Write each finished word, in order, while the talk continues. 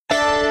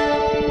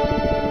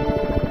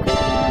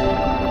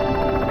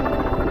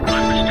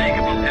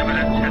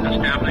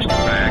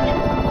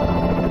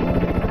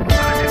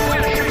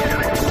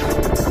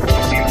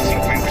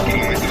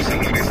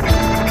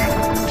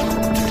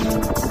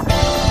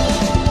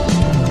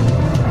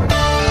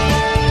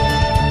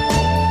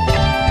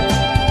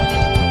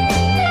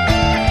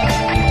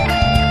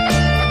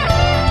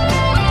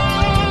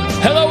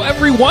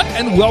everyone,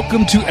 and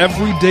welcome to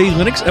Everyday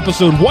Linux,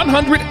 episode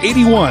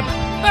 181.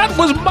 That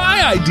was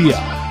my idea.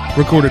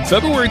 Recorded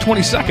February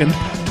 22nd,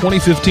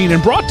 2015,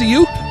 and brought to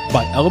you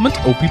by Element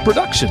OP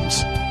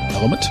Productions.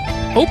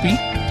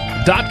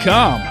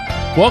 ElementOP.com.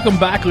 Welcome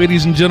back,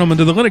 ladies and gentlemen,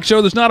 to the Linux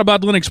show that's not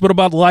about Linux, but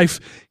about life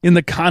in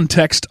the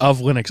context of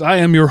Linux. I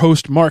am your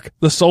host, Mark,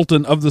 the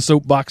Sultan of the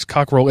Soapbox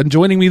Cockerel, and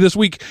joining me this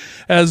week,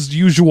 as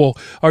usual,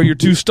 are your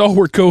two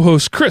stalwart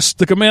co-hosts, Chris,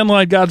 the Command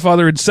Line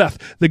Godfather, and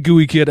Seth, the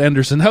GUI Kid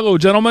Anderson. Hello,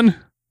 gentlemen.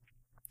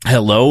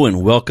 Hello,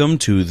 and welcome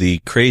to the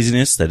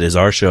craziness that is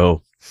our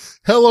show.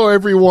 Hello,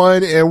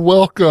 everyone, and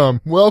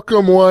welcome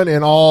one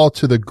and all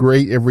to the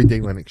great Everyday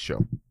Linux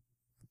show.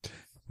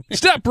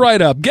 Step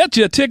right up. Get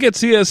your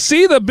tickets here.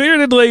 See the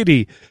bearded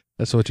lady.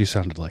 That's what you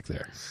sounded like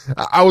there.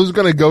 I was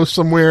going to go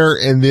somewhere,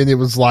 and then it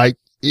was like,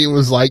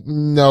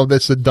 no,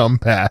 that's a dumb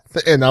path.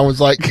 And I was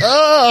like,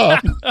 oh.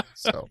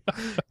 So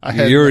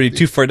You're already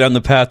too far down the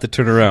path to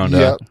turn around.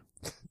 Yep.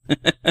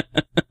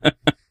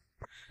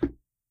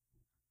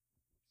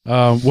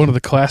 One of the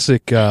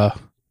classic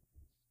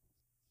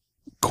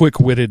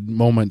quick-witted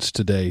moments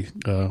today,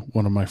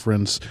 one of my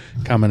friends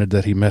commented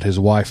that he met his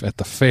wife at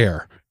the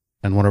fair.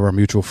 And one of our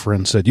mutual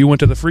friends said, "You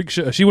went to the freak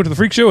show." She went to the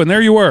freak show, and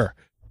there you were.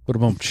 It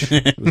was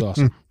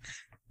awesome.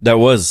 That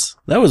was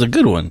a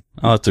good one.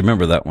 I'll have to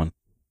remember that one.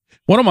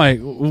 One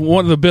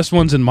of the best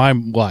ones in my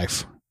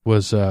life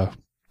was I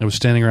was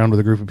standing around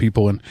with a group of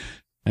people, and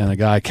a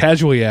guy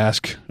casually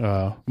asked,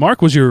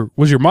 "Mark, was your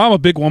mom a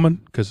big woman?"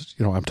 Because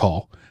I'm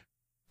tall.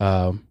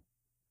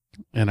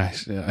 And I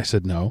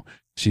said no.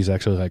 She's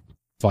actually like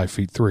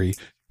 5'3".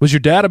 Was your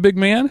dad a big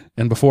man?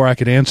 And before I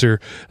could answer,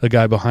 the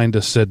guy behind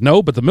us said,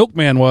 "No, but the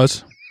milkman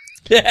was."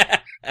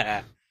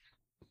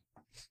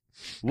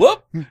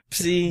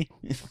 Whoopsie.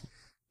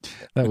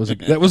 That was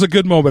a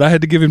good moment. I had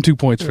to give him 2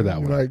 points for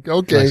that one. Like,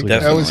 okay,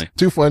 that was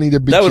too funny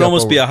to be. That would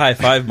almost be a high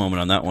five moment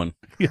on that one.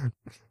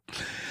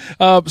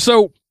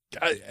 So,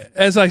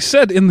 as I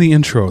said in the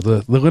intro,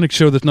 the Linux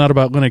show that's not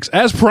about Linux,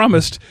 as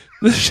promised,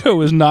 this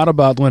show is not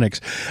about Linux.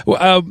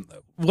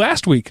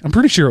 Last week, I'm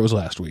pretty sure it was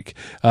last week,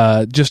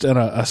 just on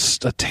a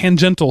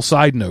tangential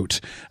side note,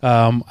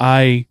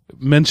 I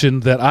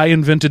mentioned that I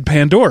invented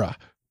Pandora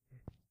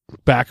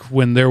back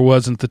when there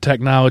wasn't the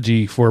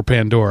technology for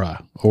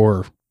Pandora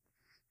or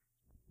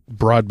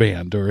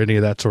broadband or any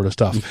of that sort of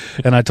stuff.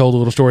 And I told a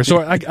little story. So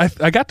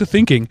I got to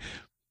thinking,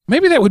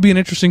 maybe that would be an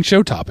interesting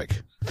show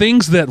topic.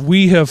 Things that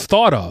we have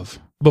thought of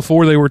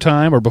before they were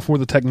time or before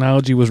the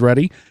technology was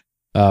ready.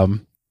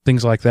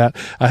 Things like that.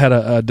 I had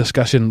a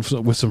discussion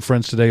with some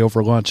friends today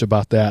over lunch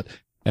about that,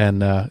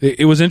 and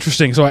it was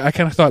interesting. So I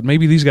kind of thought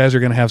maybe these guys are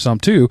going to have some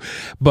too,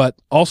 but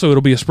also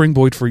it'll be a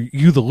springboard for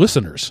you, the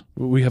listeners.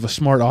 We have a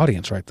smart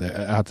audience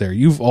out there.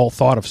 You've all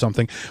thought of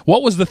something.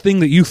 What was the thing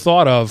that you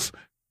thought of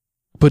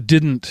but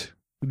didn't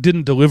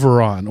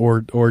deliver on,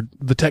 or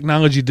the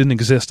technology didn't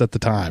exist at the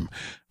time?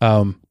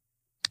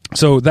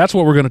 So that's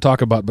what we're going to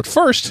talk about. But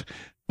first,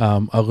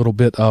 a little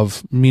bit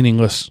of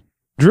meaningless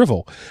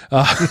drivel,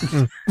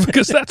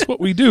 because that's what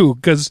we do.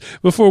 Because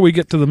before we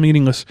get to the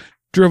meaningless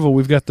drivel,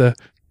 we've got the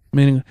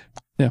meaning.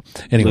 Yeah.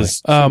 Anyway,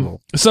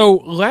 so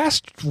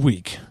last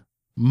week,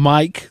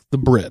 Mike the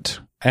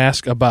Brit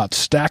asked about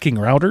stacking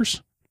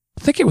routers.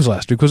 I think it was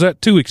last week. Was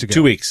that 2 weeks ago?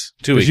 2 weeks.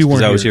 2 weeks.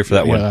 Because I was here for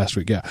that one last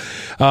week. Yeah.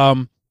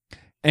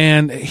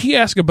 And he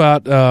asked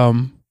about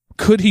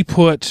could he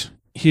put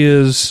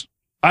his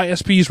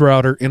ISP's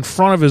router in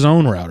front of his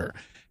own router,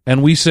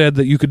 and we said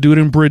that you could do it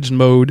in bridge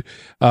mode.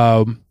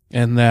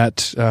 And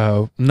that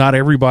not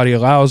everybody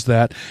allows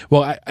that.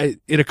 Well,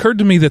 it occurred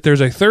to me that there's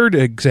a third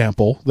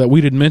example that we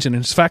didn't mention.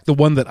 In fact, the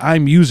one that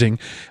I'm using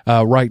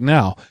right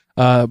now.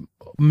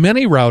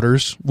 Many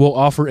routers will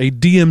offer a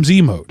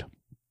DMZ mode,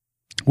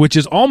 which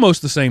is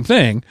almost the same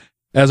thing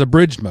as a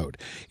bridged mode.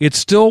 It's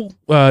still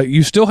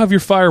you still have your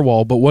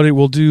firewall, but what it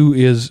will do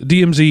is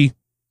DMZ,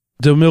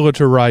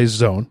 demilitarized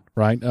zone,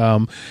 right?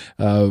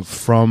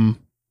 From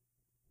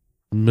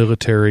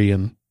military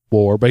and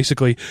war.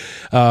 Basically,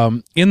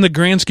 in the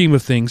grand scheme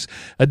of things,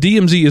 a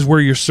DMZ is where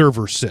your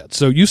servers sit.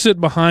 So you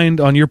sit behind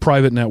on your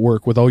private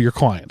network with all your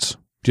clients,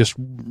 just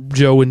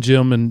Joe and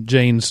Jim and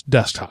Jane's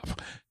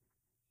desktop.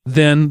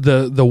 Then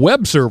the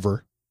web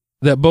server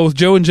that both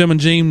Joe and Jim and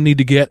Jane need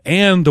to get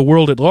and the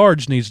world at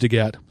large needs to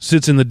get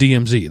sits in the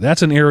DMZ.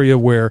 That's an area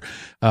where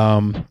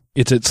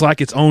it's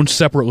like its own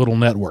separate little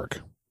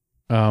network.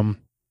 And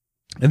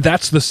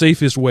that's the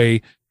safest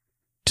way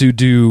to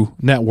do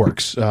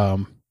networks.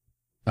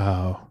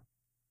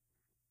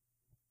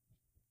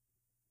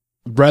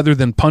 Rather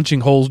than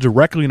punching holes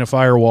directly in a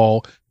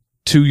firewall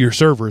to your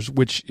servers,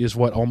 which is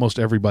what almost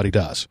everybody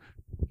does.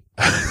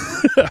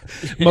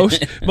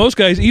 most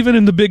guys, even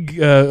in the big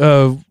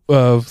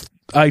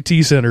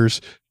IT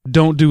centers,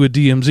 don't do a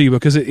DMZ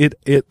because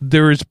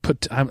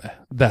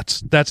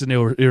that's an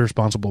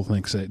irresponsible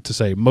thing to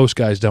say. Most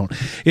guys don't.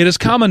 It is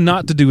common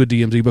not to do a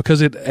DMZ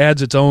because it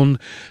adds its own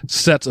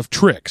sets of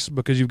tricks,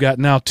 because you've got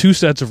now two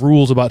sets of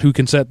rules about who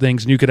can set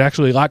things, and you could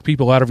actually lock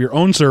people out of your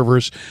own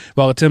servers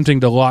while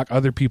attempting to lock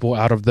other people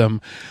out of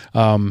them.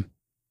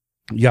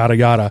 Yada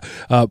yada.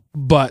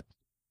 But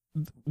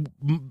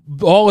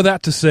all of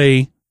that to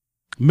say,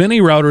 many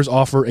routers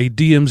offer a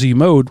DMZ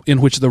mode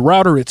in which the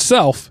router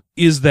itself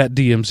is that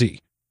DMZ.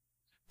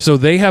 So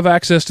they have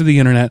access to the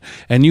internet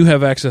and you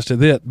have access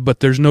to it, but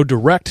there's no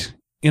direct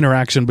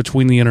interaction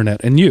between the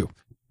internet and you.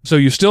 So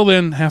you still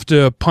then have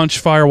to punch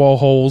firewall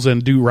holes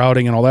and do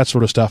routing and all that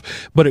sort of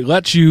stuff, but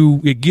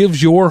it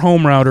gives your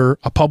home router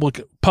a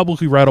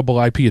publicly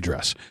routable IP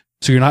address.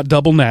 So you're not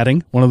double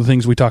natting, one of the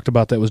things we talked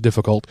about that was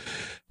difficult,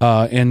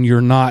 and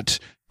you're not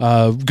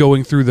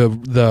going through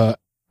the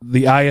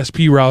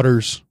ISP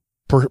routers,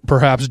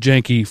 perhaps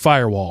janky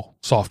firewall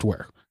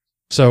software.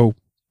 So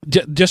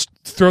just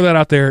throw that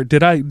out there.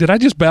 Did I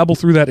just babble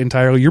through that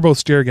entirely? You're both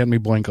staring at me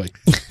blankly.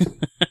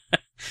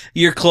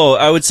 You're close.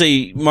 I would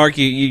say, Mark,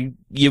 you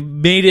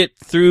made it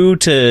through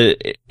to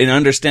an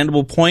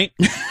understandable point,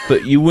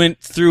 but you went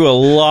through a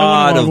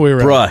lot of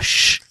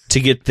brush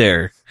to get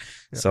there.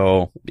 Yeah.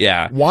 So,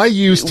 yeah. Why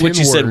use 10 what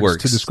you said words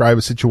works to describe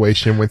a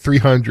situation when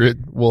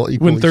 300 will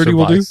equally when 30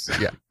 suffice? will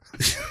do?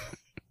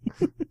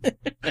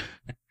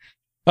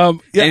 Yeah.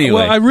 Anyway.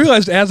 Well, I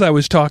realized as I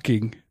was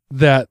talking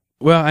that,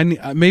 well,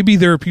 maybe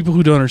there are people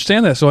who don't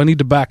understand that, so I need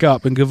to back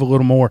up and give a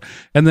little more.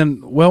 And then,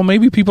 well,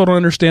 maybe people don't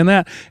understand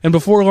that. And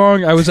before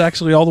long, I was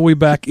actually all the way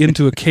back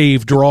into a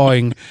cave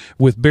drawing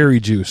with berry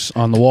juice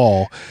on the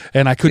wall,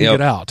 and I couldn't get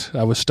out.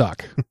 I was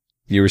stuck.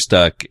 You were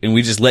stuck, and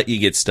we just let you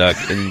get stuck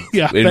and,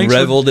 and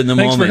reveled in the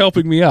moment. Thanks for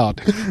helping me out.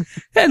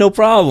 Yeah, no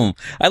problem.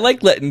 I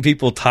like letting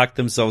people talk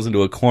themselves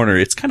into a corner.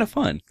 It's kind of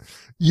fun.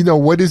 You know,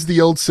 what is the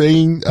old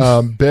saying?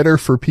 Better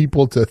for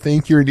people to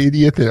think you're an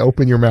idiot than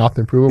open your mouth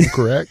and prove them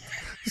correct.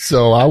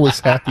 So I was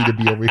happy to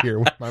be over here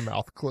with my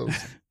mouth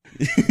closed.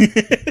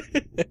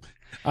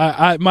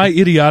 My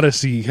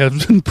idiocy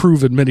has been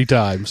proven many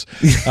times.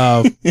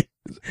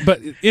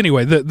 But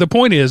anyway, the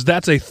point is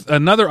that's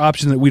another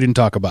option that we didn't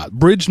talk about.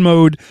 Bridge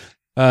mode,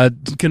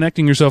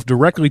 connecting yourself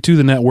directly to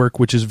the network,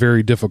 which is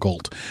very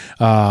difficult.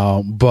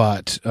 And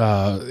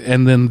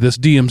then this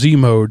DMZ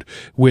mode,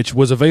 which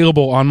was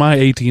available on my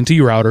AT&T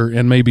router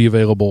and may be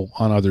available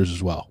on others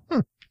as well.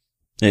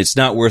 It's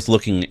not worth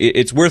looking.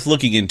 It's worth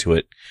looking into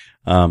it.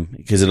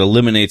 Because it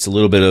eliminates a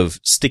little bit of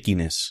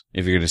stickiness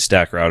if you're going to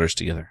stack routers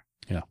together.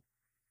 Yeah.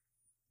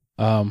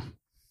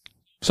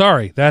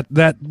 Sorry,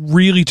 that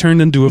really turned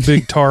into a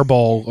big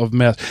tarball of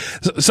mess.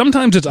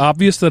 Sometimes it's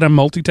obvious that I'm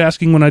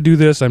multitasking when I do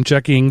this. I'm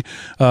checking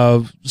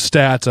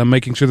stats. I'm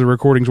making sure the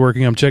recording's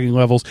working. I'm checking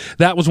levels.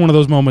 That was one of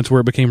those moments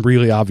where it became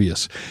really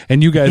obvious.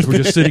 And you guys were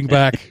just sitting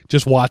back,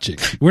 just watching.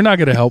 We're not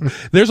going to help.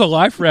 There's a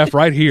life raft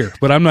right here,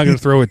 but I'm not going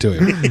to throw it to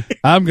him.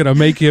 I'm going to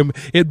make him.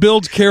 It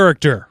builds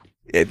character.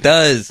 It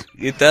does.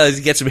 It does.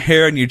 You get some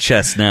hair on your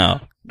chest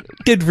now.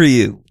 Good for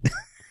you.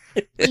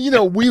 You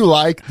know, we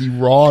like the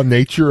raw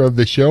nature of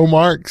the show,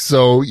 Mark.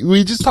 So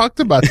we just talked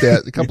about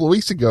that a couple of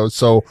weeks ago.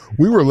 So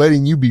we were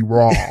letting you be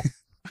raw.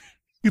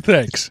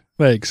 Thanks.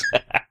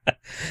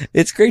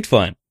 It's great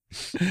fun.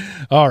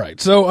 All right.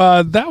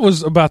 So that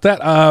was about that.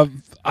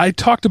 I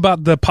talked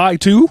about the Pi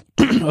 2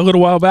 a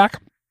little while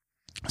back.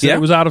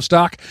 It was out of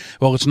stock.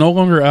 Well, it's no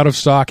longer out of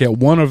stock at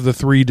one of the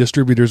 3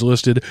 distributors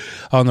listed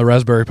on the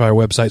Raspberry Pi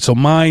website. So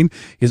mine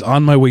is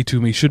on my way to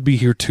me. Should be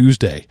here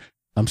Tuesday.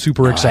 I'm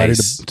super excited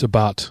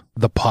about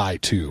the Pi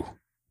 2.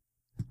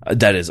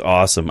 That is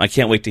awesome. I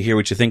can't wait to hear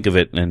what you think of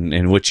it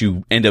and what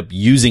you end up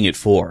using it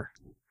for.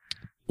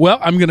 Well,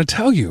 I'm going to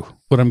tell you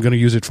what I'm going to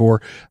use it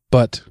for,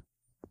 but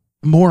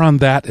more on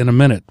that in a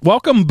minute.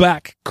 Welcome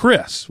back,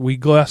 Chris. We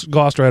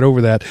glossed right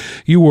over that.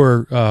 You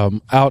were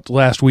out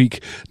last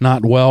week,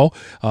 not well,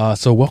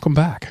 so welcome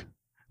back.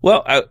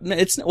 Well,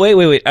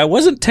 wait. I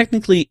wasn't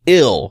technically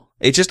ill.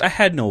 It just I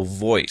had no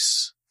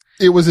voice.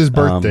 It was his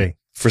birthday.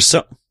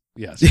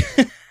 Yes.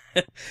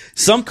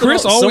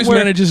 Chris always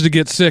manages to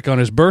get sick on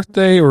his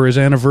birthday or his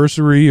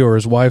anniversary or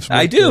his wife's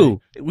birthday. I do,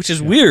 which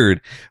is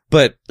weird.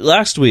 But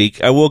last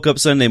week I woke up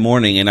Sunday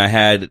morning and I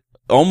had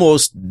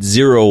almost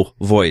zero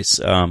voice.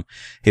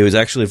 It was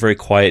actually a very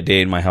quiet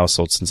day in my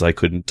household since I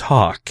couldn't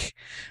talk.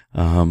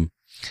 And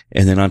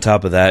then on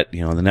top of that,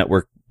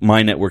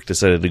 my network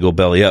decided to go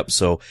belly up.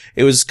 So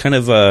it was kind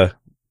of a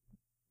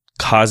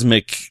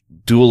cosmic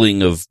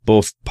dueling of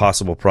both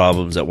possible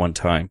problems at one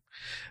time.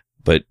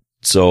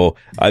 So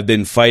I've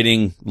been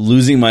fighting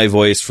losing my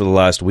voice for the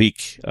last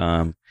week.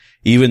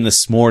 Even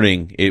this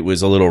morning, it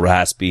was a little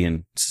raspy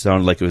and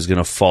sounded like it was going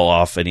to fall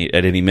off at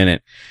any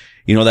minute.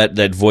 You know,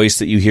 that voice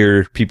that you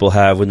hear people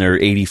have when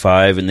they're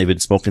 85 and they've been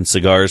smoking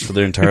cigars for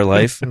their entire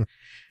life?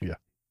 Yeah.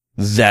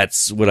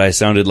 That's what I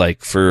sounded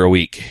like for a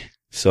week.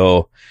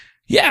 So,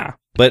 yeah.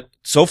 But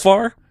so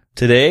far,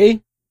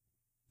 today,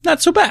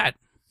 not so bad.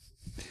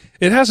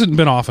 It hasn't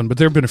been often, but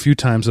there have been a few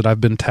times that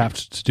I've been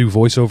tapped to do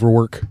voiceover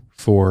work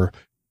for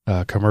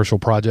commercial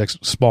projects,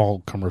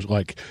 small commercial,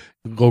 like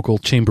local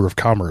chamber of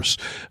commerce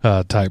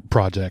type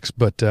projects.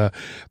 But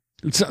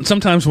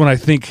sometimes when I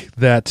think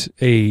that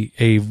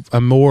a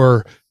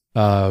more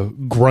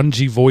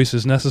grungy voice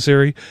is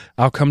necessary,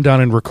 I'll come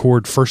down and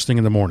record first thing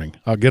in the morning.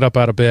 I'll get up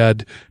out of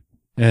bed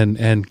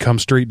and come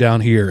straight down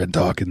here and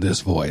talk in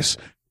this voice.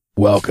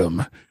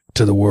 Welcome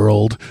to the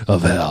world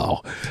of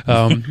hell.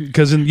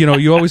 Because,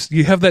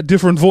 you have that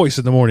different voice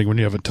in the morning when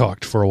you haven't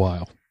talked for a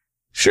while.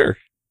 Sure.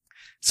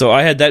 So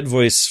I had that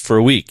voice for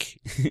a week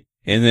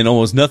and then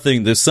almost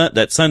nothing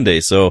that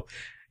Sunday. So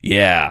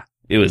yeah,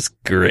 it was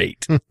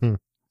great. It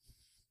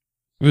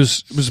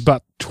was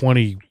about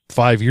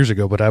 25 years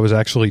ago, but I was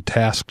actually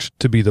tasked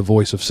to be the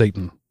voice of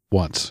Satan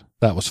once.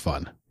 That was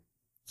fun.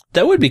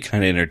 That would be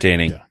kind of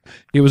entertaining. Yeah.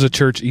 It was a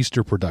church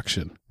Easter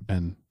production,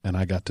 and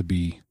I got to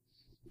be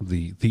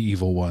the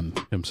evil one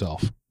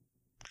himself.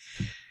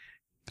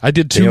 I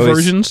did two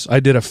versions. I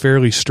did a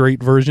fairly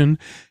straight version,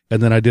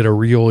 and then I did a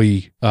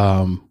really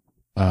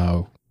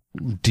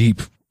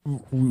deep,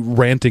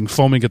 ranting,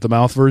 foaming at the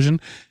mouth version.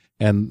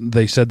 And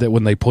they said that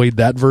when they played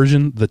that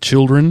version, the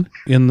children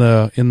in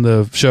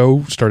the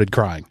show started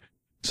crying.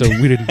 So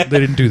they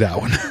didn't do that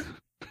one.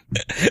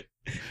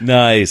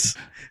 Nice.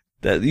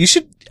 You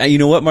should, you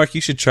know what, Mark?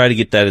 You should try to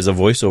get that as a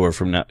voiceover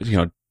from now.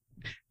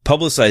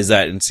 Publicize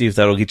that and see if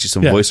that'll get you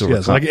some voiceover.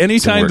 Yes. Like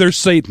anytime there's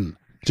Satan,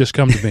 just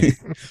come to me.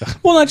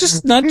 Well,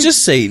 not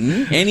just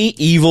Satan. Any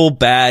evil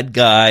bad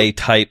guy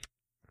type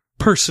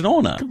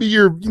persona. Could be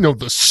your,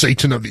 the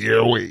Satan of the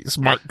airways,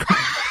 Mark.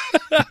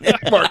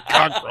 Mark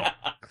Cockrell.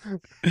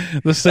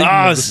 The Satan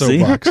of the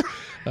soapbox.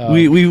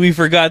 We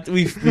forgot.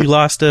 We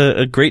lost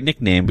a great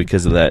nickname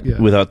because of that. Yeah.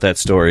 Without that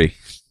story.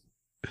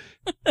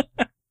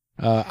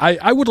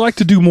 I would like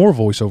to do more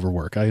voiceover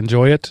work. I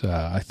enjoy it.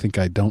 I think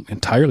I don't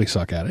entirely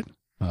suck at it.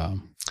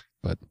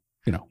 But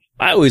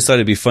I always thought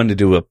it'd be fun to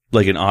do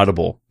be an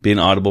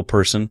audible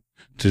person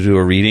to do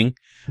a reading.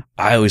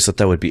 I always thought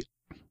that would be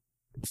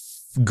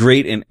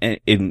great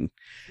in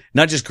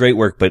not just great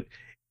work, but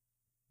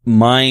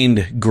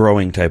mind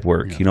growing type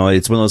work. Yeah.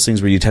 It's one of those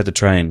things where you'd have to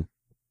try and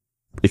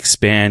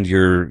expand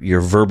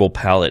your verbal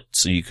palette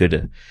so you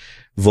could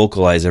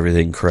vocalize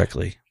everything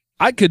correctly.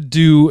 I could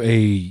do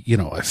a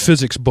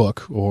physics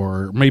book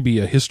or maybe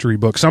a history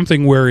book,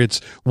 something where it's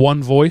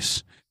one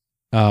voice.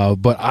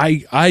 But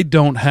I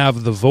don't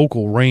have the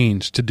vocal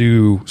range to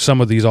do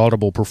some of these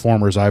audible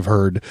performers I've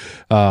heard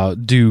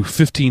do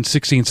 15,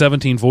 16,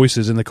 17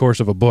 voices in the course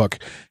of a book.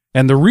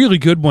 And the really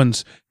good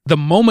ones, the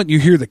moment you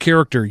hear the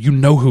character, you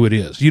know who it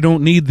is. You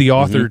don't need the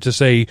author to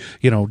say,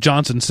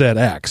 Johnson said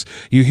X.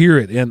 You hear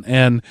it.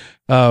 And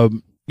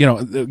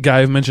the guy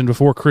I've mentioned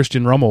before,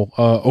 Christian Rummel,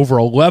 over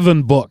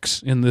 11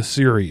 books in this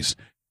series,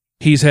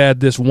 he's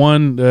had this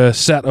one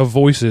set of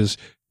voices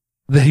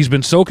that he's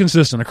been so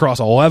consistent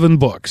across 11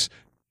 books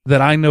that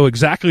I know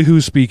exactly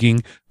who's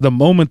speaking the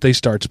moment they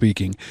start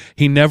speaking.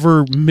 He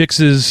never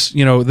mixes,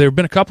 there have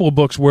been a couple of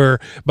books where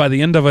by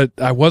the end of it,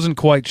 I wasn't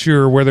quite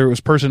sure whether it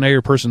was person A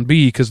or person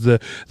B because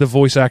the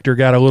voice actor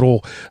got a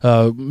little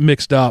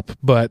mixed up.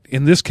 But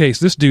in this case,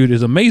 this dude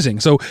is amazing.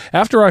 So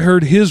after I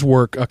heard his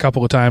work a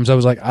couple of times, I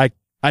was like,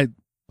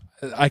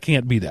 I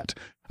can't be that.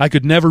 I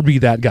could never be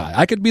that guy.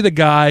 I could be the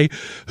guy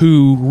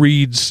who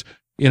reads,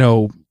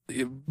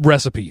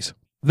 recipes.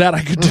 That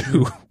I could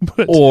do.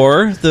 But,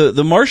 or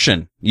the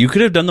Martian. You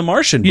could have done the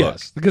Martian book.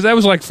 Yes, because that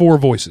was like 4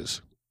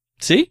 voices.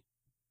 See,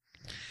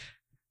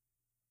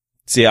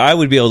 I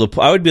would be able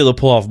to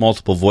pull off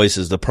multiple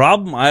voices. The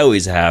problem I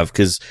always have,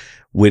 because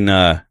when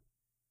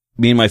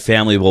me and my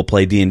family will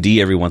play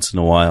D&D every once in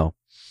a while,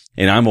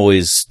 and I'm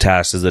always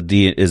tasked as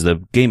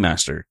the game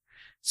master.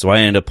 So I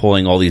end up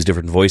pulling all these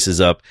different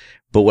voices up.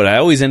 But what I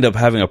always end up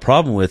having a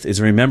problem with is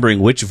remembering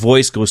which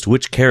voice goes to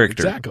which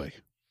character. Exactly.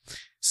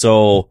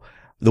 So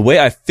the way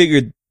I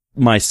figured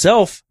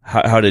myself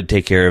how to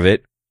take care of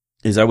it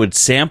is I would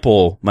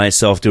sample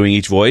myself doing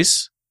each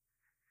voice.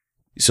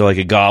 So like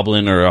a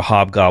goblin or a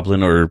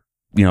hobgoblin or,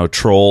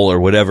 troll or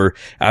whatever,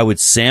 I would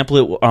sample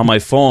it on my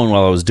phone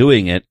while I was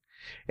doing it.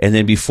 And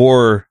then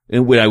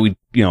when I would,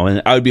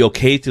 and I would be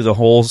okay through the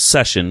whole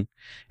session.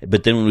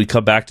 But then when we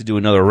come back to do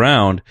another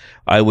round,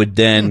 I would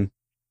then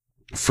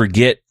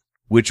forget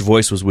which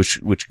voice was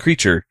which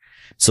creature.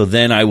 So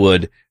then I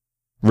would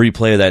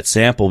replay that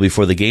sample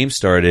before the game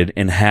started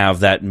and have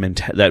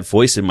that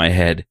voice in my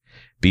head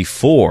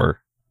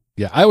before.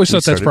 Yeah, I always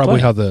thought that's probably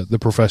how the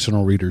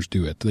professional readers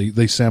do it.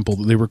 They sample,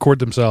 they record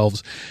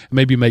themselves,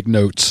 maybe make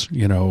notes,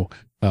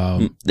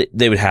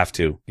 they would have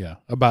to. Yeah,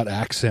 about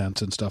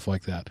accents and stuff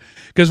like that.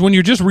 Because when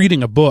you're just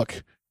reading a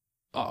book,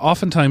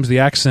 oftentimes the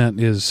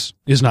accent is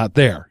not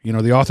there.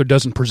 The author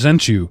doesn't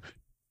present you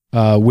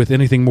with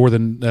anything more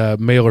than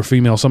male or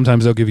female.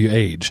 Sometimes they'll give you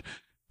age.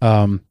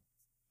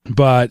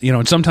 But,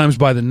 and sometimes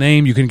by the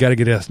name, you can got to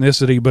get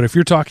ethnicity. But if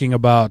you're talking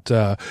about,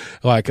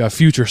 like a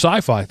future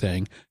sci-fi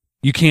thing,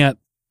 you can't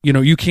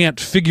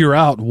figure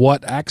out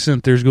what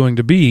accent there's going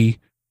to be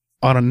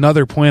on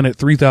another planet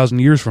 3,000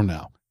 years from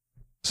now.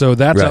 So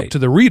that's up to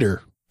the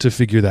reader to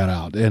figure that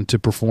out and to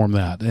perform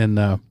that. And,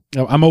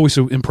 I'm always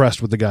so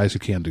impressed with the guys who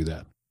can do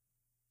that.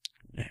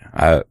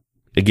 I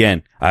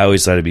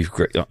always thought it'd be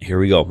great. Oh, here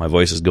we go. My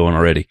voice is going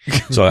already.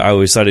 So I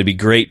always thought it'd be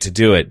great to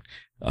do it.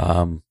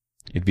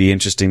 It'd be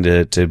interesting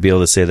to be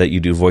able to say that you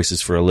do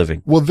voices for a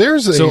living. Well,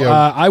 there's a. So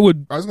I was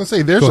going to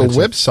say there's Go a ahead,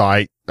 sir.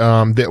 website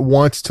that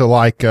wants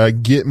to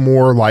get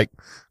more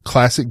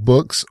classic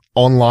books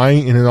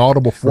online in an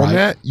Audible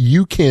format.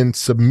 You can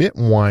submit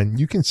one.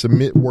 You can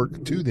submit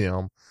work to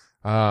them.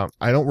 I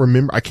don't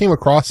remember. I came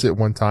across it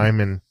one time,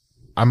 and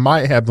I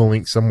might have the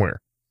link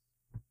somewhere.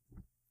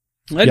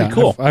 That'd be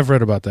cool. I've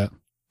read about that.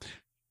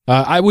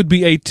 I would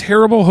be a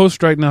terrible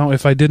host right now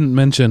if I didn't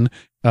mention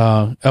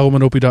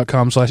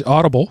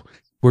elementop.com/audible,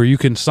 where you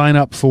can sign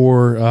up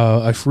for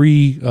a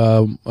free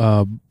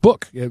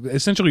book.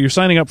 Essentially, you're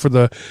signing up for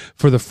the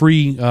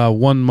free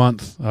 1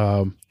 month.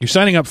 You're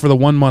signing up for the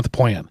 1 month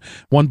plan,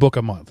 one book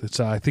a month. It's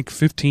I think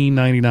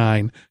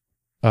 $15.99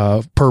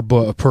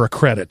 per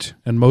credit,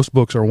 and most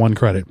books are 1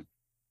 credit.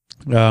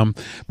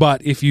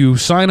 But if you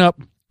sign up,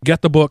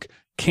 get the book,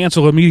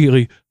 cancel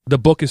immediately, the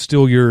book is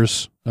still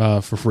yours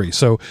for free.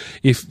 So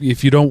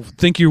if you don't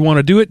think you want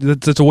to do it,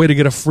 that's a way to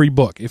get a free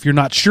book. If you're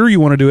not sure you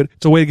want to do it,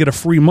 it's a way to get a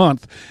free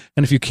month.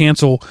 And if you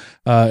cancel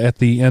at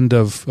the end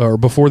of or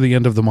before the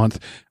end of the month,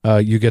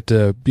 you get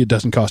to, it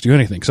doesn't cost you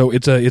anything. So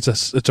it's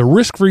a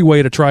risk-free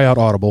way to try out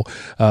Audible.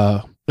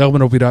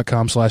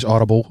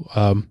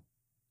 elementop.com/audible.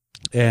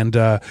 And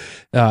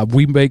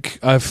we make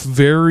a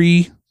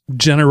very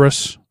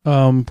generous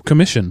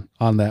commission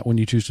on that when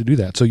you choose to do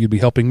that. So you'd be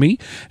helping me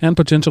and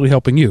potentially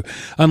helping you,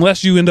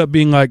 unless you end up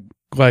being like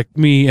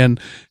me and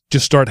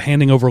just start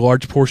handing over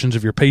large portions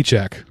of your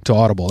paycheck to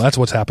Audible. That's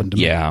what's happened to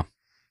me. Yeah.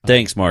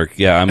 Thanks, Mark.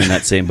 Yeah, I'm in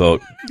that same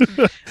boat.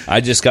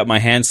 I just got my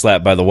hand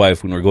slapped by the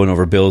wife when we were going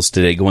over bills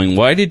today, going,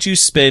 "Why did you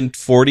spend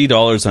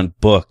 $40 on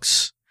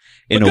books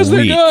in a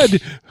week?" They're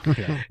good.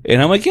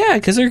 And I'm like, "Yeah,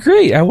 because they're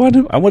great. I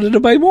wanted to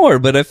buy more,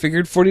 but I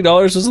figured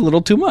 $40 was a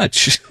little too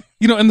much."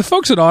 You know, and the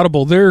folks at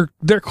Audible, they're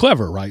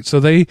clever, right? So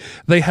they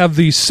have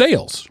these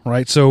sales,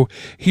 right? So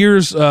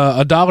here's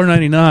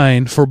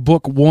 $1.99 for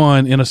book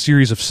 1 in a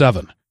series of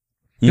 7.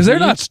 Because they're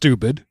not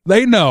stupid.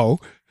 They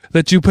know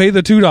that you pay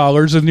the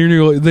 $2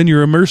 and then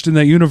you're immersed in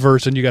that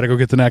universe and you got to go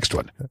get the next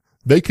one.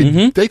 They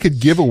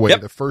could give away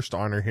the first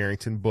Honor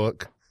Harrington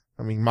book.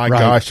 I mean, my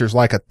gosh, there's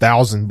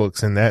 1,000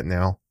 books in that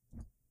now.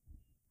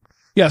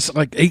 Yes,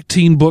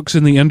 18 books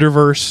in the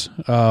Enderverse.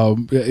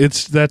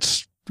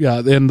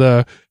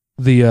 And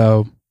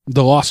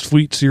the Lost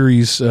Fleet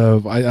series.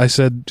 I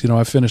said,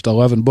 I finished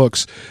 11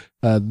 books.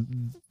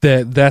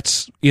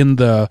 That's in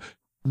the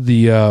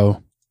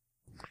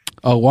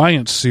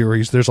Alliance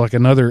series. There's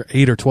another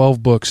 8 or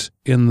 12 books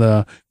in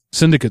the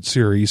Syndicate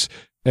series,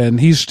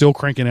 and he's still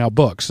cranking out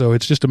books. So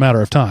it's just a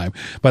matter of time.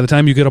 By the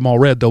time you get them all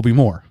read, there'll be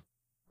more.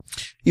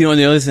 And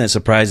the other thing that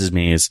surprises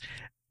me is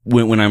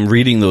when I'm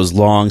reading those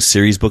long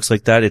series books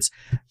like that,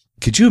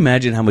 could you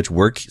imagine how much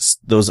work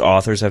those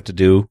authors have to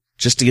do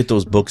just to get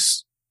those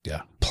books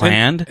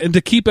planned? And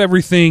to keep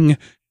everything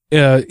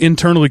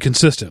internally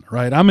consistent,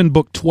 right? I'm in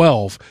book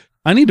 12.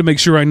 I need to make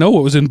sure I know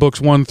what was in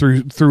books 1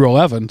 through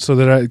 11, so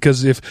that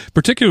because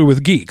particularly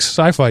with geeks,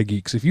 sci-fi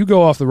geeks, if you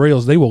go off the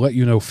rails, they will let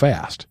you know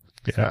fast.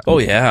 Yeah. Oh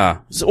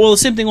yeah. So, the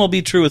same thing will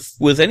be true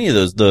with any of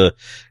those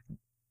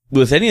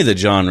with any of the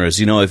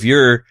genres. If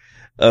you're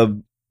a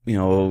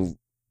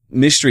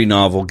mystery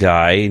novel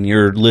guy and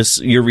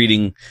you're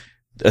reading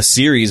a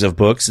series of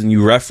books and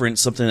you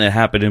reference something that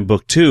happened in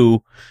book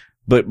 2,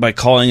 but by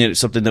calling it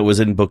something that was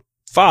in book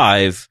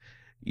 5,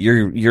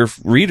 your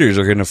readers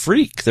are going to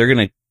freak. They're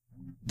going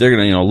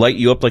to light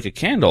you up like a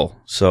candle.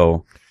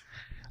 So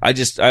I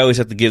always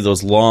have to give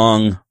those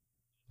long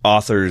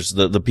authors,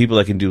 the people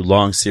that can do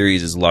long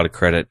series, a lot of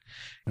credit,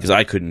 because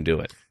I couldn't do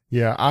it.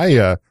 Yeah.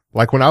 I,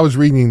 when I was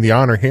reading the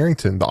Honor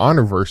Harrington, the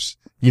Honorverse,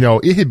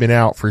 it had been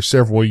out for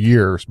several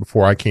years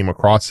before I came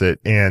across it.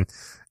 And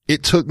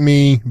it took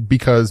me,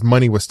 because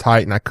money was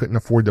tight and I couldn't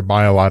afford to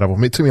buy a lot of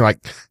them, it took me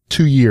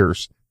 2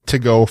 years to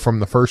go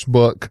from the first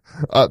book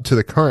up to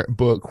the current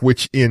book,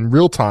 which in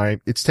real time,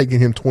 it's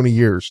taken him 20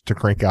 years to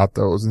crank out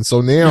those. And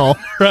so now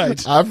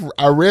Right.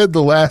 I read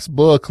the last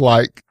book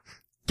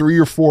 3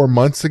 or 4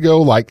 months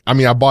ago. I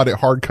bought it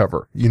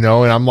hardcover, and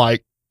I'm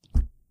like,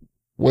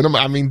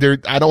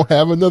 I don't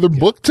have another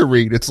book to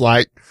read. It's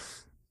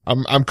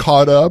I'm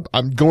caught up.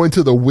 I'm going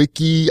to the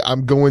wiki.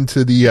 I'm going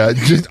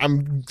to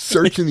I'm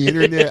searching the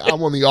internet.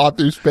 I'm on the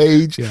author's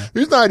page. Yeah.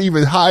 There's not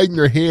even hiding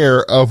your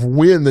hair of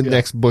when the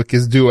next book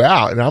is due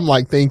out. And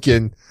I'm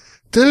thinking,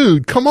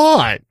 dude, come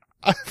on.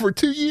 For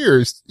 2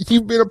 years,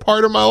 you've been a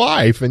part of my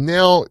life. And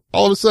now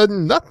all of a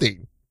sudden,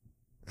 nothing.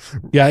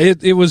 Yeah.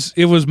 It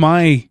was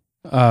my,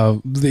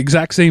 the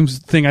exact same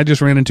thing I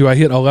just ran into. I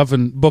hit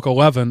book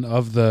 11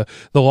 of the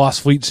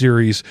Lost Fleet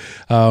series,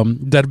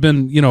 that have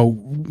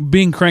been,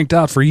 being cranked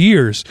out for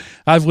years.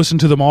 I've listened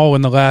to them all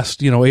in the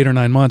last, 8 or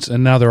 9 months,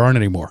 and now there aren't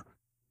any more.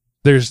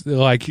 There's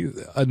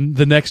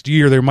the next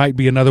year, there might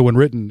be another one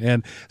written.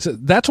 And so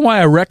that's why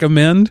I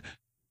recommend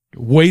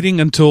waiting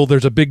until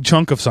there's a big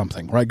chunk of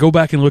something, right? Go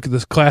back and look at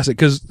this classic,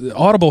 because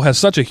Audible has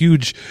such a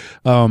huge,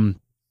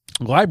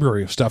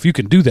 library of stuff. You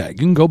can do that. You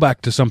can go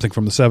back to something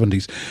from the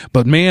 70s,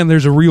 but man,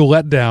 there's a real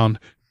letdown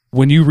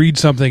when you read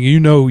something,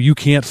 you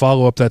can't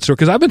follow up that story.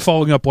 Cause I've been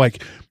following up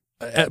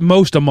at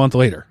most a month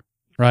later,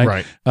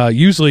 right?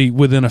 Usually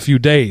within a few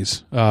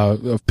days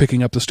of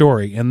picking up the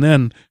story. And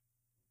then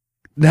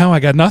now I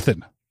got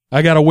nothing.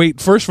 I got to wait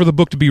first for the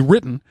book to be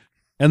written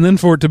and then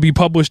for it to be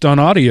published on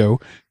audio.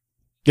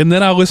 And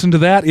then I'll listen to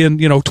that in,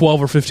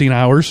 12 or 15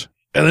 hours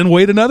and then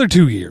wait another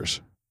 2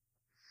 years.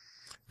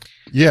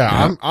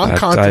 Yeah, I'm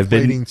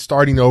contemplating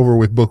starting over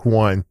with book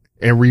 1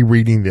 and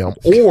rereading them,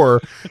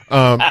 or,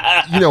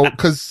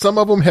 cause some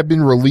of them have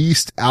been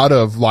released out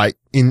of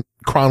in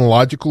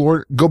chronological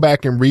order. Go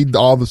back and read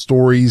all the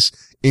stories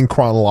in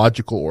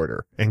chronological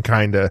order and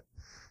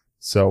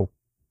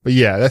but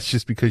yeah, that's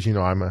just because,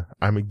 I'm a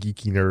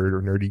geeky nerd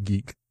or nerdy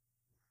geek.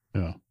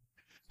 Yeah.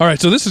 All right.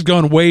 So this has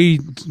gone way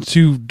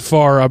too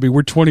far. I mean,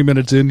 we're 20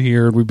 minutes in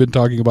here and we've been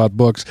talking about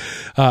books.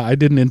 I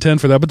didn't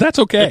intend for that, but that's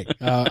okay.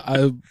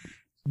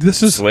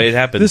 This is the way it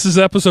happened. This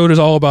episode is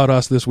all about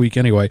us this week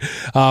anyway.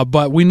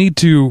 But we need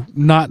to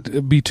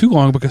not be too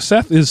long because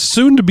Seth is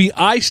soon to be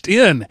iced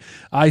in.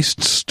 Ice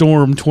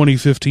Storm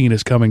 2015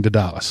 is coming to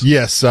Dallas.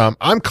 Yes.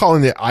 I'm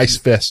calling it Ice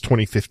Fest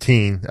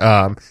 2015.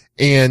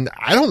 And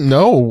I don't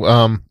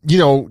know,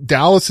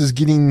 Dallas is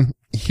getting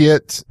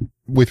hit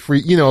with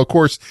free, of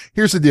course,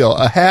 here's the deal.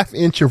 A half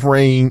inch of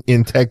rain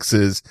in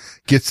Texas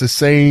gets the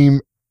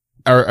same,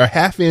 or a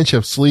half inch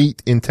of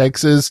sleet in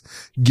Texas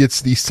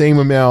gets the same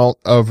amount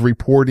of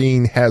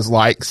reporting, has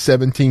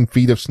 17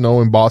 feet of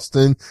snow in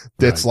Boston.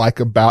 That's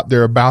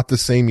they're about the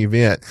same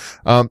event.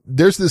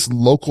 There's this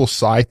local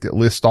site that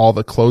lists all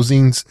the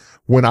closings.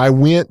 When I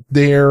went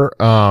there,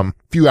 a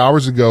few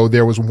hours ago,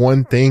 there was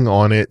one thing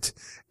on it.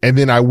 And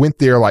then I went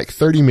there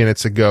 30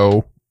 minutes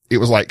ago. It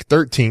was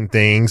 13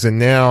 things, and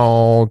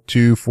now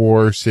 2,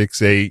 4,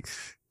 6, 8,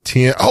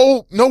 10.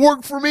 Oh, no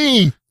work for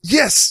me.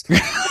 Yes.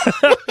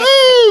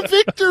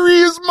 Victory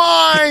is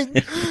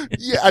mine.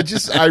 Yeah.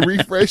 I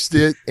refreshed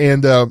it,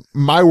 and,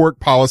 my work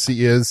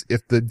policy is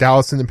if the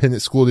Dallas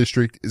Independent School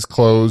District is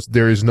closed,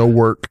 there is no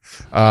work,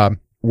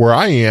 where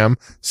I am.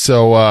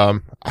 So,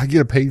 I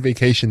get a paid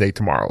vacation day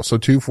tomorrow. So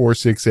 2, 4,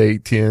 6,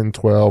 8, 10,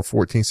 12,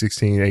 14,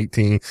 16,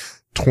 18,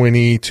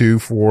 20, 2,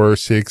 4,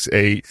 6,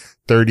 8,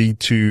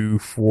 32,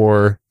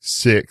 4,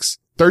 6.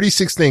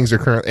 36 things are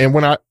current. And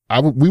when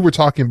we were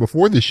talking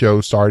before the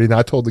show started, and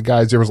I told the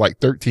guys there was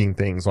 13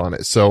 things on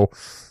it. So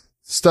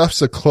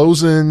stuff's a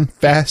closing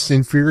fast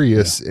and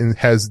furious, and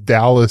has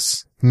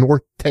Dallas,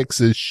 North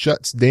Texas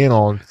shuts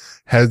down,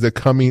 has the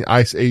coming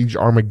Ice Age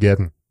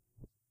Armageddon.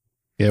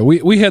 Yeah,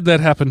 we had that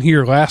happen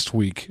here last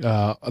week.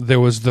 There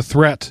was the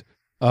threat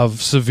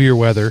of severe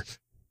weather.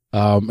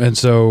 And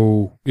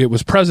so it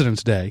was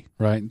President's Day,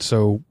 right?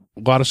 So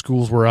a lot of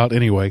schools were out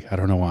anyway. I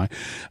don't know why.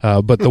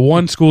 But the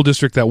one school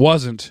district that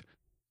wasn't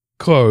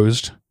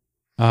closed,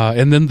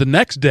 and then the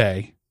next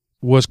day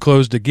was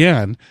closed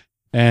again.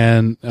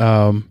 And,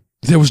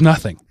 there was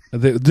nothing.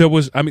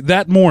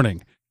 That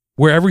morning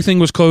where everything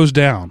was closed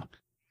down,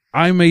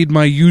 I made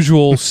my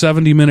usual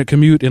 70-minute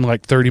commute in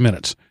 30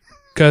 minutes.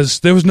 Because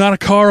there was not a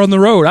car on the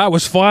road. I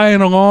was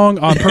flying along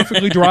on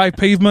perfectly dry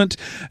pavement,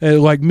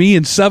 like me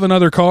and 7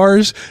 other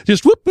cars.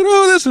 Just whoop!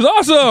 Oh, this is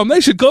awesome! They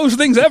should close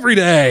things every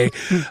day,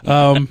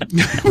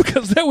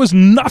 because there was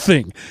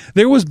nothing.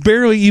 There was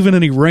barely even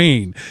any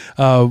rain,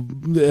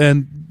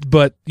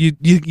 but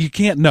you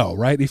can't know,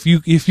 right? If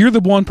you're the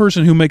one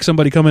person who makes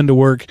somebody come into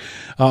work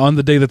on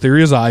the day that there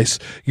is ice,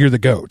 you're the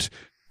goat,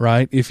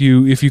 right? If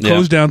you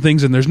close down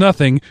things and there's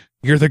nothing,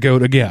 you're the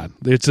goat again.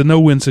 It's a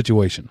no-win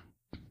situation.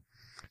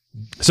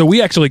 So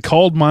we actually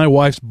called my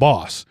wife's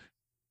boss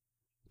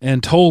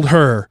and told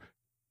her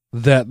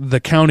that the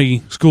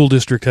county school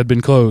district had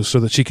been closed so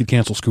that she could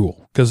cancel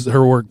school, because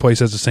her workplace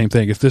has the same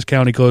thing. If this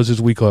county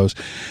closes, we close.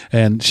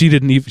 And she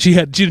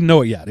didn't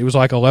know it yet. It was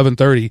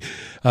 11:30.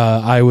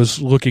 I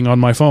was looking on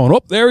my phone.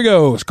 Oh, there we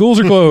go. Schools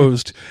are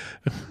closed.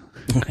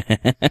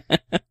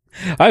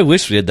 I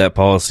wish we had that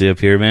policy up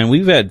here, man.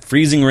 We've had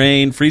freezing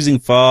rain, freezing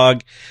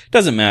fog.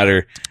 Doesn't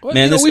matter. Well,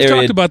 man, we've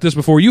talked about this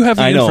before. You have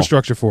the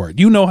infrastructure for it.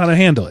 You know how to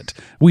handle it.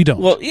 We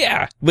don't. Well,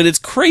 yeah, but it's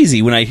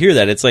crazy when I hear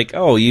that. It's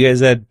oh, you guys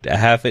had a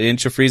half an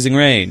inch of freezing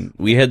rain.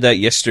 We had that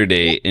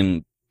yesterday,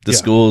 and the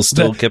schools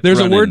still kept There's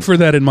running. A word for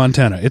that in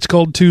Montana. It's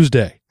called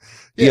Tuesday.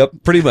 Yeah. Yep,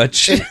 pretty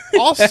much. And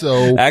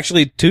also,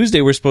 actually, Tuesday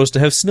we're supposed to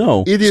have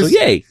snow. It is. So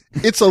yay.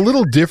 It's a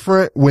little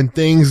different when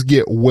things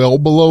get well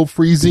below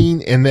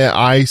freezing and that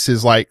ice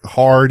is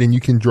hard and you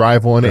can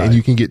drive on it and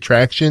you can get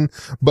traction.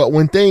 But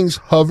when things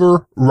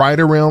hover right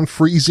around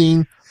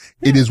freezing,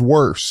 it is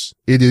worse.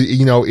 It is,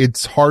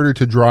 it's harder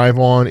to drive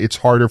on. It's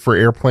harder for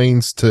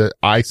airplanes to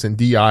ice and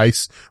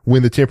de-ice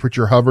when the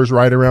temperature hovers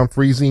right around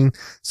freezing.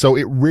 So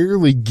it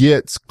rarely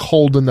gets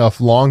cold enough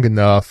long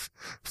enough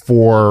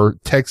for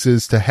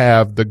Texas to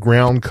have the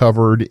ground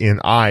covered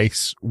in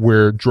ice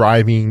where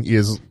driving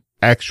is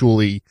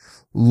actually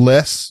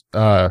less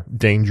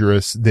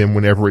dangerous than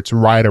whenever it's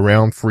right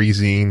around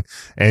freezing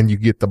and you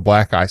get the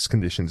black ice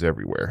conditions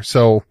everywhere.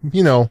 So,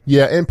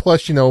 yeah, and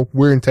plus,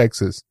 we're in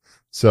Texas.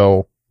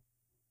 So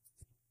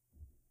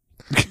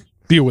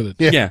deal with it.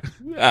 Yeah.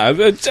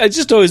 It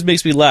just always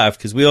makes me laugh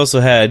because we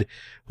also had,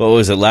 what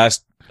was it, I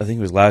think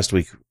it was last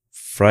week,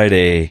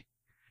 Friday,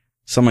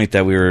 something like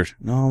that.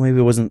 Maybe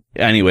it wasn't.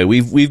 Anyway,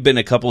 we've been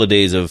a couple of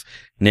days of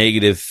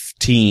negative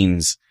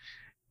teens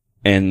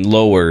and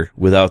lower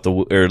with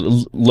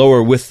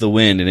the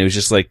wind. And it was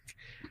just like,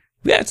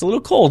 yeah, it's a little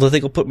cold. I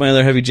think I'll put my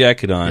other heavy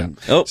jacket on.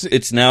 Yeah. Oh,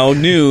 it's now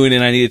noon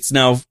and it's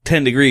now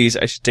 10 degrees.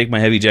 I should take my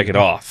heavy jacket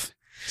off.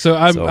 So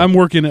I'm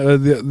working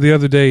the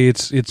other day.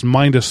 It's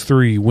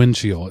 -3 wind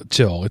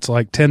chill. It's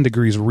like 10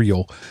 degrees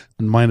real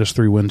and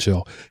 -3 wind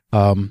chill.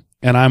 And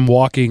I'm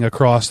walking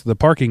across the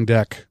parking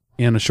deck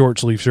in a short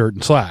sleeve shirt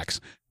and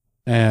slacks.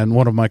 And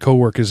one of my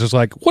coworkers is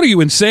like, "What are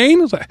you, insane?"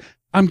 I was like,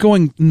 "I'm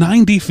going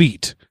 90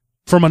 feet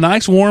from a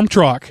nice warm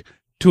truck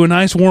to a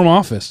nice warm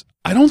office.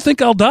 I don't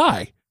think I'll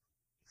die.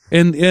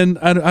 And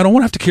I don't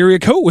want to have to carry a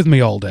coat with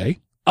me all day.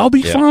 I'll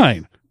be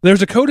fine.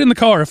 There's a coat in the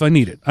car if I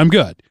need it. I'm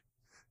good."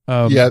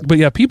 But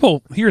yeah,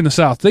 people here in the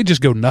South, they just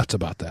go nuts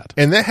about that.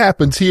 And that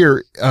happens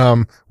here.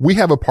 We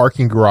have a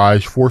parking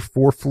garage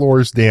four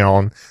floors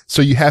down.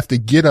 So you have to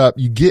get up,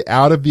 you get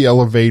out of the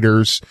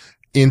elevators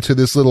into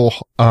this little,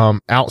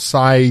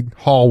 outside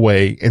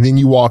hallway, and then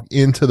you walk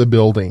into the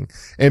building,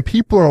 and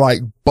people are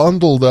like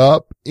bundled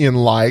up in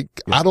like,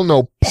 I don't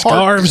know,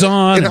 scarves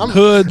on and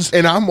hoods.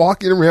 And I'm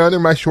walking around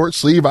in my short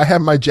sleeve. I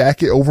have my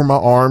jacket over my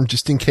arm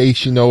just in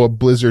case, a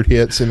blizzard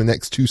hits in the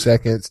next 2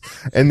 seconds.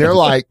 And they're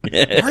like,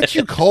 "Aren't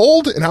you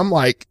cold?" And I'm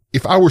like,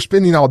 if I were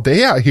spending all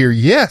day out here,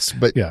 yes,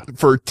 but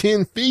for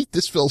 10 feet,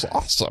 this feels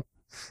awesome.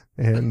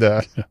 And,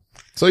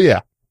 so yeah.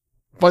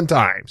 Fun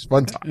times.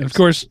 And of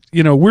course,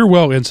 we're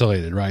well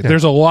insulated, right? Yeah.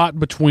 There's a lot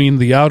between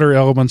the outer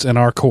elements and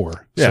our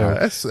core.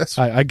 Yeah, so that's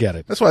I get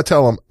it. That's what I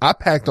tell them. I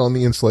packed on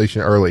the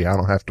insulation early. I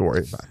don't have to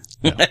worry about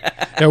it.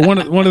 Yeah. One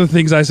of the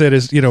things I said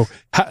is,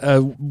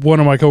 one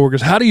of my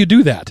coworkers, "How do you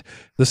do that?"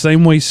 The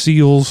same way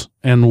seals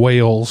and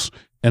whales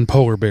and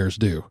polar bears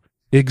do.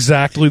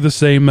 Exactly the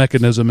same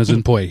mechanism is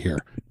in play here.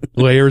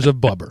 Layers of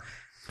blubber.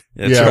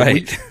 That's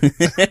right.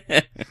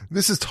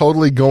 This is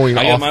totally going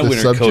off the subject. I got my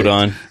winter coat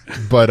on.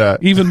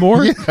 But, even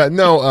more? Yeah,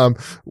 no,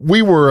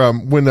 we were,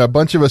 when a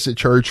bunch of us at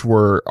church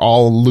were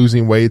all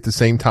losing weight at the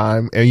same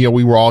time, and,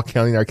 we were all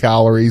counting our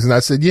calories, and I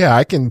said, yeah,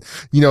 I can,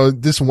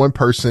 this one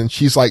person,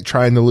 she's like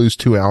trying to lose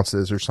 2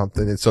 ounces or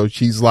something, and so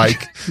she's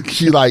like,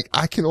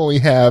 I can only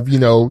have,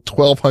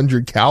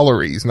 1,200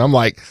 calories, and I'm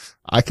like,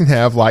 I can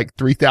have like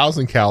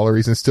 3,000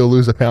 calories and still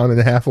lose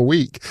 1.5 pounds a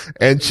week.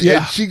 And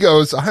she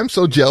goes, "I'm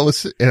so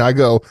jealous." And I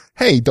go,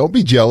 "Hey, don't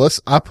be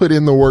jealous. I put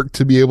in the work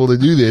to be able to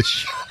do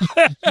this.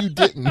 You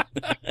didn't."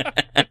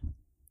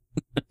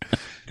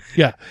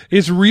 Yeah.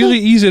 It's really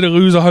easy to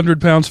lose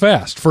 100 pounds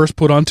fast. First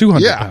put on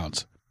 200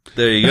 pounds.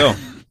 There you go.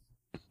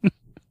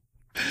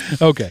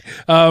 Okay.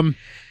 One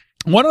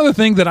other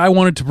thing that I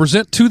wanted to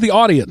present to the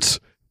audience,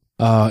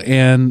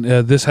 and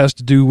this has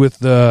to do with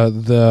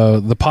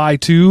the Pi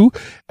 2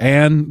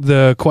 and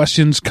the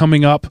questions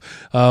coming up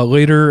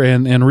later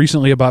and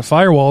recently about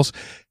firewalls.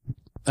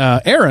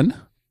 Aaron,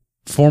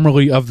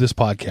 formerly of this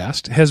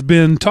podcast, has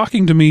been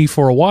talking to me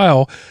for a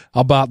while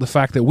about the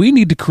fact that we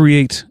need to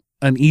create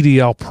an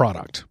EDL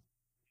product.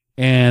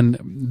 And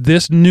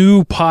this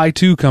new Pi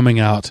 2 coming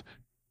out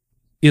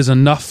is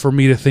enough for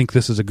me to think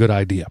this is a good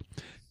idea.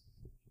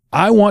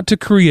 I want to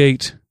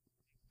create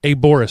a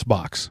Boris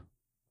box.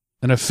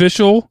 An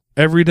official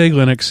Everyday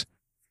Linux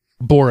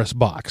Boris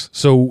box.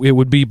 So it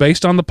would be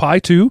based on the Pi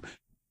 2.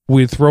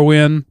 We'd throw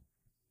in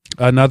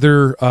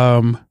another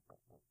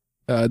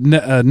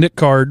NIC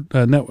card.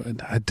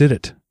 I did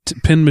it.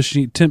 Pin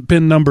machine,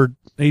 pin number,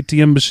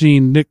 ATM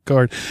machine, NIC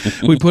card.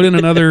 We put in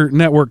another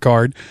network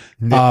card.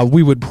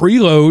 We would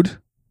preload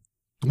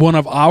one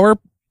of our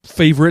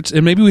favorites,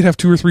 and maybe we'd have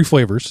 2 or 3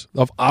 flavors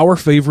of our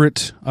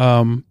favorite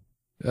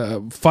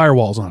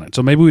firewalls on it.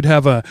 So maybe we'd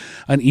have an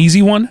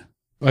easy one.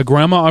 A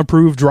grandma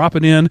approved, drop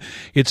it in.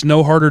 It's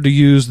no harder to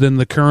use than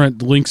the current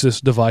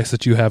Linksys device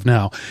that you have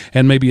now.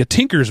 And maybe a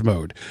Tinker's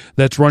mode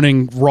that's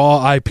running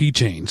raw IP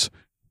chains.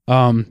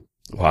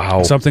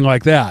 Wow. Something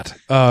like that.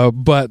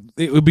 But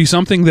it would be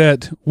something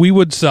that we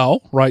would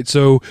sell, right?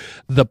 So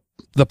the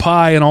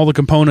Pi and all the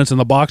components and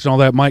the box and all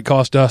that might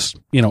cost us,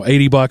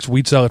 $80.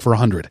 We'd sell it for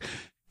 $100.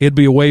 It'd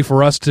be a way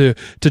for us to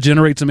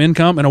generate some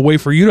income and a way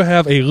for you to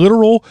have a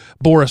literal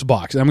Boris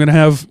box. I'm going to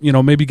have,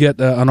 maybe get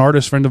an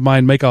artist friend of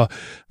mine make a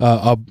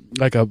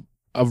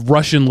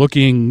Russian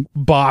looking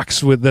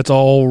box that's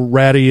all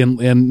ratty and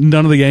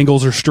none of the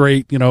angles are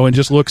straight, and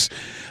just looks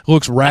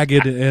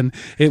ragged. And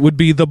it would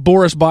be the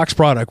Boris box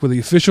product with the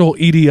official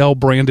EDL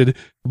branded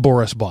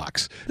Boris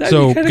box.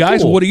 So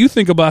guys, cool. What do you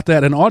think about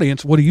that? And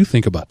audience, what do you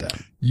think about that?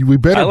 We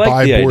better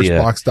buy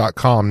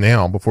borisbox.com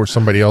now before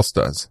somebody else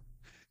does.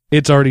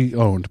 It's already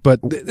owned,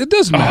 but it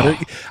doesn't matter.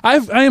 I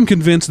am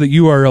convinced that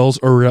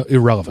URLs are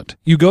irrelevant.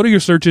 You go to your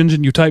search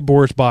engine, you type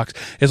Boris box.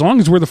 As long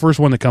as we're the first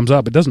one that comes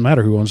up, it doesn't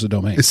matter who owns the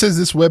domain. It says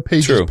this web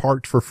page is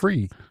parked for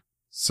free.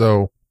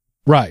 So,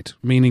 right,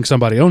 meaning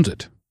somebody owns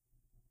it.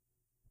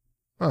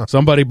 Huh.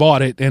 Somebody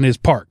bought it and is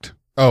parked.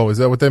 Oh, is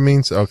that what that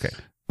means? Okay.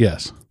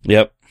 Yes.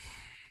 Yep.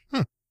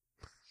 So,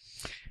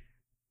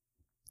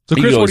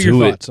 Chris, what are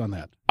your thoughts on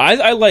that?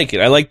 I like it.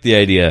 I like the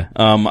idea.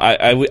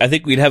 I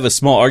think we'd have a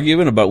small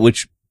argument about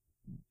which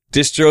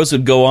distros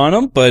would go on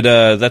them, but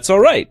that's all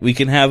right. We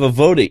can have a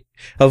vote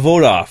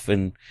off,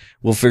 and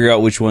we'll figure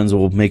out which ones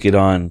will make it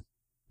on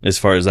as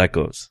far as that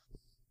goes.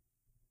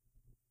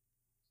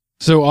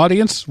 So,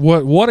 audience,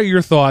 what are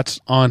your thoughts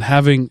on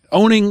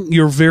owning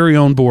your very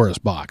own Boris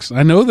box?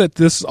 I know that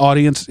this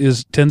audience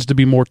tends to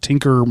be more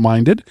tinker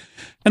minded,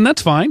 and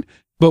that's fine.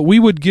 But we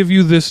would give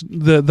you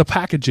the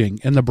packaging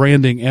and the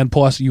branding, and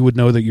plus you would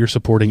know that you're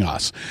supporting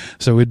us.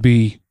 So it'd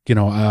be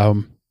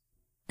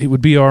it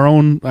would be our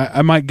own.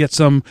 I might get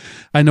some.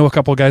 I know a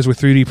couple of guys with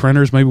 3D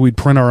printers. Maybe we'd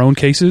print our own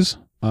cases.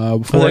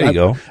 There you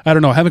go. I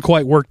don't know. I haven't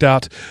quite worked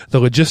out the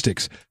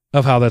logistics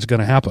of how that's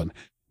going to happen.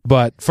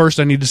 But first,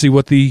 I need to see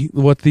what the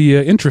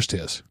interest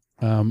is.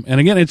 And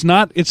again, it's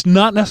not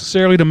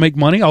necessarily to make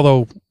money,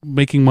 although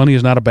making money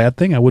is not a bad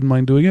thing. I wouldn't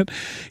mind doing it.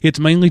 It's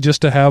mainly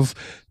just to have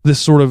this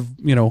sort of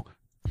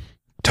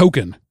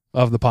token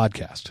of the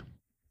podcast.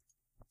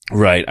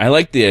 Right. I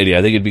like the idea.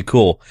 I think it'd be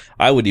cool.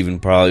 I would even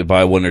probably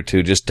buy one or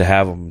two just to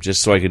have them,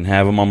 just so I can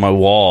have them on my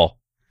wall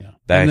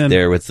back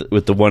there with the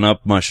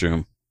 1-Up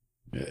mushroom.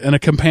 And a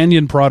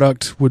companion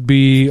product would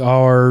be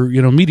our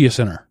media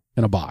center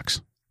in a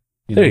box.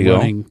 There you go.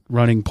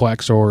 Running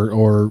Plex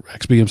or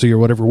XBMC or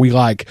whatever we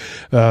like.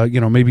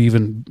 Maybe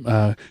even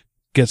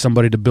get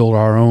somebody to build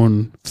our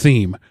own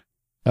theme.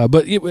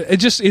 But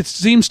it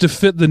seems to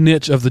fit the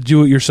niche of the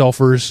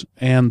do-it-yourselfers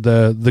and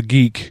the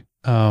geek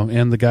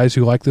and the guys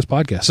who like this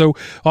podcast. So,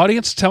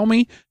 audience, tell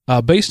me,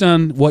 based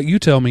on what you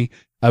tell me,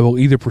 I will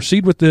either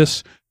proceed with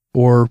this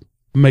or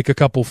make a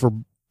couple for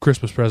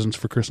Christmas presents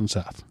for Chris and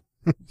Seth.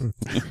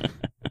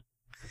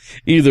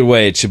 Either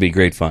way, it should be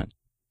great fun.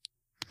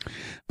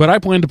 But I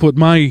plan to put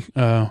my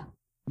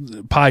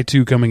Pi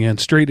 2 coming in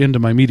straight into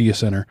my media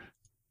center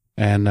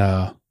and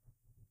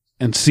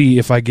see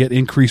if I get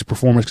increased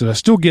performance, because I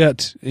still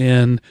get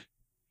in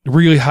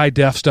really high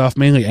def stuff,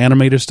 mainly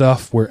animated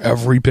stuff where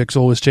every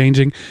pixel is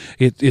changing.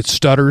 It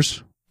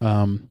stutters,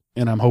 and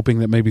I'm hoping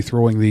that maybe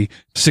throwing the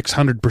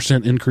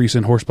 600% increase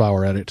in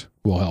horsepower at it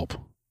will help.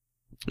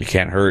 It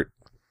can't hurt.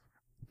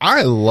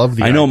 I love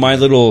the. I know my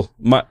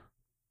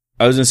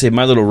was gonna say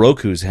my little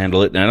Roku's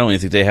handle it, and I don't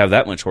even think they have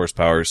that much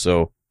horsepower.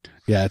 So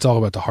yeah, it's all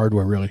about the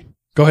hardware, really.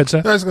 Go ahead,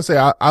 Seth. I was gonna say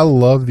I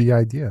love the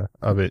idea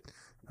of it.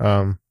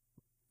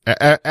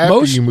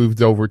 After you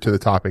moved over to the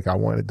topic, I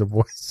wanted to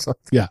voice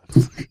something. Yeah,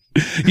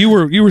 you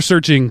were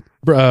searching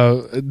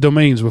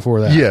domains before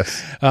that.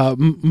 Yes,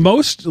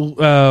 most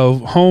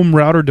home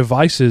router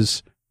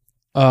devices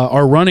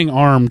are running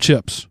ARM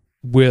chips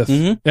with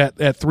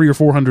at 300 or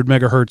 400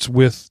 megahertz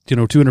with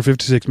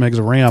 256 megs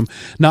of RAM,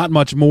 not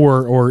much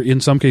more, or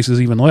in some cases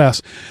even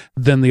less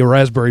than the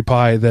Raspberry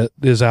Pi that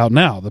is out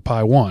now, the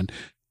Pi 1.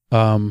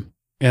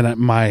 And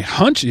my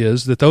hunch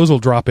is that those will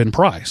drop in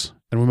price,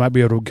 and we might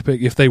be able to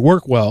pick, if they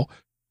work well,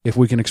 if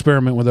we can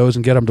experiment with those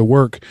and get them to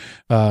work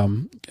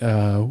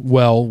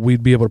well,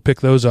 we'd be able to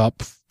pick those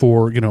up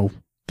for $15,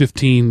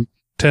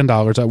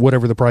 $10,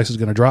 whatever the price is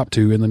going to drop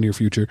to in the near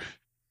future.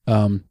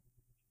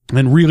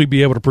 And really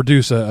be able to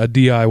produce a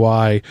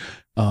DIY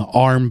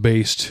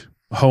ARM-based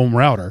home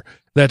router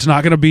that's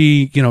not going to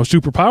be,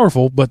 super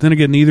powerful, but then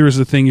again, neither is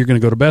the thing you're going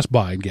to go to Best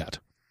Buy and get.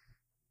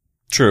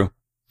 True.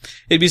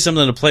 It'd be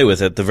something to play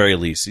with at the very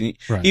least.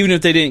 Right. Even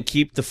if they didn't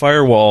keep the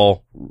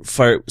firewall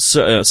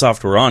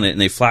software on it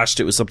and they flashed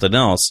it with something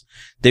else,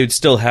 they would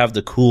still have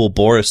the cool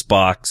Boris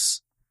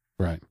box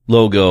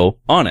logo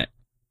on it.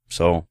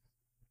 So,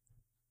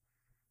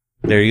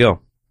 there you go.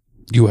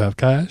 You have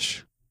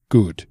cash?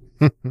 Good.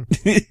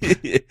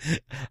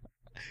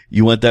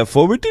 You want that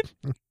forwarded?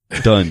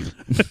 Done.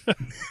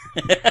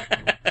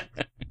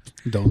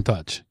 Don't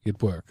touch.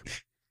 It work.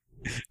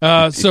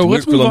 So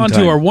let's move on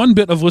to our one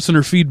bit of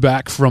listener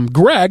feedback from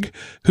Greg,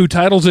 who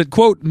titles it,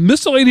 quote,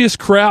 miscellaneous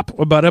crap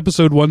about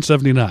episode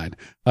 179.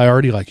 I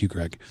already like you,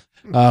 Greg.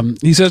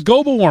 He says,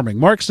 global warming.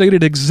 Mark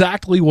stated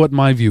exactly what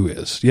my view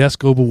is. Yes,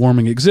 global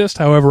warming exists.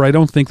 However, I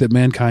don't think that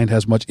mankind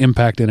has much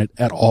impact in it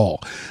at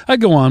all. I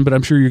go on, but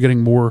I'm sure you're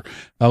getting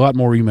a lot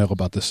more email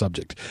about this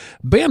subject.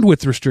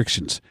 Bandwidth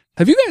restrictions.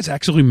 Have you guys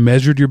actually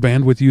measured your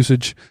bandwidth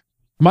usage?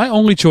 My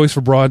only choice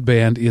for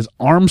broadband is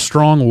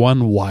Armstrong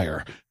One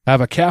Wire. I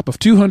have a cap of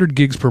 200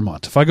 gigs per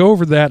month. If I go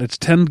over that, it's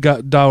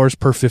 $10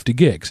 per 50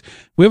 gigs.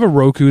 We have a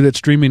Roku that's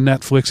streaming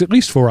Netflix at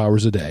least 4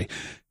 hours a day.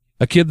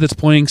 A kid that's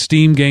playing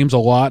Steam games a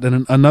lot,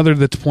 and another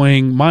that's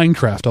playing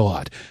Minecraft a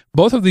lot.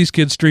 Both of these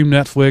kids stream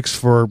Netflix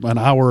for an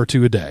hour or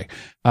two a day.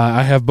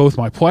 I have both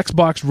my Plex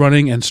box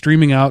running and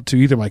streaming out to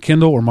either my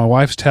Kindle or my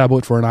wife's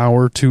tablet for an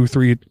hour, two or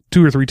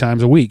three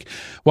times a week,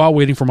 while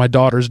waiting for my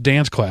daughter's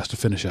dance class to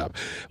finish up.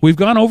 We've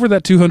gone over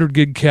that 200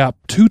 gig cap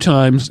 2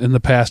 times in the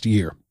past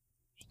year.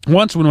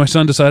 Once when my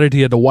son decided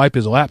he had to wipe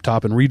his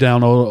laptop and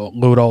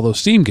re-download all those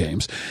Steam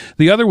games.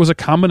 The other was a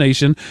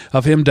combination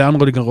of him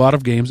downloading a lot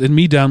of games and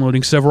me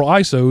downloading several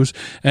ISOs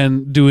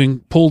and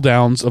doing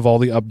pull-downs of all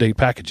the update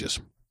packages.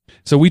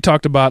 So we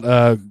talked about,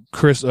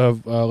 Chris,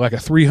 of like a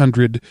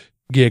 300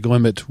 gig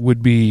limit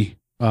would be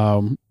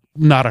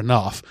not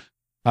enough.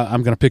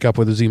 I'm going to pick up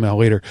with his email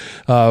later.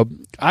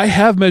 I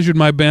have measured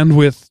my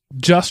bandwidth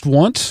just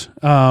once.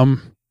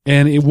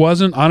 And it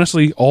wasn't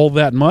honestly all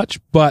that much,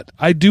 but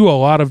I do a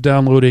lot of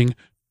downloading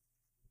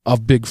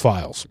of big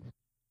files,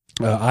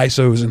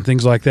 ISOs and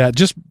things like that,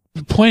 just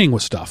playing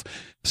with stuff.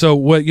 So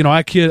what,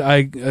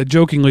 I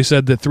jokingly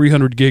said that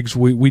 300 gigs,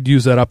 we'd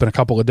use that up in a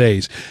couple of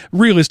days.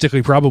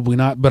 Realistically, probably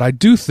not, but I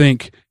do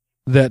think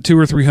that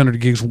 200 or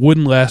 300 gigs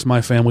wouldn't last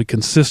my family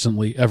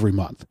consistently every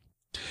month.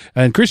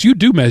 And Chris, you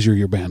do measure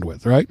your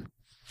bandwidth, right?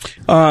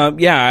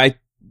 Yeah, I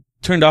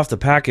turned off the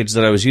package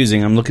that I was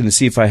using. I'm looking to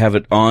see if I have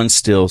it on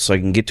still so I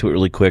can get to it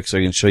really quick so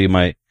I can show you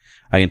I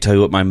can tell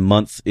you what my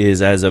month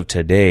is as of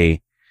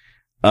today.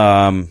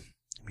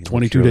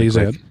 22 days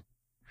in.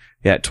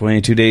 Yeah,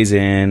 22 days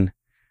in.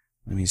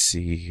 Let me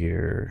see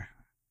here.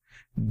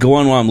 Go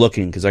on while I'm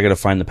looking because I got to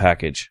find the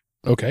package.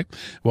 Okay.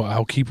 Well,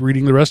 I'll keep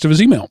reading the rest of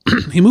his email.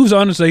 He moves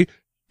on to say,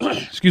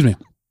 excuse me,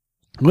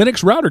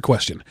 Linux router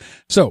question.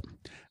 So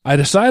I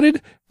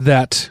decided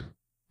that,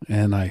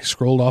 and I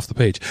scrolled off the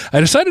page.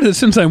 I decided that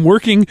since I'm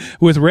working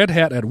with Red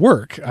Hat at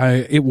work,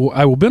 I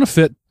will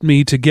benefit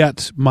me to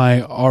get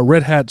my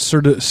Red Hat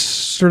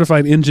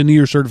certified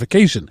engineer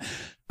certification.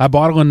 I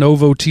bought a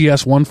Lenovo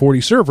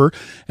TS140 server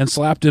and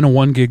slapped in a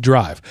 1 gig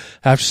drive.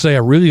 I have to say I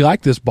really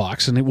like this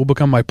box, and it will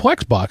become my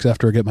Plex box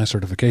after I get my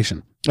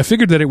certification. I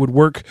figured that it would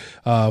work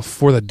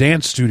for the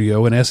dance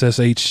studio and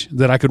SSH,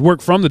 that I could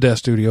work from the desk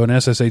studio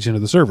and SSH into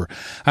the server.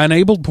 I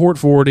enabled port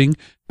forwarding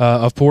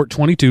of port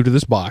 22 to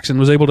this box and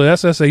was able to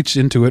SSH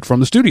into it from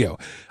the studio.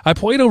 I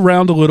played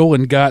around a little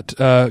and got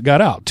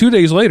out. 2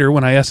 days later,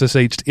 when I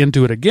SSH'd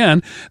into it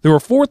again, there were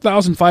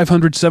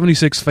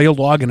 4,576 failed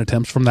login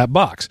attempts from that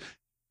box.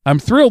 I'm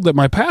thrilled that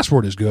my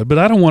password is good, but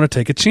I don't want to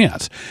take a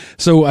chance.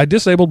 So I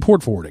disabled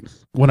port forwarding.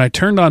 When I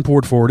turned on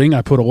port forwarding,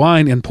 I put a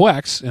line in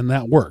Plex, and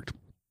that worked.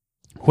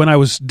 When I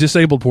was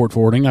disabled port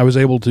forwarding, I was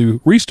able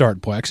to restart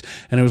Plex,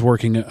 and it was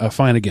working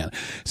fine again.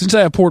 Since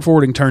I have port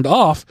forwarding turned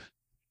off,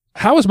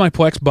 how is my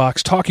Plex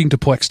box talking to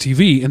Plex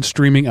TV and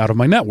streaming out of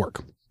my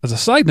network? As a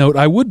side note,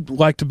 I would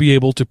like to be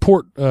able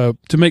to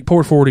make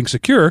port forwarding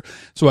secure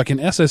so I can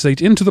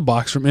SSH into the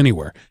box from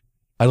anywhere.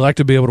 I'd like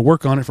to be able to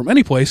work on it from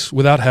any place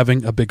without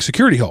having a big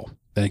security hole.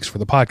 Thanks for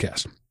the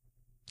podcast.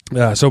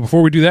 So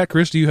before we do that,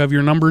 Chris, do you have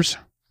your numbers?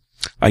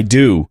 I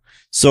do.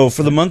 So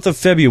for the month of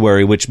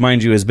February, which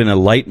mind you has been a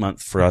light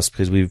month for us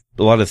because a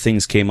lot of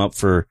things came up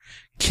for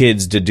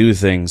kids to do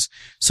things.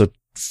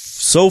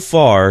 So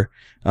far,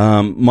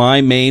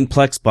 my main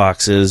Plex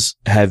boxes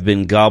have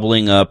been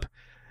gobbling up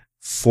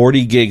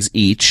 40 gigs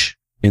each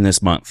in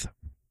this month.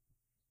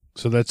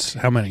 So that's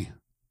how many?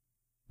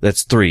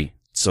 That's 3.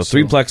 So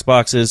 3 Plex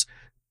boxes,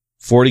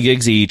 40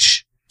 gigs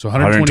each. So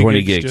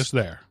 120 gigs just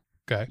there.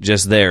 Okay.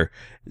 Just there.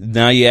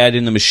 Now you add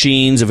in the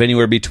machines of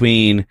anywhere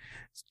between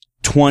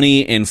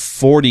 20 and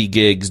 40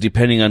 gigs,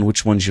 depending on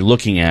which ones you're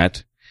looking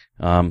at.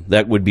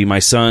 That would be my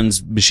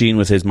son's machine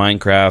with his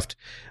Minecraft,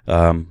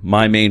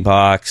 my main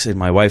box, and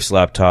my wife's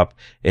laptop,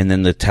 and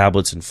then the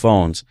tablets and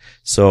phones.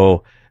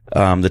 So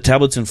the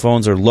tablets and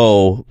phones are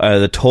low.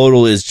 The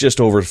total is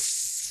just over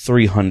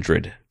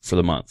 300 for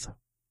the month.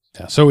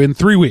 Yeah. So in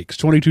 3 weeks,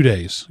 22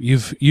 days,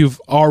 you've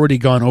already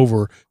gone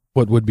over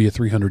what would be a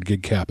 300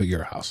 gig cap at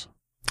your house.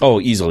 Oh,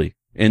 easily.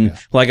 And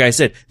like I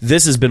said,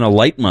 this has been a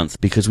light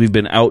month because we've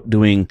been out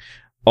doing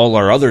all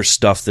our other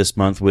stuff this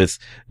month with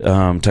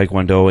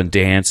Taekwondo and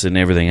dance and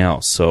everything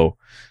else. So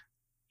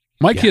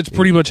my kids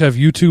pretty much have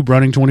YouTube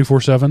running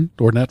 24/7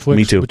 or Netflix.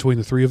 Me too. Between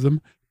the three of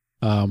them.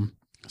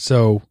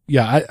 So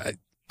yeah,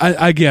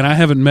 I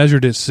haven't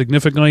measured it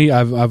significantly.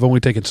 I've only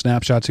taken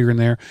snapshots here and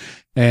there,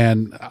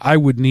 and I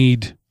would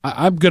need.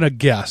 I'm going to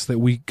guess that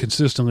we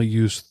consistently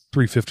use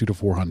 350 to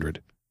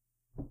 400.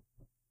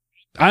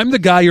 I'm the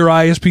guy your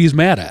ISP is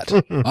mad at.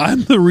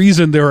 I'm the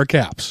reason there are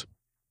caps.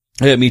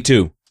 Yeah, me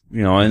too.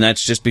 And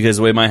that's just because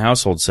of the way my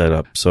household's set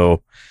up.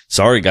 So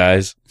sorry,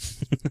 guys.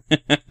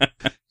 All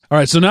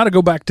right. So now to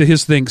go back to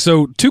his thing.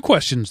 So 2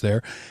 questions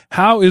there.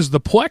 How is the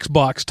Plex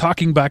box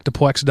talking back to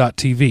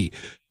Plex.tv?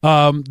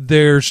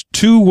 There's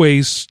 2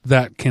 ways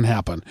that can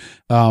happen.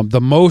 The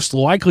most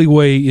likely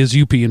way is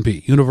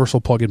UPnP,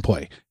 Universal Plug and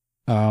Play.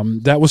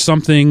 That was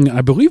something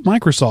I believe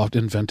Microsoft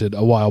invented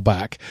a while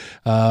back.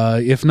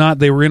 If not,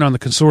 they were in on the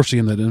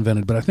consortium that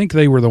invented, but I think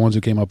they were the ones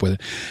who came up with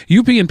it.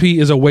 UPnP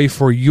is a way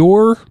for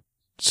your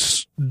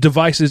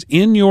devices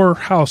in your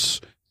house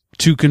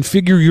to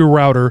configure your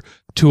router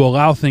to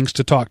allow things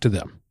to talk to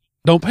them.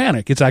 Don't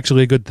panic. It's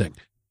actually a good thing.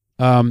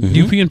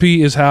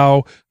 UPnP is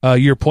how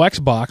your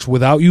Plex box,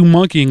 without you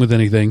monkeying with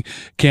anything,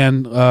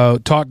 can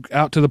talk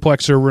out to the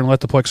Plex server and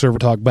let the Plex server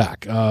talk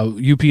back.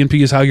 UPnP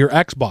is how your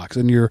Xbox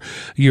and your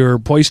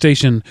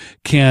PlayStation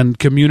can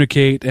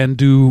communicate and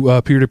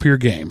do peer-to-peer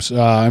games.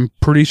 I'm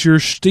pretty sure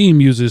Steam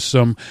uses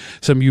some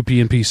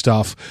UPnP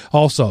stuff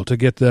also to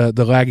get the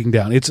lagging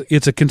down.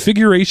 It's a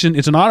configuration.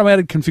 It's an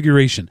automatic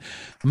configuration.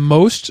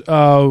 Most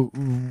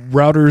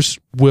routers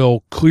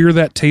will clear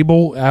that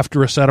table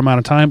after a set amount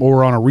of time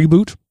or on a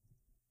reboot.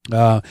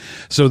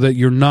 So that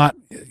you're not,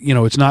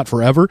 it's not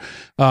forever.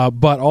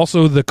 But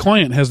also the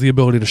client has the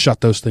ability to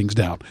shut those things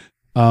down.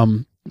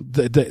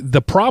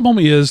 The problem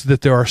is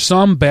that there are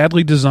some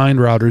badly designed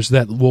routers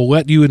that will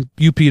let you in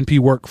UPnP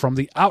work from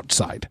the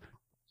outside,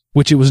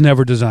 which it was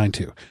never designed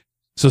to.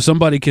 So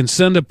somebody can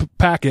send a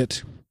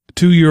packet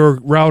to your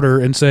router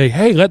and say,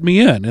 hey, let me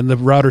in. And the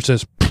router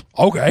says,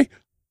 okay,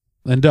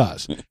 and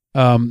does.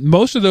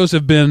 Most of those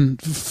have been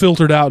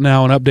filtered out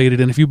now and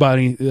updated. And if you bought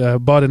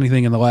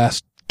anything in the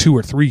last 2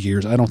 or 3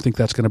 years, I don't think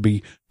that's going to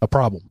be a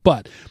problem.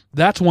 But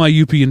that's why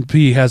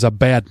UPnP has a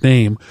bad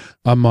name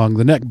among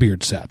the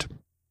neckbeard set.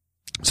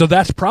 So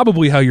that's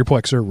probably how your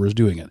Plex server is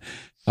doing it.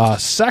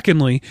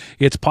 Secondly,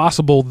 it's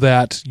possible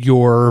that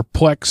your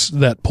Plex,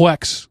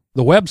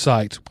 the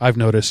website, I've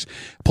noticed,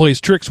 plays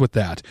tricks with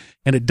that.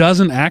 And it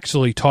doesn't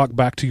actually talk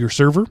back to your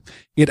server.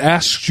 It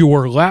asks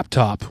your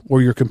laptop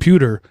or your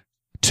computer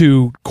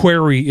to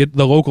query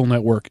the local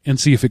network and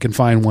see if it can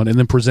find one, and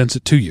then presents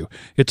it to you.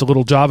 It's a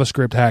little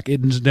JavaScript hack.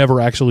 It's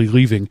never actually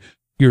leaving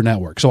your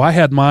network. So I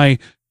had my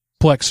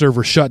Plex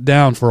server shut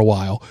down for a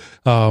while.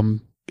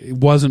 It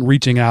wasn't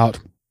reaching out.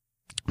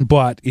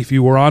 But if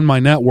you were on my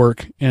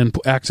network and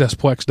access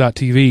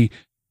Plex.tv,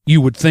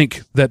 you would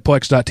think that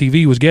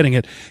Plex.tv was getting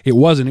it. It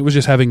wasn't. It was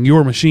just having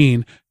your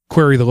machine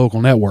query the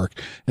local network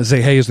and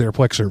say, hey, is there a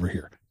Plex server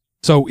here?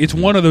 So it's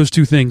one of those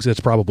two things that's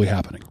probably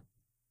happening.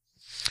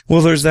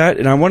 Well, there's that,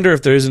 and I wonder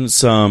if there isn't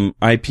some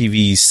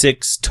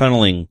IPv6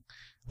 tunneling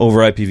over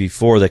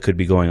IPv4 that could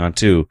be going on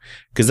too,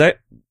 because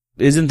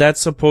isn't that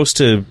supposed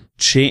to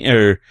change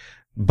or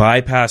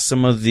bypass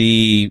some of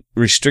the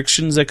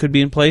restrictions that could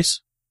be in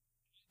place?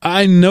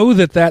 I know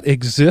that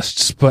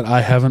exists, but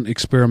I haven't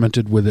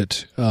experimented with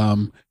it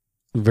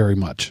very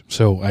much,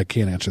 so I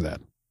can't answer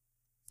that.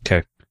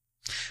 Okay.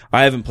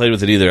 I haven't played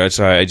with it either.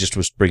 I just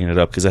was bringing it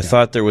up because I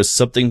thought there was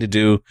something to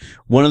do.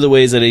 One of the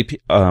ways that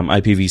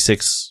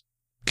IPv6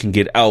 can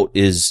get out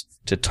is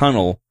to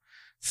tunnel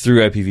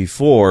through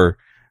IPv4,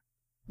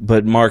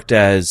 but marked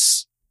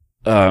as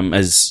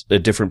a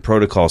different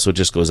protocol, so it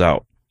just goes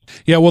out.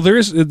 Yeah, well,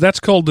 that's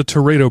called the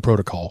Teredo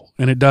protocol,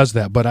 and it does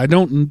that. But I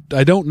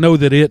don't know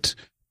that it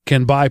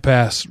can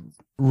bypass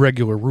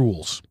regular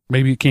rules.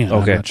 Maybe it can.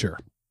 Okay. I'm not sure.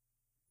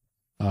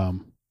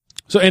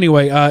 So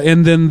anyway,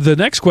 and then the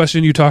next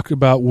question you talked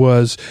about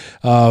was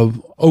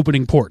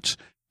opening ports.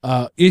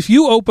 If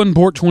you open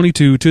port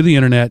 22 to the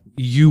internet,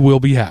 you will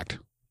be hacked.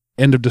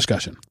 End of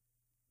discussion.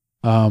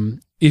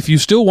 If you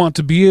still want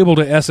to be able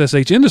to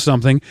SSH into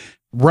something,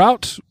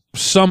 route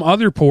some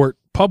other port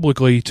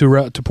publicly to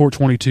route to port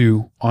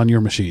 22 on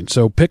your machine.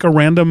 So pick a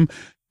random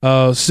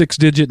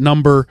 6-digit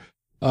number,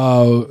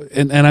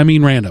 and I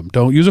mean random.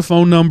 Don't use a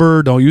phone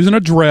number. Don't use an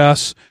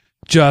address.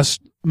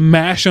 Just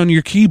mash on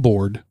your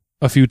keyboard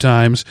a few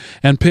times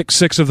and pick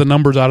 6 of the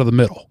numbers out of the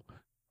middle,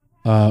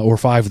 or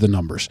 5 of the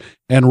numbers,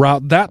 and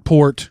route that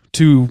port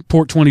to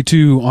port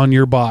 22 on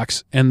your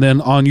box, and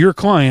then on your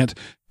client,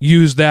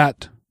 use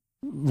that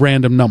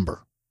random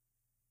number.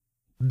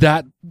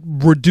 That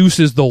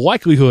reduces the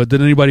likelihood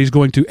that anybody's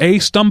going to A,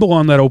 stumble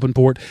on that open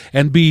port,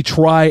 and B,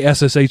 try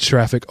SSH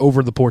traffic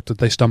over the port that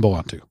they stumble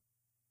onto.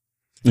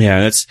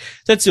 Yeah, that's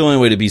the only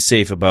way to be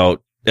safe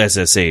about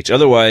SSH.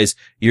 Otherwise,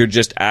 you're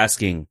just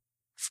asking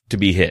to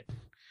be hit.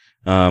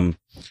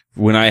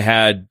 When I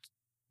had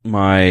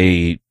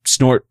my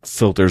snort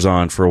filters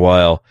on for a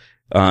while,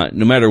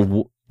 no matter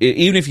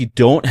even if you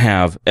don't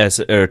have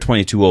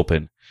 22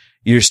 open,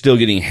 you're still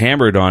getting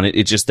hammered on it.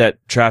 It's just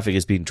that traffic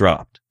is being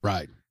dropped.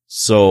 Right.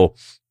 So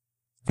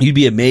you'd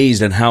be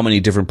amazed at how many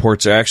different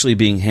ports are actually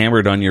being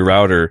hammered on your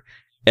router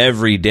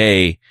every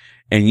day,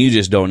 and you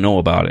just don't know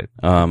about it.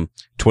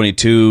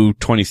 22,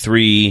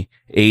 23,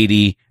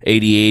 80,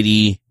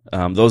 80,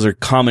 those are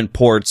common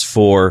ports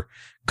for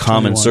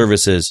common 21,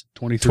 services.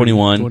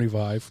 21,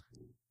 25.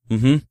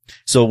 Mm-hmm.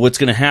 So what's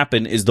going to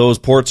happen is those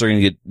ports are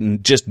going to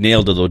get just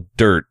nailed to the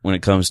dirt when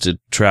it comes to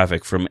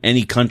traffic from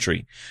any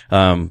country.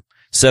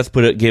 Seth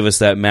gave us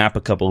that map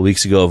a couple of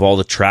weeks ago of all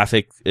the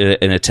traffic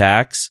and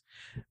attacks.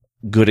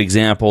 Good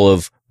example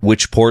of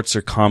which ports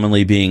are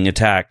commonly being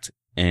attacked,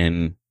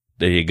 and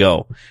there you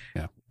go.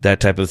 Yeah. That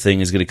type of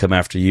thing is going to come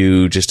after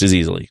you just as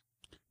easily.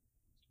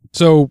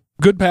 So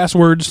good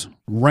passwords,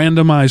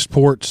 randomized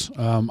ports.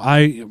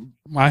 I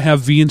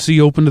have VNC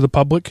open to the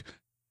public,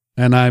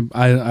 and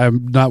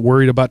I'm not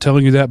worried about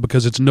telling you that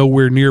because it's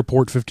nowhere near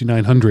port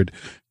 5900,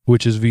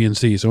 which is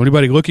VNC. So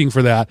anybody looking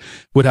for that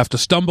would have to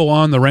stumble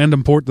on the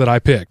random port that I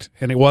picked,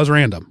 and it was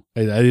random.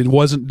 It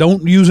wasn't.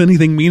 Don't use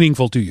anything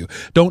meaningful to you.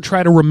 Don't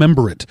try to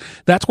remember it.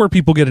 That's where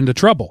people get into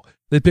trouble.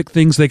 They pick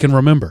things they can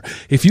remember.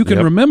 If you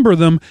can remember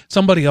them,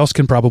 somebody else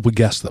can probably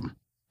guess them.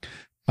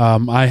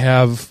 I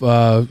have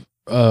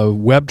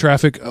web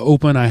traffic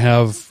open. I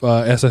have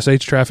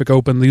SSH traffic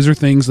open. These are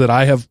things that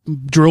I have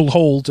drilled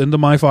holes into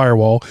my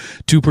firewall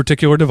to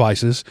particular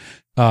devices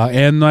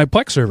and my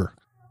Plex server.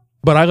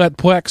 But I let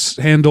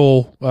Plex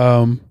handle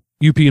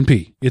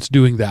UPnP. It's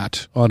doing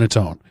that on its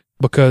own,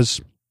 because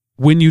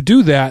when you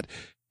do that,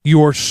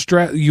 your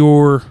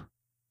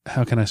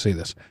how can I say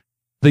this?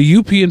 The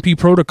UPnP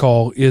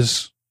protocol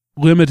is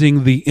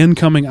limiting the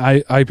incoming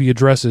IP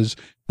addresses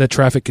that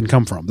traffic can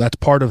come from. That's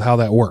part of how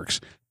that works.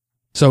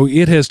 So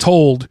it has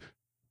told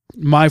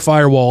my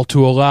firewall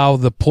to allow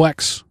the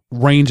Plex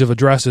range of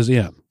addresses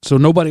in. So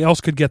nobody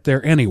else could get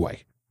there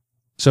anyway.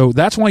 So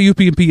that's why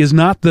UPnP is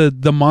not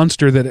the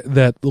monster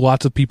that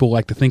lots of people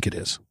like to think it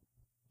is.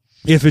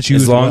 If it's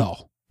used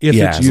well.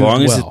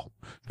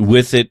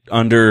 With it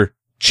under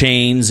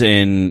chains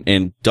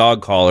and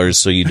dog collars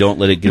so you don't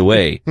let it get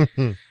away.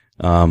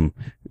 That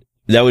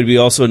would be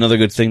also another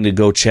good thing to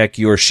go check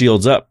your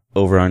shields up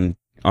over on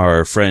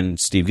our friend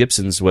Steve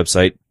Gibson's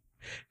website,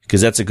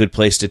 because that's a good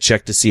place to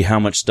check to see how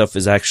much stuff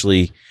is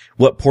actually,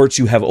 what ports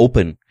you have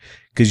open.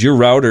 Because your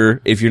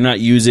router, if you're not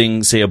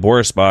using, say, a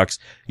Boris box,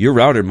 your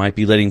router might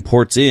be letting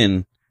ports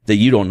in that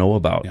you don't know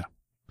about. Yeah.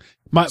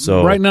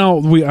 Right now,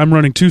 I'm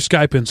running 2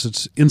 Skype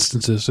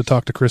instances to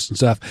talk to Chris and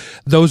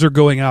Seth. Those are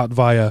going out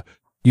via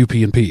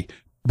UPnP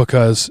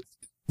because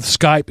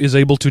Skype is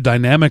able to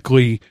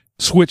dynamically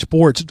switch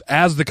ports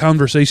as the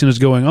conversation is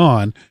going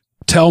on,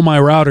 tell my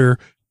router,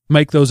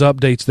 make those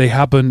updates. They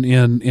happen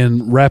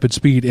in rapid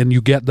speed, and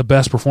you get the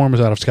best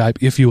performance out of Skype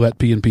if you let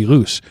PNP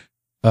loose.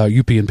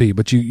 UPnP,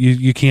 but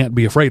you can't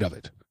be afraid of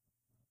it.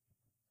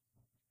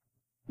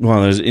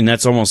 Well, and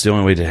that's almost the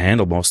only way to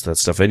handle most of that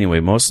stuff anyway.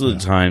 Most of the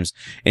times,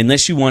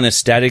 unless you want to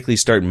statically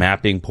start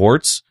mapping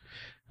ports,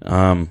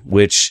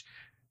 which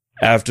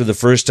after the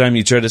first time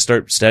you try to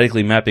start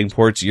statically mapping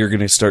ports, you're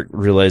going to start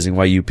realizing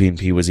why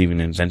UPnP was even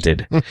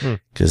invented,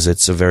 because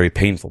it's a very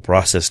painful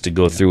process to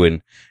go through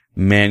and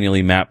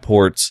manually map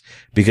ports,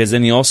 because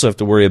then you also have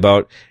to worry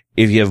about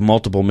if you have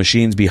multiple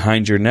machines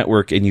behind your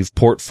network and you've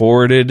port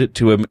forwarded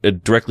to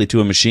directly to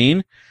a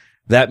machine,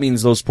 that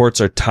means those ports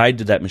are tied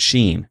to that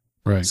machine.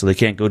 Right. So they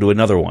can't go to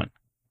another one.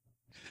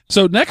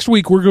 So next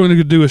week, we're going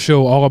to do a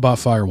show all about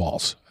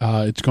firewalls.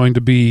 It's going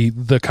to be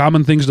the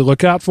common things to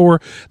look out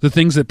for, the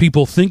things that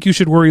people think you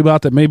should worry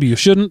about that maybe you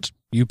shouldn't.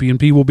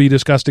 UPnP will be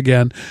discussed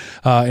again,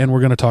 and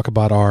we're going to talk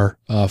about our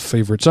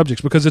favorite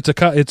subjects because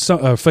it's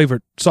a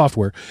favorite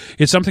software.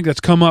 It's something that's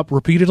come up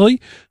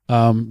repeatedly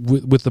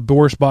with the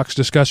Boris box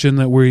discussion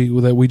that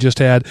we just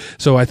had.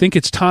 So I think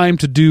it's time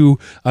to do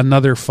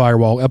another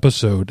firewall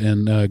episode.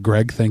 And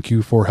Greg, thank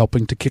you for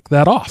helping to kick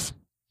that off.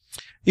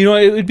 You know,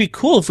 it would be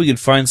cool if we could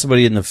find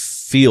somebody in the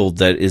field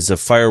that is a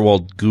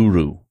firewall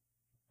guru.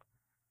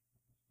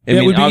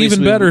 It would be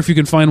even better if you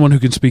can find one who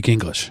can speak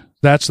English.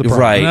 That's the problem.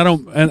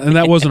 Right. And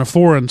that wasn't a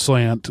foreign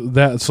slam.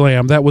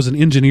 That was an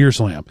engineer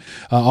slam.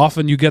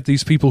 Often you get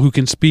these people who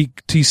can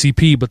speak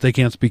TCP, but they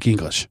can't speak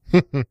English.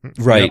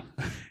 Right.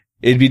 Yep.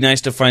 It'd be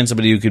nice to find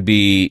somebody who could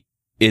be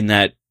in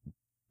that,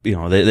 you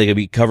know, they could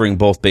be covering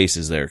both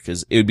bases there,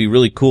 because it would be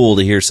really cool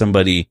to hear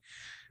somebody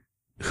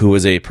who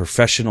is a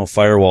professional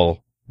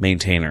firewall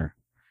maintainer.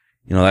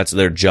 You know, that's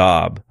their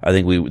job. I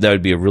think that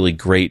would be a really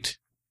great,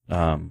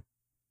 I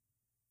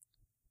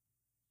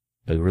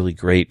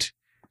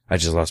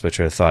just lost my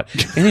train of thought.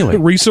 Anyway.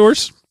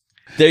 Resource?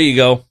 There you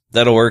go.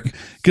 That'll work.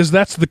 Because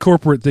that's the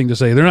corporate thing to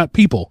say. They're not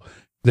people.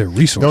 They're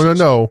resources.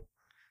 No.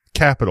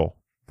 Capital.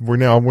 We're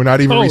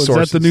not even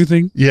resources. Is that the new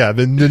thing? Yeah.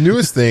 The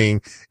newest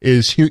thing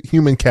is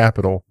human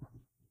capital.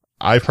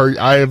 I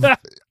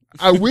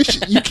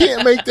wish you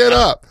can't make that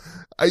up.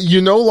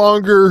 You're no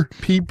longer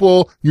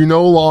people. You're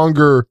no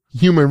longer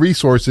human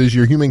resources.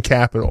 You're human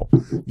capital.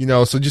 You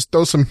know, so just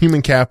throw some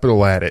human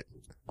capital at it.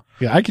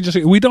 Yeah, I can just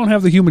say, we don't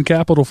have the human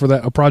capital for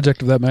a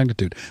project of that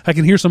magnitude. I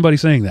can hear somebody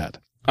saying that.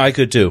 I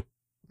could too.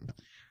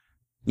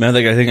 I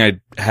think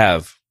I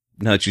have,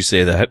 now that you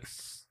say that.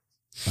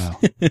 Wow.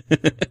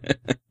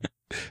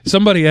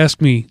 Somebody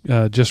asked me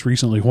just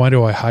recently, why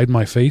do I hide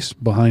my face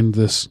behind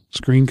this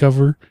screen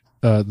cover,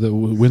 the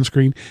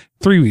windscreen?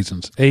 3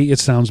 reasons. A, it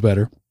sounds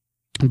better.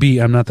 B,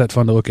 I'm not that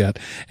fun to look at.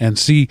 And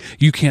C,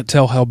 you can't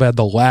tell how bad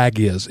the lag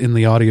is in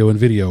the audio and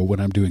video when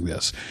I'm doing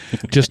this.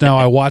 Just now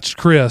I watched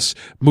Chris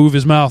move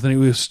his mouth, and it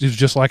was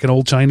just like an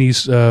old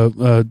Chinese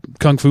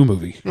kung fu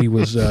movie. He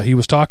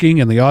was talking,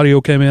 and the audio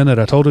came in at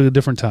a totally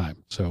different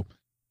time. So,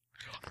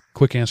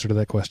 quick answer to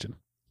that question.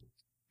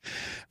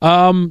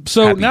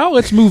 Now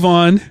let's move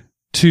on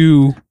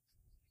to,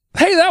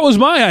 hey, that was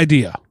my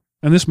idea.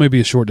 And this may be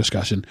a short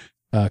discussion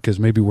because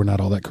maybe we're not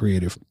all that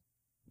creative.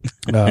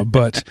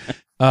 But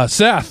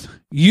Seth,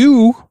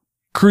 you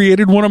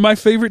created one of my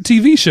favorite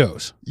TV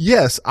shows.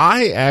 Yes,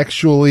 I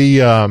actually,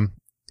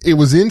 it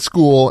was in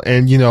school,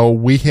 and you know,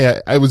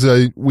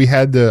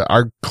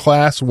 our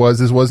class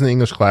this wasn't an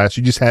English class.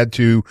 You just had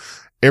to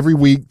every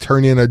week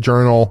turn in a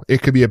journal.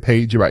 It could be a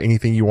page about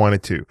anything you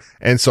wanted to.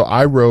 And so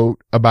I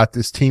wrote about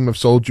this team of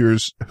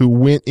soldiers who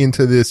went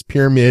into this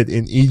pyramid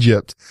in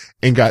Egypt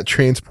and got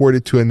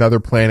transported to another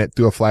planet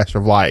through a flash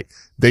of light.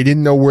 They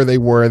didn't know where they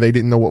were. They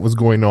didn't know what was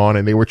going on,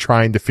 and they were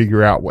trying to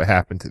figure out what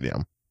happened to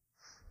them.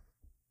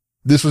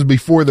 This was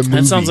before the movie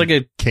that sounds like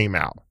came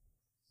out.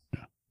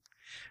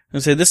 I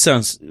say this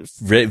sounds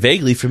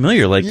vaguely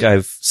familiar. Like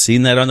I've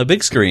seen that on the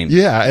big screen.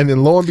 Yeah, and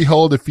then lo and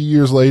behold, a few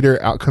years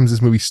later, out comes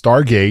this movie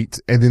Stargate,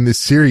 and then this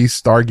series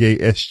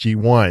Stargate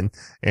SG-1.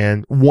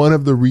 And one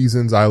of the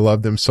reasons I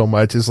love them so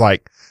much is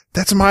like,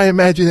 that's my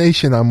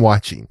imagination I'm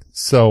watching.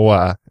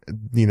 So,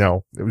 you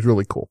know, it was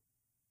really cool.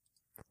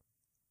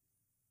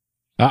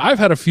 I've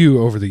had a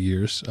few over the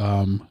years.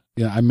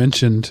 I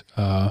mentioned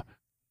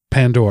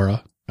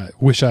Pandora. I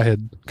wish I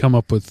had come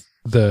up with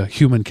the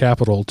human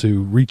capital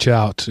to reach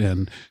out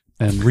and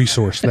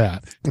resource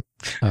that,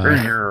 because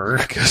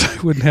I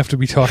wouldn't have to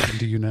be talking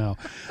to you now.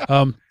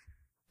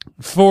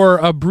 For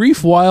a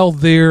brief while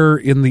there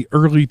in the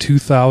early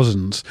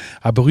 2000s,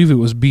 I believe it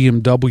was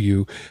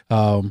BMW,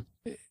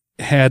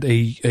 had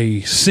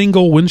a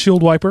single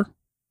windshield wiper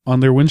on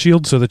their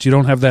windshield so that you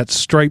don't have that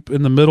stripe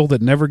in the middle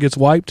that never gets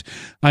wiped.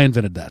 I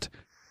invented that.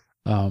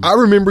 I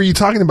remember you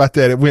talking about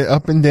that. It went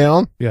up and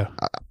down. Yeah.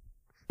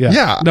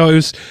 Yeah. No, it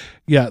was,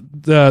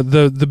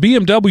 the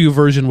BMW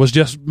version was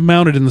just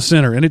mounted in the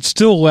center, and it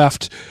still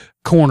left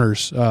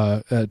corners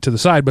to the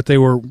side, but they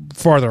were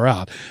farther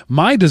out.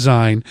 My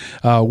design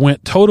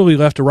went totally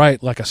left to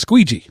right like a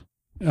squeegee,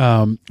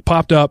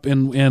 popped up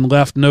and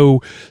left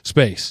no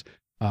space.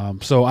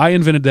 So I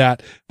invented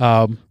that.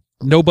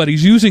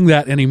 Nobody's using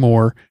that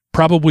anymore,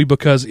 probably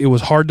because it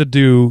was hard to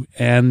do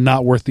and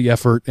not worth the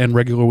effort, and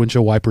regular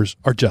windshield wipers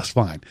are just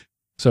fine.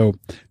 So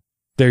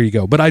there you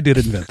go. But I did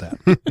invent that.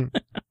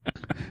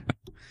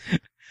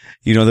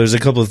 There's a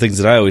couple of things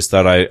that I always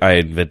thought I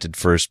invented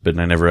first, but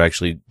I never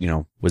actually,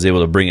 was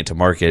able to bring it to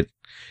market.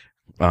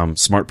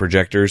 Smart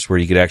projectors where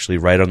you could actually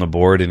write on the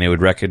board and it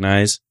would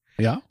recognize.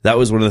 Yeah. That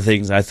was one of the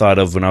things I thought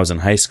of when I was in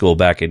high school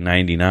back in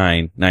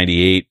 99,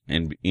 98,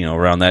 and,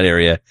 around that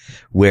area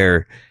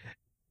where,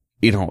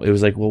 it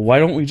was like, well, why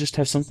don't we just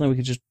have something that we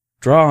could just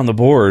draw on the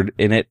board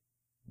and it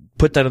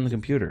put that on the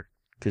computer?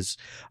 Because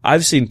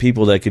I've seen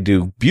people that could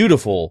do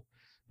beautiful,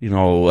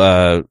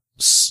 whiteboard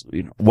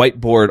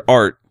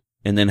art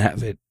and then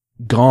have it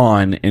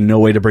gone and no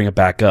way to bring it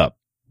back up.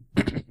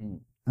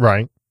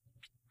 Right.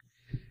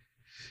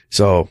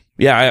 So,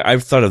 yeah,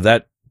 I've thought of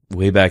that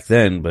way back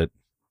then, but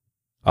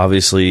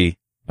obviously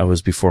I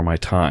was before my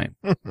time.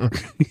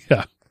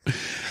 Yeah.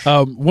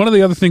 One of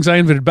the other things I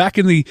invented back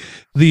in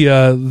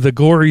the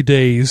glory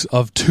days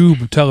of tube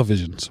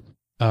televisions,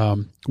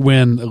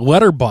 when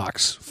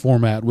letterbox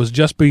format was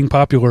just being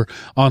popular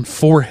on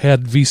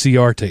 4-head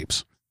VCR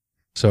tapes.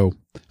 So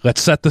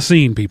let's set the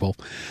scene, people.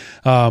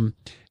 A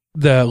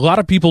lot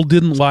of people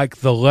didn't like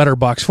the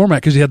letterbox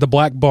format because you had the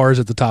black bars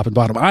at the top and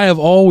bottom. I have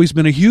always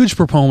been a huge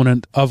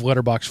proponent of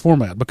letterbox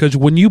format because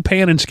when you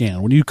pan and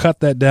scan, when you cut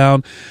that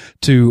down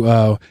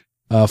to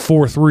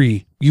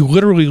 4:3, you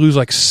literally lose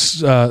like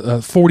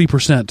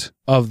 40%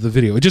 of the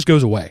video. It just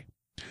goes away.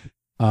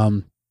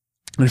 In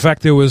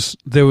fact, there was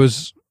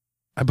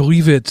I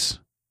believe it's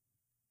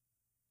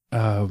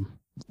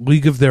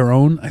League of Their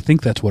Own. I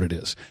think that's what it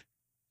is.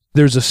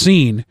 There's a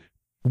scene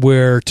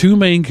where two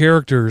main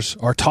characters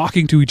are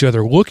talking to each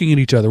other, looking at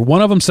each other.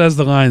 One of them says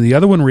the line, the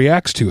other one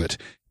reacts to it.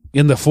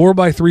 In the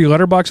 4:3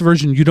 letterbox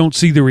version, you don't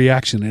see the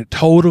reaction. It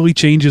totally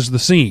changes the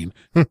scene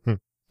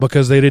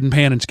because they didn't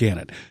pan and scan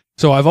it.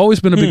 So I've always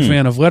been a big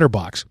fan of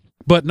letterbox,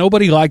 but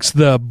nobody likes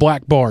the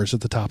black bars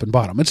at the top and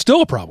bottom. It's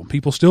still a problem.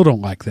 People still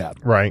don't like that.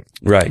 Right.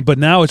 But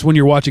now it's when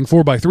you're watching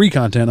 4:3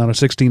 content on a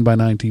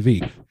 16:9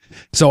 TV.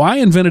 So I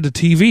invented a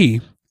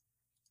TV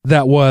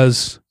that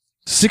was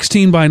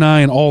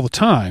 16:9 all the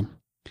time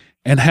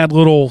and had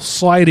little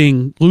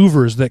sliding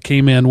louvers that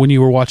came in when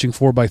you were watching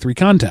 4:3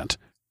 content.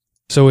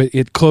 So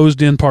it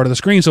closed in part of the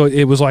screen. So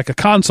it was like a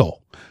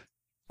console.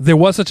 There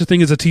was such a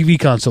thing as a TV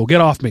console.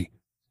 Get off me.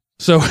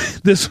 So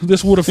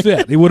this would have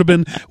fit. It would have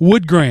been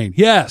wood grain.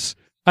 Yes,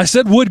 I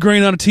said wood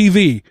grain on a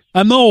TV.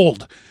 I'm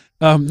old.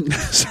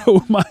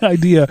 So my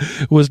idea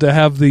was to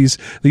have these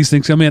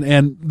things come in,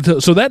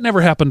 and so that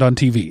never happened on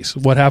TVs.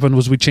 What happened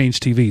was we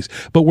changed TVs.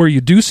 But where you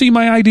do see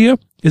my idea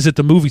is at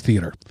the movie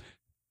theater,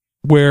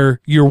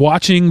 where you're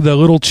watching the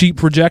little cheap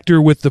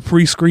projector with the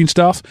pre-screen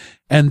stuff,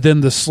 and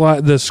then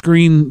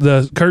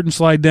the curtain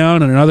slide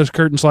down, and another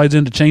curtain slides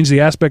in to change the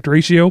aspect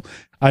ratio.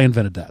 I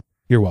invented that.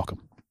 You're welcome.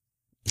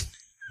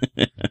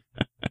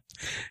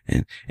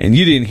 and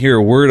you didn't hear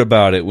a word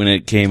about it when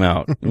it came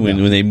out,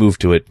 when they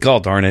moved to it.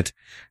 God darn it.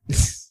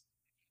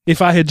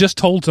 If I had just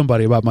told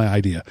somebody about my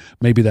idea,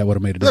 maybe that would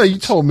have made a difference. No, you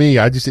told me.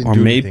 I just didn't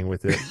do anything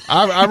with it.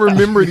 I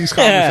remember these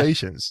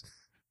conversations.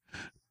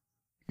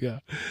 Yeah.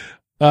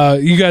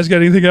 You guys got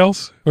anything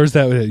else? Or is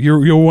that it?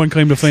 Your one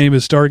claim to fame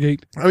is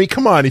Stargate? I mean,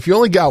 come on. If you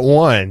only got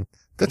one,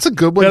 that's a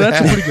good one. Yeah,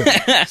 that's pretty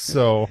good.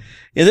 So,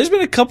 yeah, there's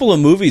been a couple of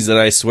movies that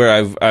I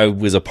swear I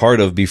was a part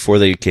of before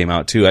they came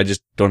out too. I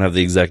just don't have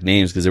the exact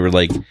names because they were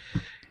like,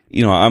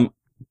 in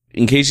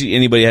case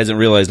anybody hasn't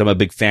realized, I'm a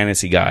big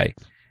fantasy guy.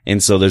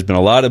 And so there's been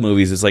a lot of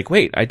movies. It's like,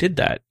 wait, I did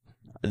that.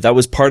 That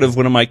was part of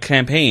one of my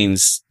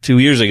campaigns 2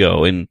 years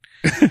ago. And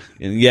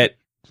yet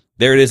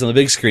there it is on the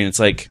big screen. It's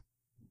like,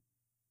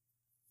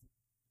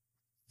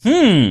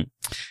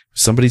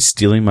 somebody's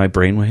stealing my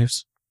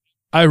brainwaves.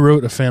 I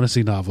wrote a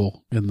fantasy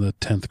novel in the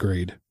 10th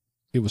grade.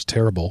 It was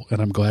terrible,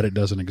 and I'm glad it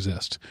doesn't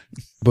exist.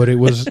 But it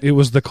was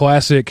the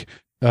classic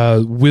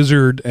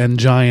wizard and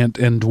giant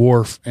and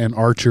dwarf and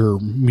archer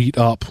meet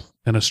up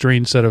in a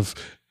strange set of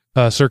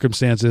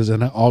circumstances,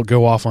 and I'll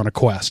go off on a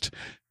quest.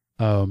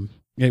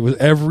 It was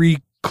every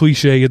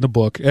cliche in the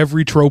book,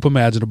 every trope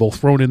imaginable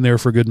thrown in there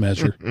for good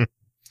measure.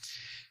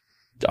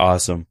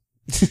 Awesome.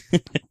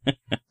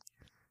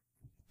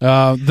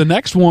 The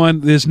next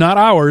one is not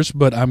ours,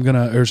 but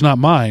it's not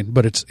mine,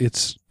 but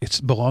it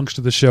belongs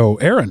to the show.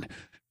 Aaron,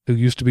 who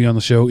used to be on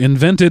the show,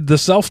 invented the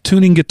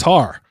self-tuning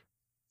guitar.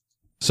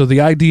 So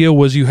the idea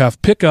was you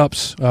have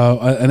pickups,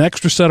 an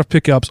extra set of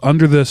pickups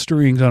under the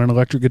strings on an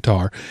electric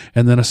guitar,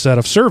 and then a set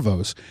of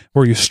servos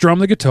where you strum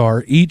the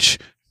guitar. Each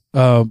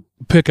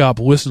pickup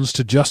listens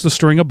to just the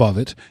string above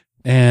it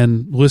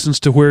and listens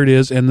to where it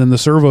is, and then the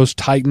servos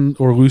tighten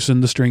or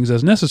loosen the strings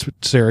as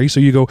necessary. So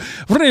you go,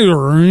 and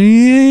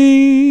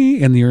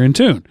you're in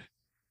tune.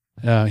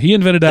 He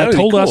invented that,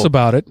 told us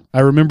about it. I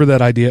remember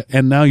that idea,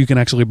 and now you can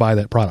actually buy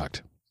that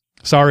product.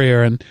 Sorry,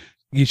 Aaron.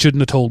 You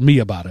shouldn't have told me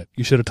about it.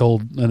 You should have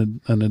told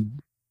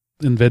an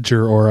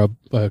inventor or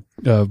a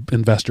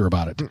investor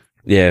about it.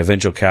 Yeah,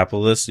 venture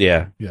capitalist.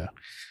 Yeah. Yeah.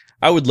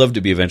 I would love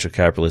to be a venture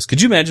capitalist.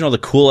 Could you imagine all the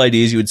cool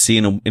ideas you would see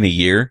in a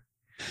year?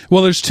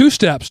 Well, there's 2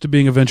 steps to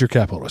being a venture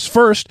capitalist.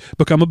 First,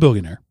 become a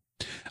billionaire.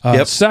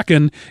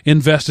 Second,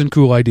 invest in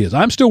cool ideas.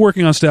 I'm still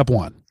working on step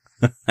 1.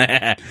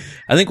 I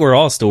think we're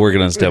all still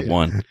working on step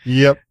 1.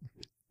 Yep.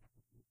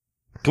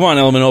 Come on,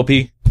 Element OP.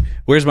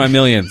 Where's my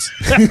millions?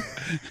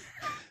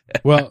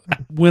 Well,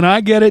 when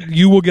I get it,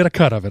 you will get a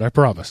cut of it. I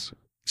promise.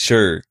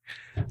 Sure.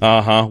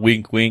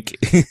 Wink, wink.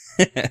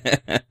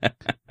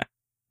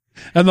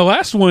 And the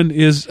last one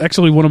is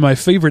actually one of my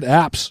favorite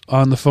apps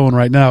on the phone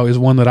right now, is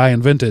one that I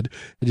invented.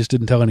 I just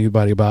didn't tell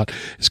anybody about.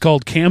 It's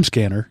called Cam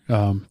Scanner.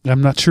 I'm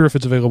not sure if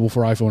it's available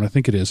for iPhone. I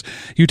think it is.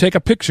 You take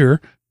a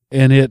picture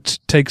and it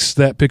takes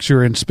that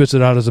picture and spits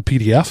it out as a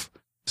PDF.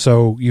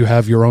 So you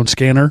have your own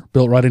scanner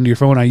built right into your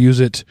phone. I use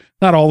it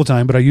not all the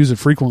time, but I use it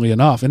frequently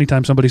enough.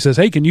 Anytime somebody says,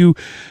 "Hey, can you,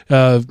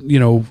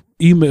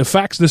 email,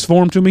 fax this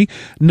form to me?"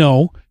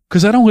 No,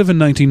 because I don't live in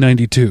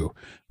 1992,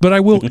 but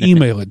I will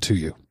email it to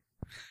you.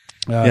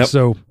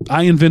 So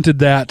I invented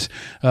that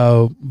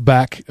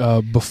back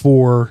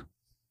before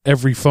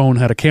every phone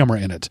had a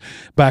camera in it.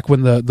 Back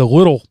when the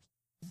little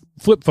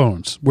flip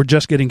phones were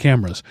just getting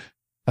cameras,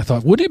 I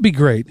thought, wouldn't it be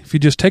great if you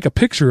just take a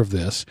picture of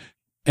this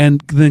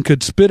and then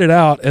could spit it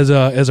out as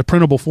a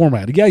printable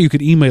format? Yeah, you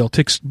could email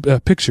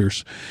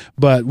pictures,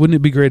 but wouldn't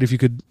it be great if you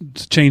could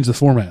change the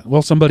format?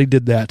 Well, somebody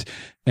did that,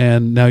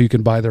 and now you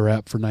can buy their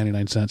app for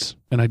 99 cents,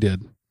 and I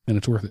did, and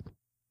it's worth it.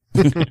 I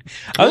was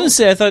going to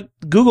say, I thought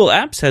Google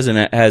Apps has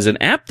an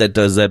app that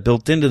does that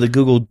built into the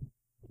Google.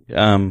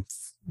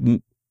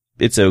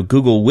 It's a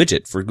Google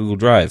widget for Google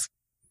Drive.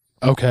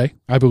 Okay,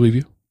 I believe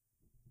you.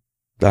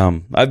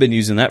 I've been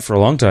using that for a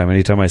long time.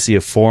 Anytime I see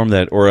a form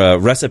or a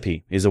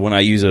recipe is the one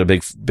I use it a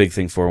big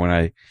thing for. When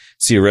I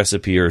see a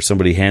recipe or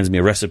somebody hands me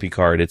a recipe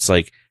card, it's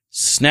like,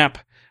 snap.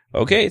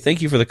 Okay,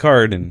 thank you for the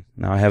card. And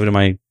now I have it in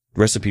my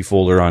recipe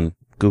folder on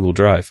Google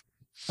Drive.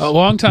 A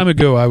long time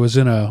ago, I was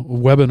in a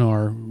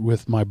webinar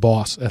with my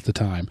boss at the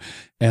time,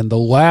 and the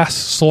last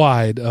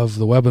slide of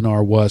the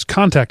webinar was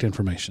contact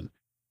information.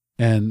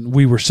 And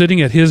we were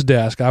sitting at his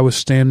desk. I was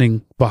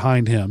standing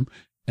behind him,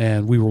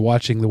 and we were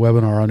watching the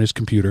webinar on his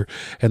computer,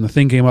 and the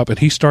thing came up, and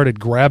he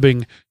started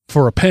grabbing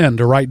for a pen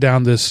to write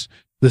down this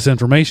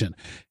information.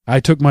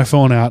 I took my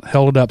phone out,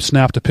 held it up,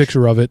 snapped a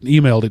picture of it, and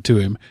emailed it to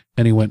him,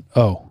 and he went,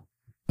 "Oh,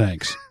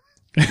 thanks."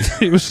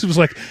 It was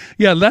like,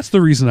 yeah, that's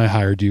the reason I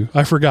hired you.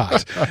 I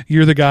forgot.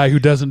 You're the guy who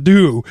doesn't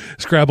do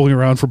scrabbling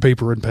around for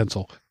paper and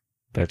pencil.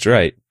 That's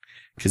right.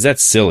 Because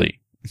that's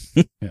silly.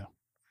 Yeah.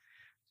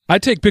 I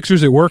take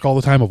pictures at work all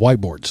the time of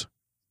whiteboards.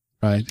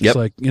 Right? It's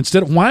like,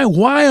 instead of,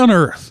 why on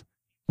earth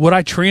would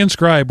I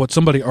transcribe what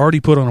somebody already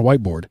put on a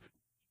whiteboard?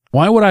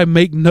 Why would I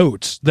make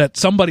notes that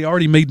somebody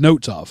already made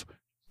notes of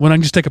when I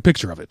can just take a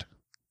picture of it?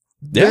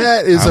 Yeah,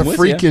 that is a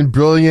freaking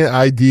brilliant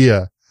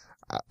idea.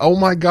 Oh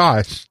my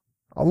gosh.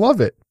 I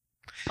love it.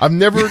 I've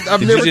never just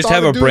thought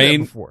have of a doing brain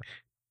that before.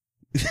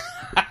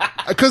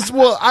 Because,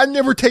 I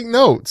never take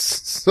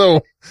notes.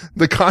 So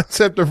the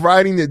concept of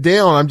writing it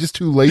down, I'm just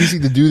too lazy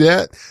to do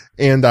that.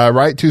 And I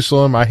write too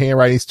slow and my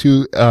handwriting's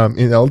too,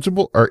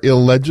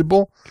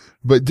 illegible.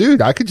 But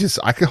dude, I could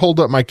hold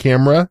up my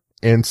camera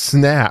and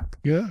snap.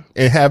 Yeah.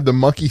 And have the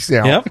monkey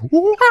sound. Yep.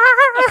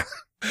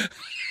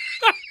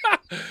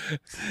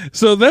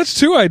 So that's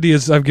 2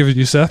 ideas I've given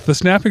you, Seth: the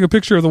snapping a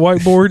picture of the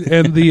whiteboard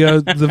and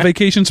the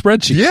vacation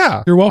spreadsheet.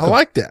 Yeah, you're welcome. I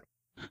like that.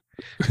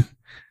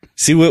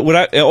 See what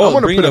I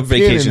bring up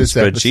vacation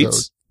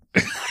spreadsheets.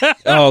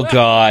 Oh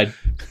God,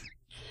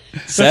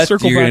 Seth, you're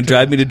going to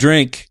drive me to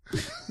drink.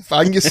 If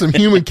I can get some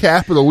human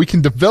capital, we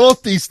can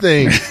develop these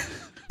things.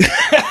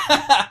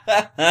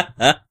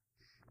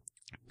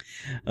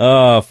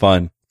 Oh,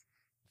 fun.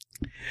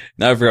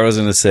 Now I forgot what I was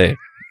going to say.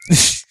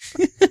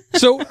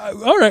 So,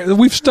 all right,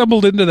 we've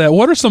stumbled into that.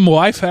 What are some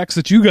life hacks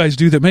that you guys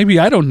do that maybe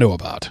I don't know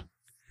about?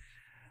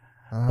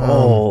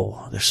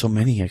 There's so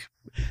many.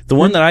 The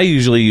one that I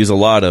usually use a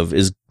lot of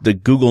is the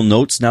Google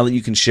Notes. Now that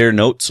you can share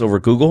notes over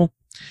Google,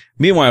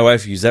 me and my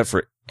wife use that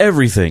for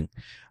everything.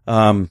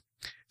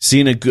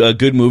 Seeing a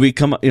good movie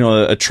come,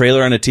 a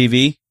trailer on a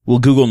TV, we'll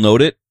Google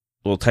Note it.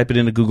 We'll type it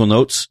into Google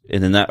Notes,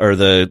 and then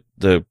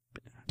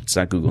it's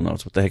not Google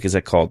Notes. What the heck is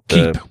that called?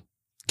 Keep.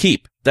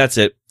 Keep. That's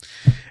it.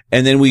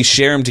 And then we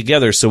share them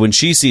together. So when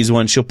she sees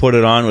one, she'll put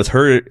it on with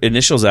her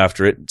initials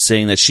after it,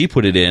 saying that she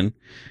put it in,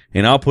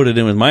 and I'll put it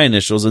in with my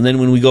initials. And then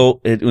when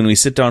we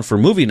sit down for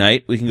movie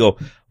night, we can go,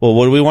 well,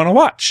 what do we want to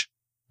watch?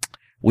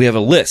 We have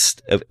a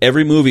list of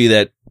every movie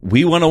that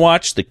we want to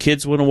watch, the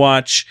kids want to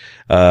watch,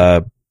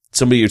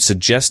 somebody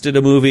suggested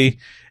a movie.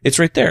 It's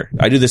right there.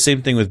 I do the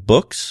same thing with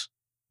books.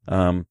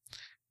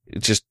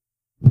 It's just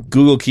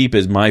Google Keep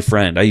is my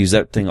friend. I use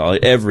that thing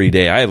every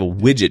day. I have a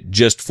widget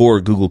just for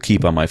Google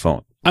Keep on my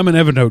phone. I'm an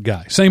Evernote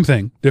guy. Same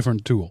thing,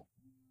 different tool.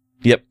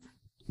 Yep.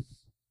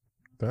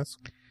 That's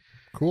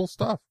cool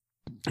stuff.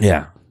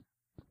 Yeah.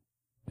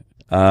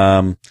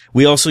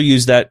 We also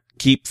use that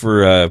Keep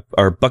for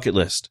our bucket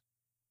list.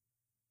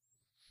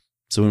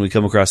 So when we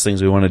come across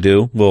things we want to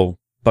do, we'll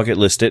bucket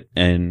list it,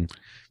 and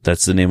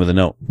that's the name of the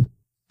note.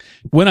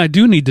 When I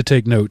do need to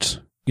take notes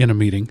in a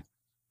meeting,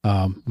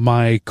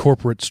 my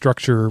corporate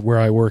structure where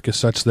I work is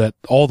such that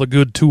all the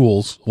good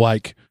tools,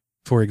 like,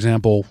 for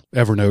example,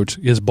 Evernote,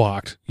 is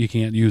blocked. You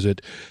can't use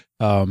it.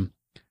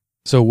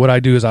 So what I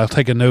do is I'll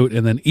take a note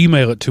and then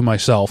email it to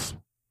myself,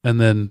 and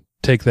then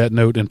take that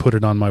note and put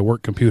it on my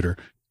work computer.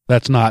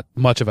 That's not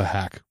much of a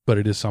hack, but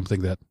it is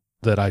something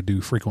that I do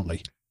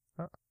frequently.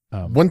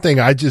 One thing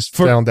I just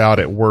found out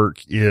at work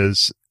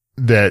is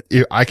that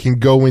I can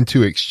go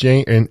into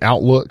Exchange and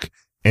Outlook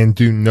and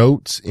do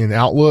notes in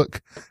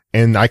Outlook,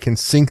 and I can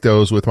sync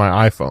those with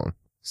my iPhone.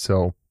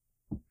 So,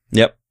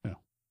 yep, yeah.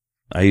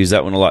 I use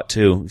that one a lot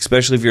too,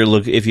 especially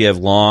if you have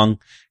long,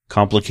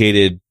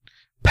 complicated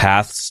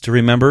paths to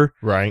remember.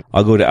 Right.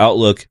 I'll go to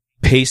Outlook,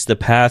 paste the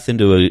path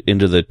into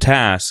the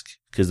task,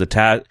 because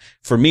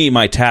for me,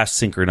 my tasks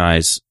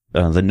synchronize,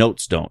 the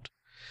notes don't.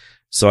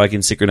 So I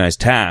can synchronize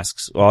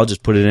tasks. Well, I'll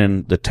just put it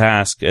in the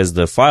task as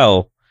the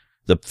file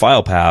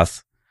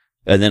path,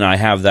 and then I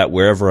have that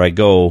wherever I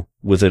go.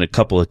 Within a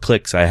couple of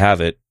clicks, I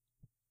have it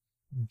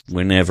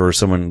whenever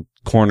someone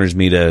corners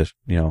me to,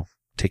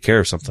 take care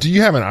of something. Do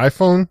you have an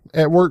iPhone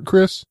at work,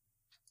 Chris?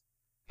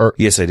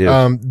 Yes, I do.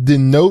 The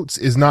notes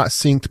is not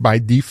synced by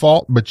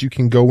default, but you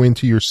can go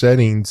into your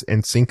settings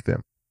and sync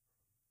them.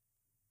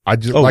 I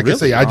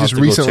just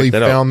recently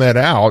found that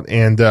out,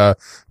 and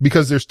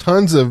because there's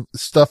tons of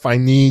stuff I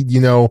need,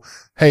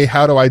 hey,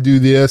 how do I do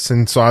this?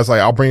 And so I was like,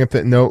 I'll bring up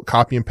that note,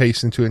 copy and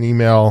paste into an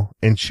email,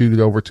 and shoot it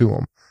over to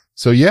them.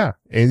 So yeah,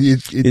 and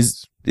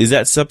is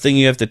that something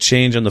you have to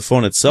change on the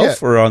phone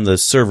itself or on the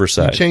server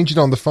side? You change it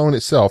on the phone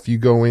itself. You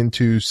go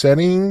into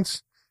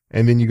settings,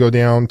 and then you go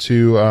down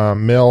to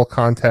mail,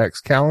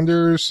 contacts,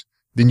 calendars.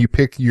 Then you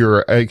pick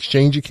your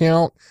Exchange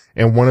account,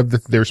 and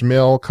there's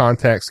mail,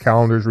 contacts,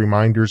 calendars,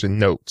 reminders, and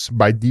notes.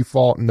 By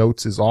default,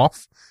 notes is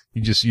off.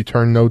 You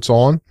turn notes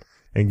on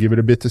and give it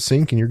a bit to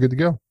sync, and you're good to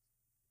go.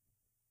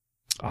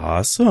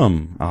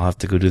 Awesome. I'll have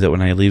to go do that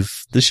when I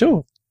leave the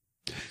show.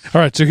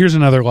 All right. So here's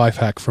another life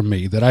hack from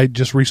me that I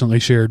just recently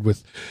shared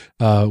with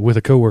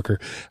a coworker.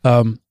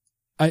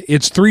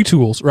 It's 3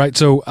 tools, right?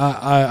 So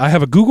I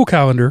have a Google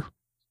Calendar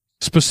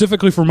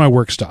specifically for my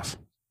work stuff.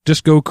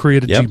 Just go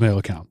create a Gmail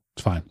account.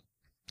 It's fine.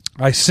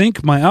 I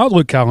sync my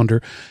Outlook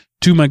calendar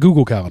to my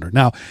Google Calendar.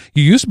 Now,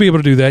 you used to be able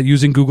to do that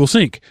using Google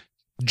Sync.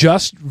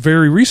 Just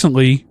very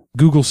recently,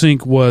 Google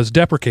Sync was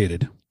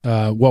deprecated.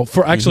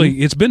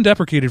 It's been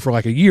deprecated for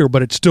like a year,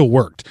 but it still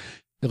worked.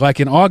 Like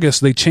in August,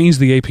 they changed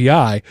the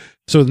API,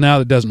 so now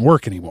it doesn't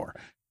work anymore.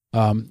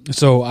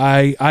 So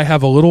I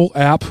have a little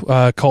app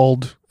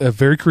called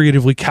very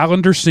creatively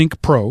Calendar Sync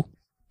Pro.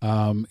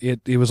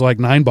 It was like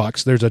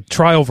 $9. There's a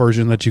trial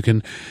version that you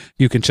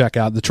can check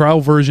out. The trial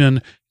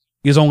version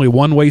is only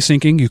one-way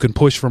syncing. You can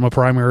push from a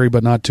primary,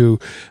 but not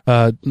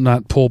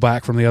pull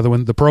back from the other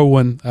one. The Pro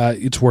one,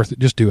 it's worth it.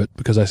 Just do it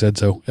because I said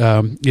so.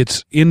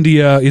 It's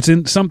India.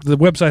 The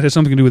website has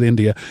something to do with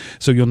India,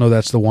 so you'll know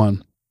that's the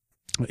one.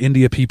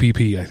 India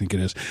PPP, I think it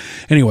is.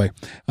 Anyway,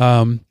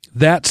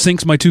 that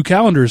syncs my 2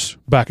 calendars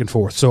back and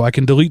forth, so I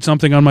can delete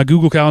something on my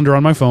Google Calendar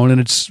on my phone, and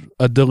it's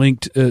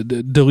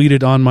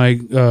deleted on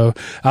my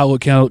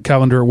Outlook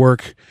calendar at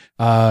work.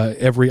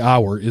 Every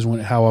hour is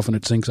how often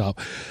it syncs up,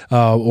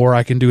 or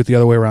I can do it the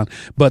other way around.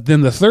 But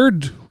then the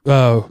third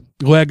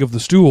leg of the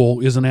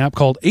stool is an app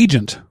called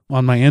Agent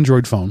on my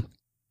Android phone.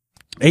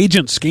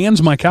 Agent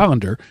scans my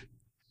calendar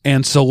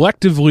and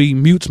selectively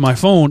mutes my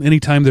phone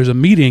anytime there's a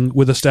meeting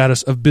with a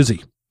status of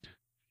busy.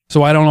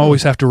 So I don't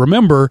always have to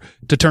remember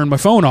to turn my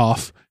phone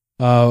off.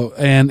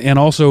 And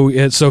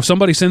also, so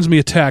somebody sends me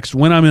a text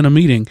when I'm in a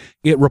meeting,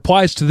 it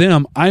replies to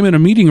them, I'm in a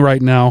meeting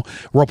right now,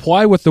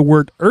 reply with the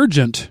word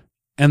urgent,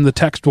 and the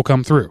text will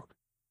come through.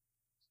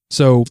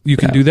 So you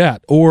can do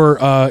that.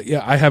 Or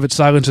I have it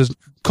silenced as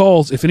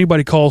calls. If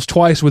anybody calls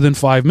twice within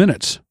 5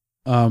 minutes,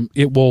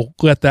 it will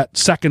let that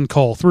second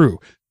call through,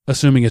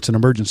 assuming it's an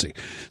emergency.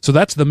 So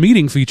that's the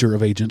meeting feature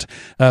of Agent.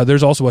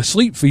 There's also a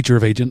sleep feature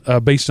of Agent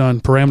based on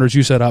parameters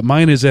you set up.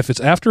 Mine is if it's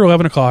after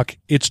 11 o'clock,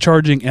 it's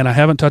charging, and I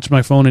haven't touched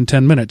my phone in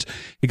 10 minutes,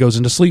 it goes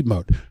into sleep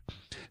mode.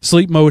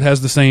 Sleep mode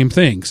has the same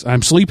things.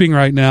 I'm sleeping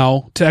right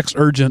now, text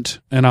urgent,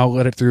 and I'll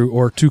let it through,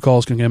 or 2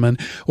 calls can come in.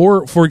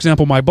 Or, for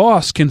example, my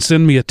boss can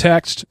send me a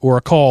text or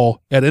a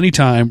call at any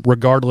time,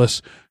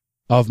 regardless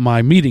of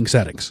my meeting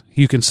settings.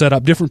 You can set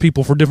up different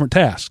people for different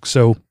tasks.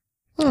 So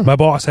my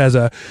boss has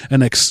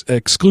an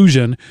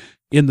exclusion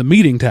in the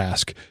meeting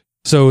task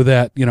so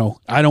that,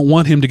 I don't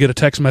want him to get a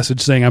text message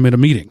saying I'm in a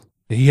meeting.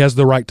 He has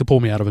the right to pull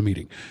me out of a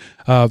meeting.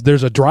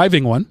 There's a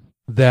driving one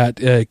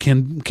that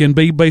can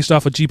be based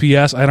off of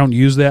GPS. I don't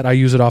use that. I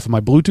use it off of my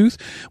Bluetooth.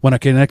 When I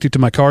connect it to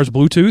my car's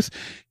Bluetooth,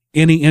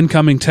 any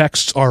incoming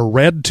texts are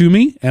read to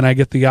me, and I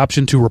get the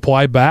option to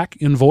reply back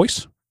in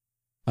voice.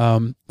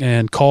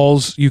 And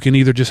calls, you can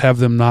either just have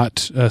them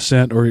not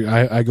sent, or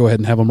I go ahead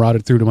and have them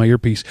routed through to my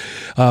earpiece.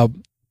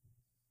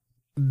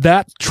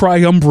 That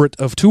triumvirate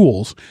of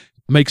tools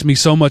makes me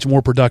so much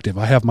more productive.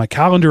 I have my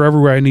calendar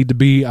everywhere I need to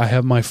be. I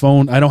have my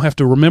phone. I don't have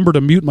to remember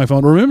to mute my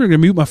phone. Remembering to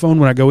mute my phone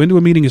when I go into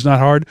a meeting is not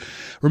hard.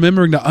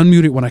 Remembering to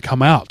unmute it when I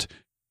come out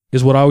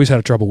is what I always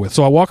had trouble with.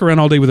 So I walk around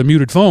all day with a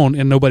muted phone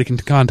and nobody can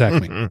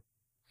contact me.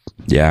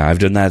 Yeah, I've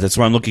done that. That's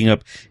why I'm looking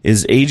up.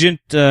 Is Agent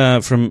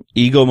from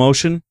Ego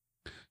Motion?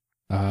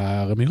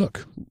 Let me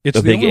look. It's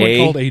the the big only A?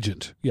 one called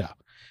Agent. Yeah.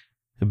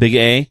 A big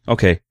A?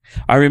 Okay.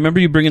 I remember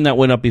you bringing that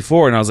one up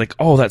before, and I was like,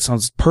 oh, that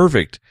sounds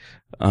perfect.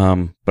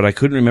 But I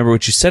couldn't remember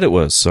what you said it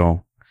was.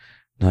 So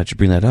now that you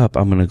bring that up,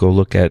 I'm going to go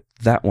look at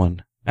that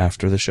one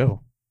after the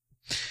show.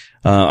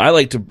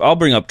 I'll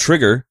bring up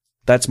Trigger.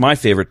 That's my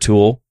favorite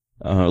tool,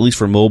 at least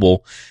for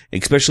mobile,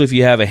 especially if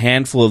you have a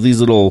handful of these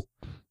little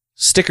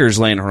stickers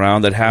laying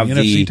around that have the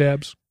NFC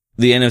tabs.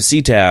 The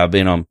NFC tab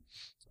in them.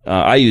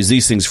 I use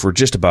these things for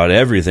just about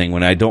everything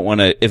when I don't want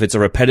to, if it's a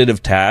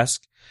repetitive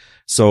task.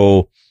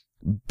 So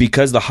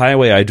because the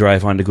highway I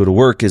drive on to go to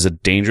work is a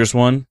dangerous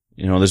one,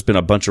 there's been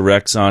a bunch of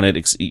wrecks on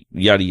it,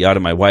 yada, yada.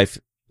 My wife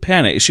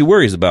panics. She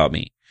worries about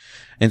me.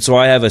 And so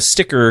I have a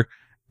sticker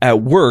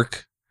at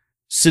work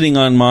sitting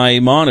on my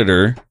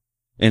monitor.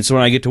 And so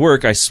when I get to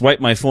work, I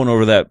swipe my phone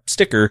over that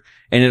sticker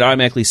and it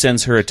automatically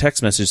sends her a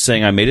text message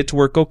saying I made it to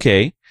work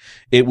okay.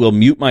 It will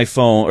mute my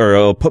phone, or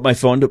it'll put my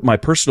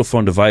personal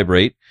phone to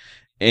vibrate,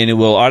 and it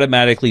will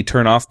automatically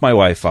turn off my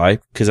Wi-Fi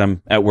because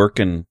I'm at work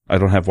and I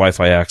don't have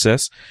Wi-Fi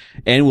access,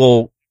 and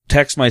will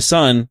text my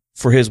son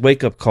for his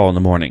wake-up call in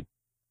the morning.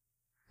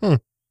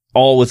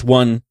 All with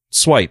one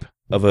swipe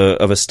of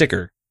a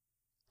sticker.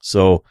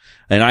 So,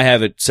 and I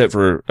have it set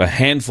for a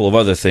handful of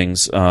other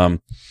things. I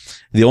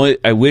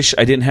wish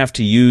I didn't have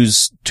to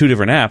use two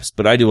different apps,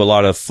 but I do a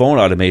lot of phone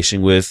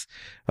automation with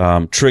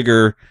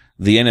Trigger,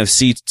 the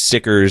NFC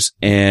stickers,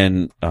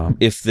 and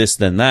if this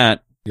then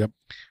that. Yep.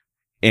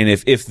 And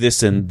if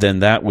this and then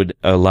that would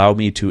allow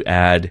me to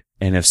add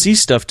NFC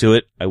stuff to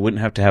it, I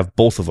wouldn't have to have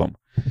both of them.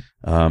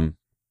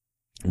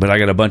 But I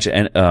got a bunch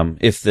of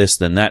if this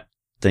then that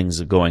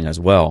things going as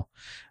well.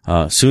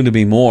 Soon to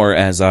be more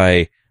as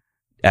I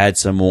add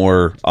some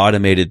more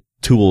automated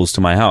tools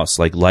to my house,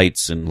 like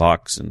lights and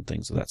locks and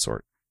things of that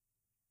sort.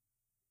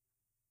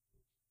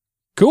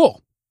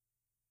 Cool.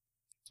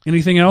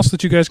 Anything else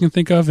that you guys can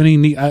think of? Any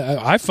neat?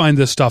 I find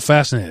this stuff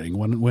fascinating.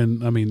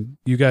 When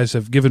you guys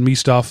have given me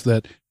stuff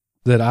that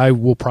I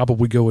will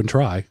probably go and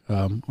try.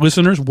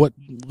 Listeners,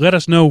 let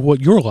us know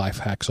what your life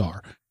hacks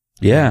are.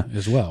 Yeah,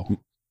 as well.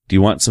 Do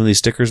you want some of these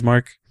stickers,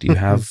 Mark? Do you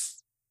have?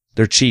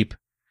 They're cheap.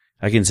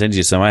 I can send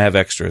you some. I have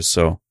extras.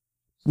 So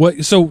what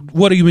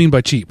do you mean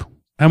by cheap?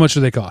 How much do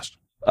they cost?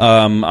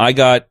 When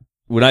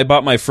I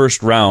bought my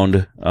first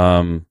round,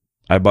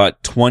 I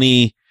bought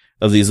 20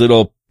 of these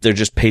little. They're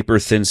just paper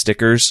thin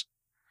stickers.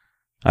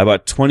 I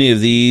bought 20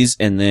 of these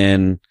and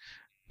then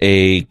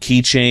a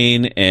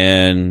keychain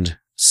and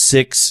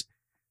 6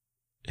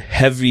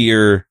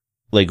 heavier,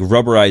 like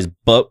rubberized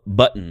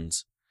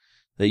buttons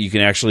that you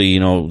can actually,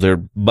 they're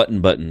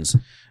buttons.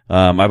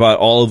 I bought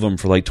all of them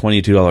for like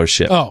 $22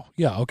 ship. Oh,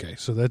 yeah. Okay.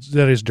 So that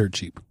is dirt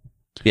cheap.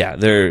 Yeah.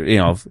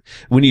 They're,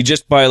 when you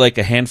just buy like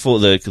a handful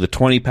of the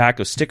 20 pack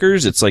of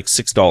stickers, it's like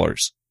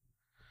 $6.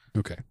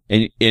 Okay.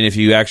 And if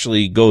you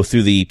actually go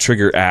through the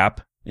Trigger app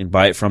and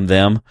buy it from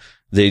them,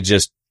 they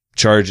just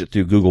charge it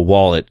through Google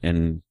Wallet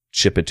and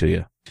ship it to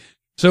you.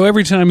 So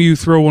every time you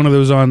throw one of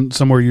those on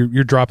somewhere,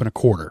 you're dropping a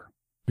quarter.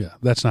 Yeah,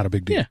 that's not a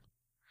big deal. Yeah.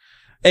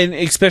 And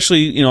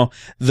especially,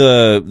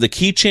 the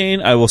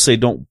keychain, I will say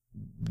don't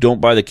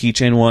buy the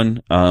keychain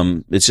one.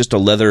 It's just a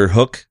leather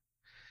hook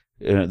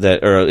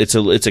it's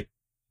a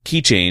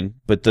keychain,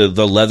 but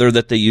the leather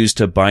that they use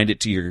to bind it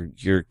to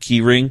your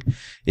key ring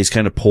is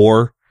kind of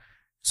poor.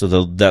 So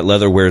that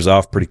leather wears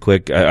off pretty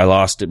quick. I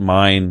lost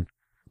mine,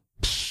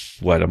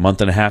 a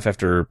month and a half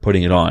after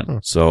putting it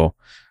on. So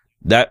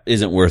that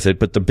isn't worth it.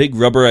 But the big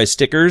rubberized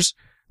stickers,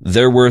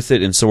 they're worth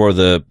it. And so are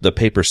the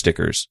paper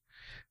stickers.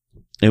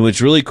 And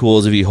what's really cool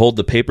is if you hold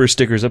the paper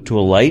stickers up to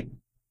a light,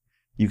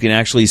 you can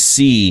actually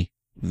see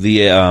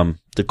the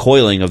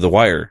coiling of the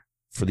wire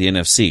for the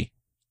NFC.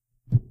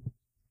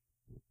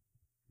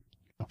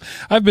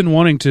 I've been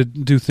wanting to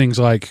do things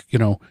like,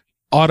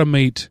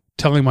 automate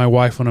telling my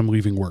wife when I'm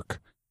leaving work.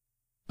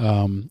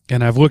 And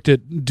I've looked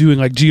at doing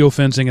like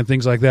geofencing and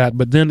things like that.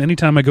 But then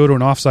anytime I go to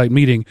an offsite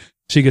meeting,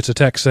 she gets a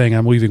text saying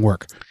I'm leaving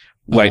work.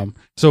 Right.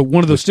 So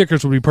one of those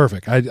stickers would be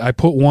perfect. I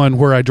put one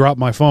where I drop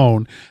my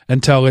phone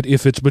and tell it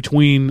if it's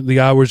between the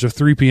hours of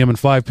 3 p.m. and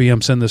 5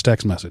 p.m., send this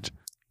text message.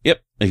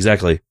 Yep,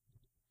 exactly.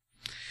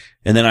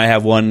 And then I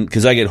have one,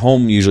 cause I get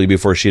home usually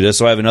before she does.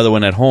 So I have another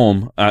one at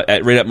home,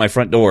 right at my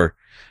front door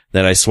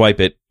that I swipe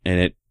it and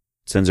it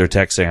sends her a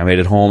text saying I made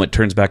it home. It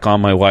turns back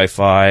on my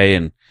Wi-Fi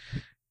and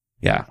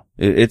yeah,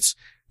 it's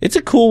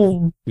a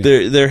cool,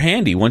 they're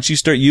handy. Once you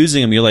start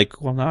using them, you're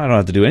like, well, now I don't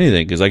have to do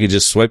anything because I can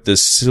just swipe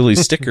this silly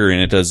sticker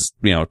and it does,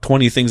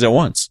 20 things at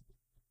once.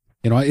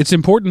 It's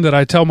important that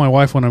I tell my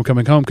wife when I'm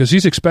coming home because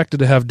she's expected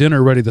to have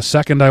dinner ready the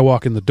second I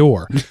walk in the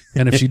door.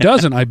 And if she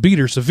doesn't, I beat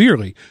her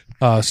severely.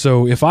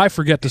 So if I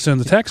forget to send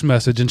the text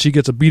message and she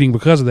gets a beating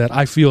because of that,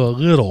 I feel a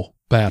little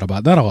bad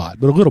about that. Not a lot,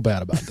 but a little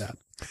bad about that.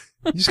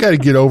 You just got to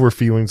get over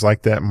feelings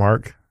like that,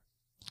 Mark.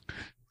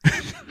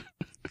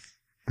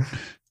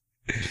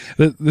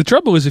 The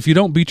trouble is if you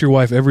don't beat your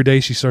wife every day,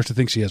 she starts to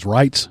think she has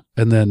rights.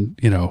 And then,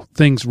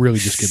 things really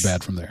just get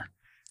bad from there.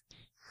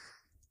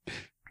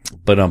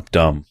 But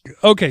dumb.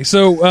 Okay,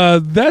 so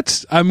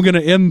I'm going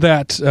to end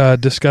that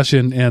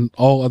discussion and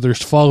all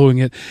others following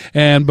it.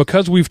 And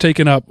because we've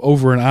taken up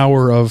over an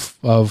hour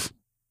of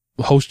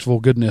hostful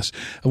goodness,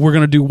 we're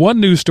going to do one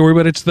news story,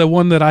 but it's the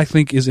one that I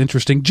think is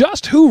interesting.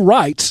 Just who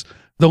writes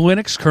the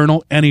Linux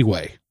kernel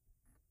anyway?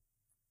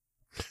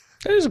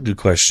 That is a good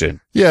question.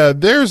 Yeah,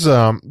 there's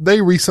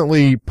they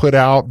recently put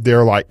out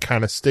their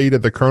kind of state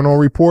of the kernel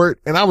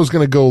report, and I was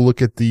going to go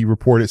look at the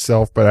report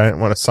itself, but I didn't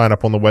want to sign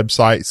up on the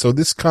website. So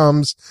this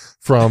comes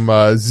from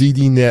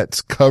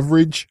ZDNet's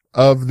coverage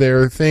of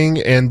their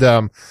thing,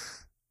 and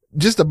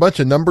just a bunch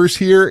of numbers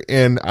here,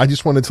 and I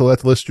just wanted to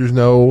let the listeners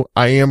know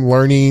I am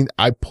learning.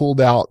 I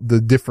pulled out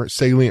the different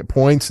salient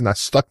points and I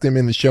stuck them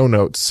in the show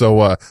notes.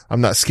 So,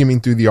 I'm not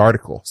skimming through the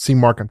article. See,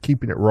 Mark, I'm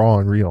keeping it raw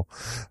and real.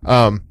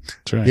 That's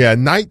right. Yeah,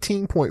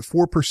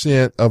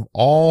 19.4% of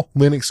all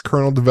Linux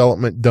kernel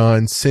development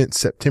done since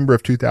September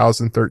of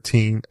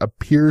 2013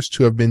 appears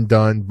to have been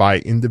done by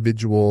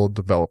individual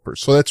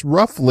developers. So that's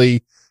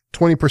roughly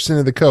 20%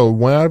 of the code.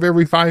 1 out of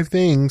every 5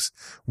 things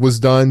was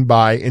done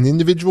by an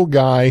individual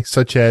guy,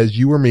 such as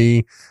you or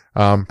me.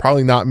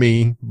 Probably not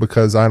me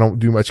because I don't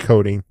do much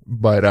coding,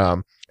 but,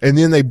 and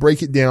then they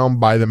break it down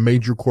by the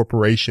major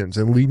corporations,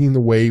 and leading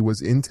the way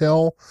was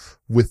Intel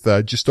with,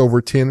 just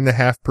over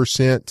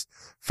 10.5%,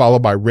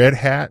 followed by Red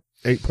Hat,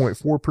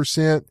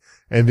 8.4%.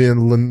 And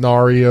then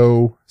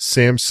Lenario,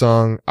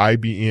 Samsung,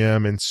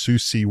 IBM, and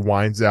SUSE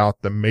winds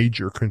out the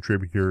major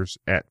contributors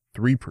at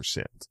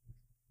 3%.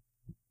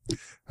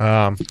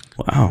 Wow.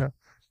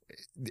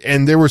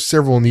 And there were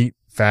several neat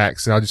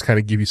facts, and I'll just kind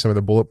of give you some of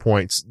the bullet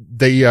points.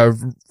 They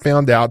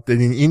found out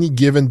that in any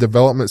given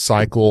development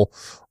cycle,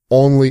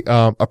 only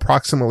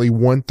approximately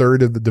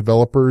 1/3 of the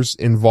developers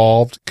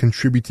involved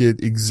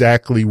contributed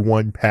exactly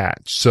one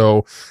patch.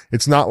 So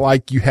it's not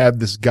like you have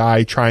this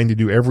guy trying to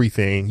do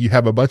everything. You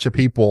have a bunch of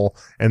people,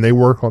 and they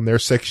work on their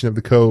section of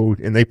the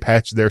code, and they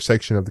patch their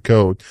section of the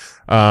code.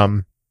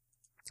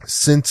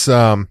 Since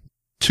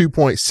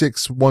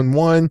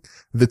 2.611,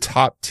 the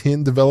top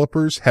 10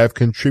 developers have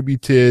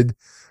contributed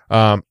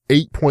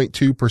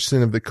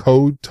 8.2% of the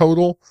code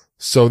total.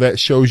 So that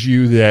shows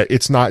you that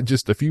it's not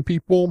just a few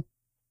people.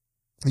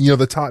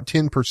 The top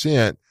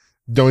 10%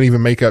 don't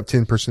even make up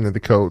 10% of the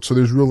code. So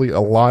there's really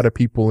a lot of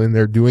people in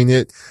there doing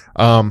it.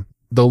 The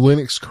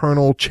Linux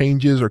kernel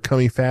changes are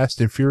coming fast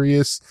and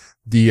furious.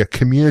 The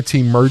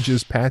community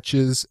merges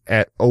patches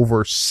at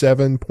over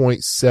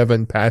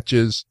 7.7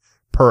 patches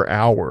per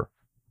hour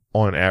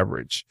on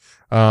average.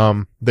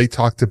 They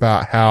talked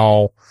about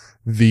how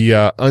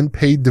the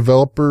unpaid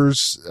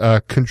developers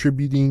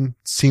contributing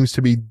seems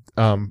to be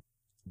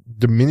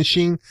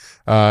diminishing.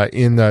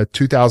 In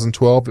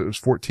 2012 it was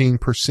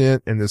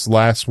 14%, and this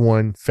last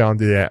one found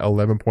it at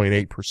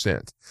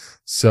 11.8%.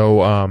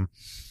 So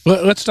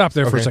let's stop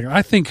there for a second.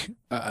 I think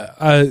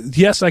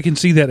yes, I can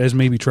see that as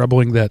maybe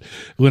troubling that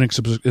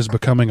Linux is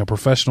becoming a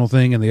professional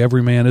thing and the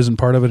everyman isn't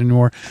part of it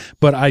anymore,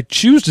 but I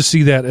choose to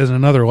see that as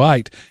another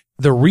light.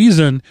 The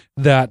reason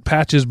that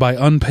patches by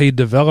unpaid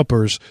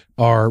developers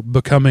are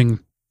becoming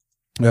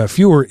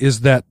fewer is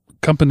that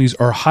companies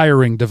are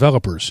hiring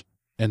developers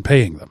and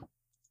paying them.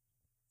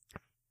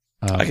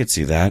 I could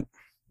see that.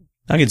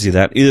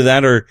 Either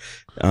that or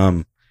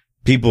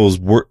people's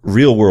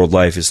real world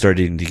life is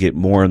starting to get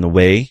more in the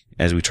way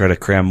as we try to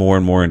cram more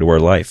and more into our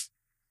life.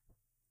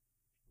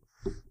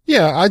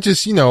 Yeah, I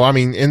just,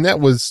 and that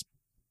was,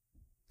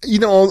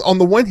 on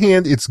the one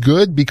hand, it's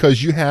good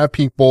because you have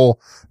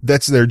people,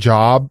 that's their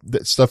job,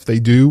 that stuff they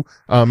do,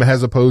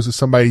 as opposed to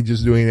somebody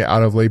just doing it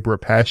out of labor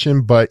of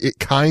passion. But it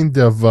kind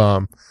of,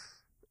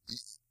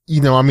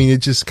 it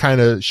just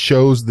kind of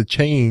shows the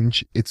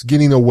change. It's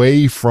getting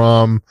away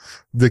from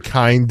the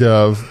kind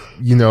of,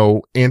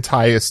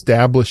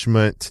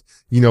 anti-establishment,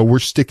 we're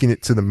sticking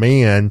it to the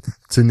man,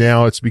 to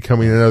now it's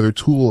becoming another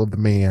tool of the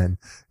man.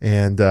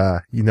 And,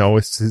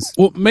 it's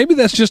well, maybe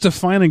that's just a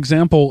fine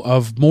example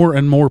of more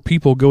and more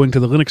people going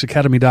to the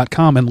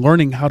linuxacademy.com and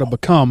learning how to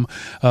become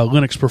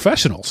Linux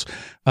professionals.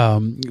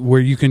 where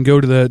you can go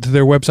to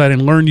their website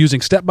and learn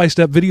using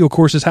step-by-step video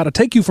courses how to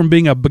take you from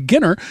being a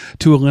beginner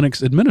to a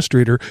Linux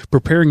administrator,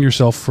 preparing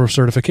yourself for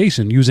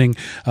certification using,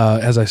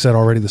 as I said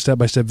already, the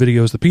step-by-step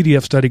videos, the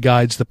PDF study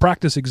guides, the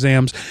practice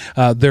exams,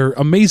 their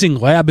amazing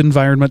lab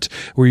environment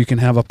where you can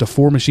have up to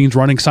 4 machines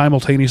running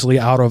simultaneously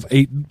out of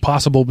 8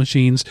 possible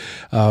machines,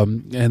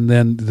 and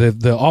then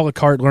the a la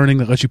carte learning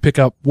that lets you pick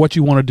up what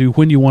you want to do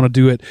when you want to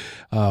do it,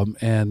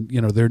 and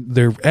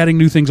they're adding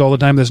new things all the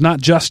time. There's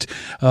not just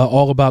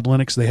all about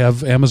Linux. They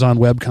have Amazon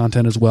Web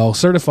content as well,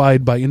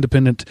 certified by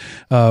independent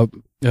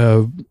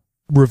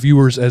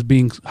reviewers as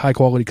being high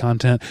quality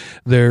content.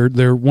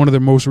 They're one of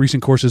their most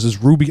recent courses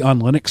is Ruby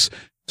on Linux,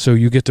 so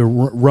you get to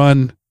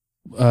learn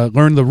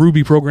the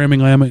Ruby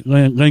programming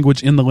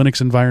language in the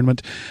Linux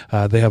environment.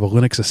 They have a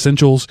Linux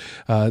Essentials.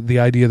 The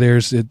idea there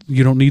is that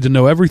you don't need to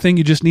know everything.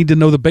 You just need to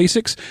know the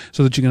basics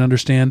so that you can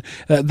understand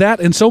that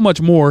and so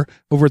much more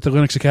over at the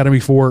Linux Academy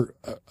for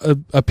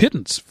a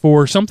pittance,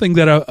 for something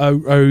that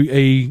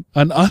an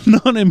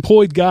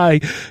unemployed guy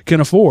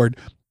can afford.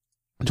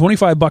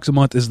 $25 a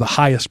month is the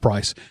highest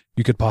price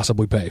you could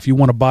possibly pay. If you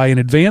want to buy in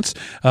advance,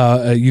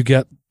 you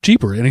get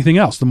cheaper. Anything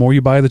else, the more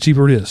you buy, the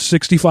cheaper it is.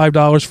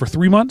 $65 for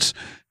 3 months,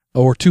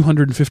 or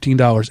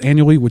 $215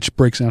 annually, which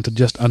breaks down to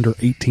just under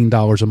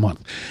 $18 a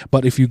month.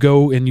 But if you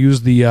go and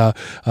use the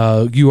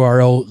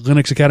URL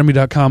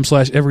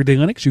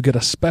linuxacademy.com/everydaylinux, you get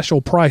a special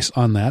price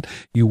on that.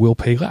 You will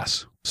pay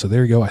less. So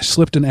there you go. I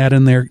slipped an ad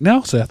in there.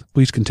 Now, Seth,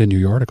 please continue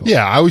your article.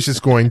 Yeah, I was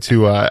just going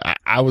to,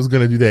 I was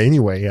going to do that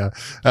anyway.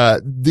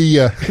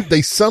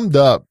 They summed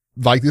up,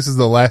 like this is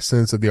the last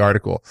sentence of the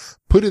article,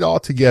 put it all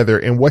together,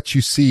 and what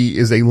you see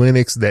is a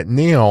Linux that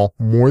now,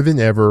 more than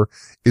ever,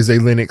 is a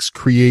Linux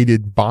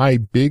created by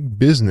big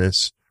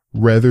business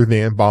rather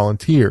than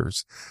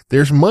volunteers.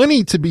 There's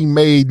money to be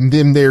made in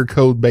them their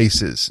code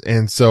bases.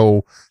 And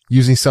so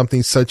using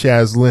something such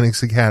as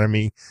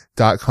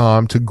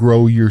linuxacademy.com to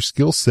grow your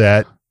skill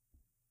set,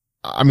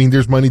 I mean,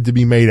 there's money to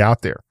be made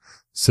out there.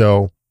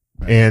 So,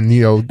 and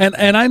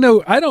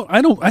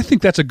I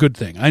think that's a good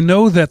thing. I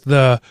know that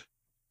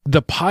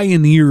the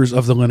pioneers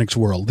of the Linux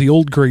world, the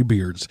old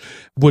graybeards,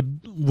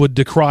 would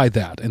decry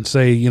that and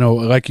say,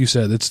 like you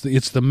said,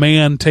 it's the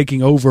man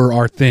taking over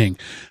our thing.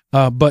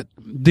 But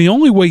the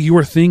only way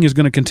your thing is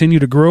going to continue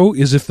to grow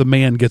is if the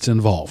man gets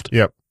involved.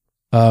 Yep.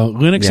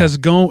 Linux has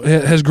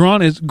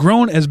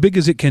grown as big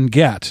as it can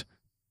get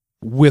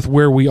with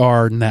where we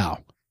are now.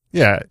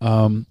 Yeah.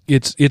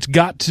 It's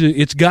got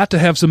to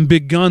have some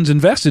big guns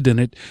invested in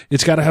it.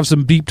 It's got to have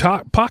some deep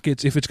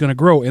pockets if it's going to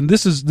grow. And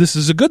this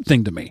is a good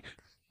thing to me.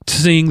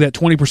 Seeing that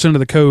 20% of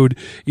the code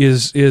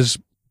is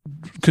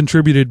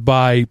contributed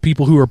by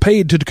people who are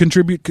paid to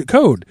contribute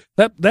code.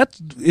 That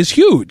is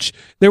huge.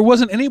 There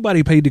wasn't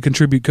anybody paid to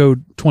contribute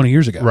code 20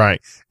 years ago.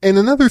 Right. And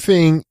another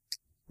thing,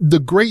 the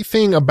great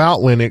thing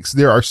about Linux,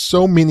 there are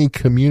so many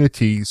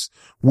communities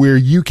where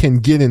you can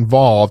get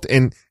involved.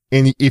 And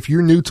if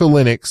you're new to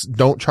Linux,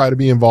 don't try to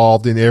be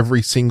involved in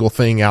every single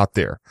thing out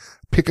there.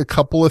 Pick a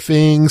couple of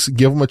things,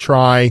 give them a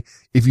try.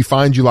 If you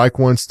find you like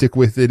one, stick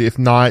with it. If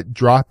not,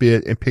 drop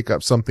it and pick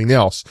up something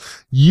else.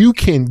 You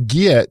can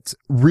get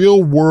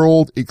real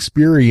world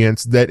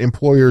experience that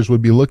employers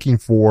would be looking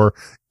for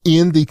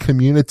in the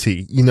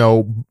community,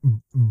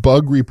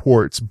 bug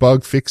reports,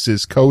 bug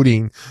fixes,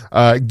 coding,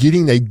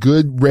 getting a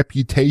good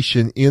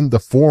reputation in the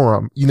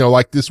forum.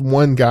 Like this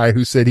one guy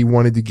who said he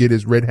wanted to get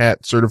his Red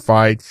Hat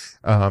certified,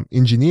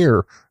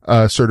 engineer,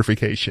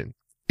 certification.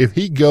 If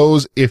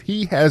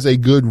he has a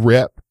good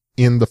rep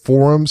in the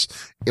forums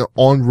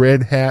on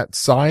Red Hat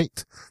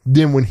site,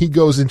 then when he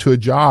goes into a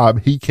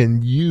job, he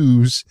can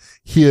use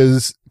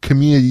his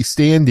community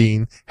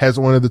standing as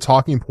one of the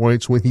talking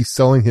points when he's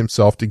selling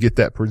himself to get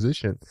that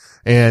position.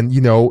 And,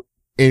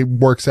 it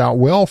works out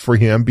well for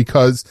him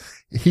because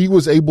he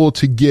was able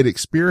to get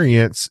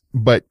experience,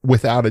 but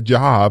without a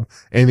job.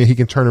 And then he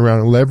can turn around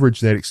and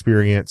leverage that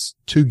experience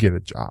to get a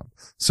job.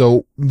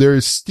 So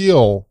there's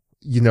still,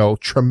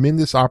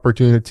 tremendous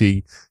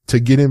opportunity to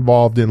get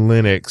involved in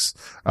Linux,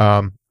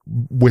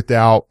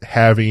 without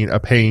having a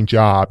paying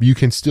job. You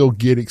can still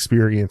get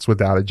experience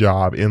without a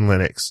job in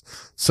Linux.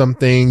 Some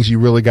things you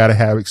really got to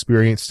have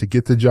experience to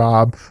get the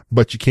job,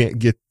 but you can't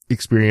get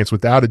experience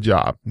without a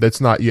job.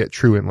 That's not yet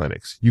true in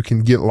Linux. You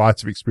can get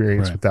lots of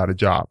experience without a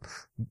job.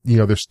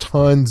 There's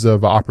tons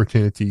of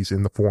opportunities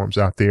in the forums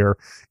out there.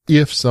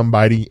 If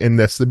somebody, and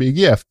that's the big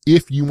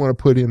if you want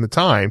to put in the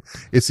time,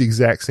 it's the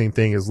exact same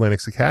thing as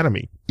Linux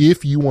Academy.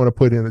 If you want to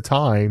put in the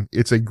time,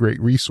 it's a great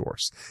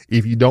resource.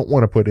 If you don't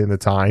want to put in the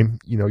time,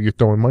 you're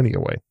throwing money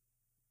away.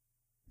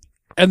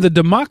 And the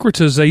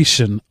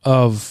democratization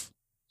of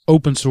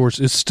open source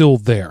is still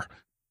there.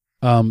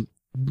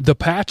 The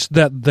patch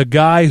that the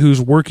guy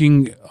who's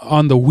working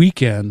on the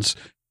weekends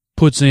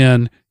puts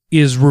in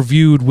is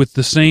reviewed with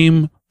the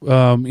same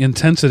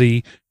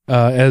intensity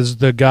as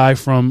the guy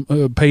from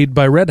paid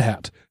by Red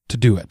Hat to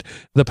do it.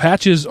 The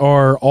patches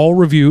are all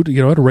reviewed,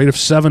 at a rate of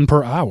 7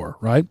 per hour,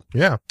 right?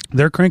 Yeah.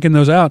 They're cranking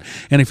those out.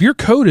 And if your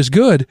code is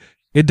good,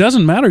 it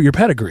doesn't matter your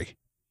pedigree.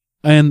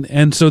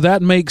 And so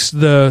that makes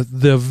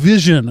the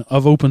vision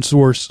of open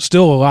source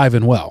still alive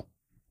and well.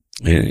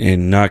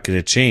 And not going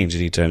to change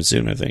anytime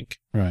soon, I think.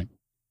 Right.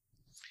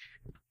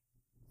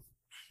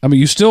 I mean,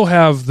 you still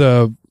have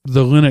the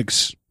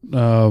Linux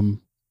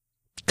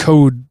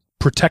code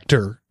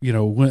protector,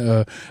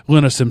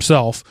 Linus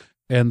himself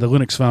and the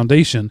Linux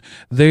Foundation.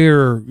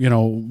 They're,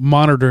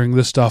 monitoring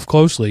this stuff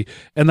closely,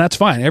 and that's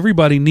fine.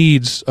 Everybody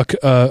needs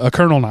a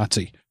kernel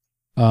Nazi.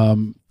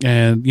 And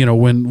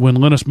when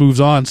Linus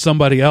moves on,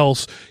 somebody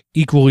else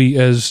equally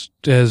as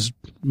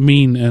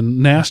mean and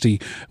nasty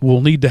will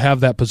need to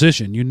have that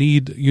position. You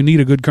need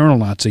a good kernel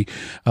Nazi,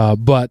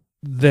 but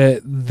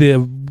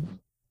the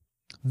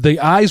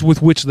eyes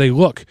with which they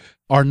look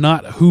are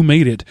not who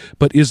made it,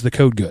 but is the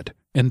code good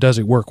and does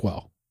it work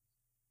well?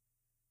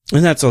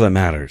 And that's all that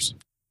matters,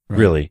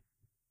 really.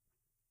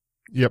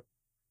 Yep.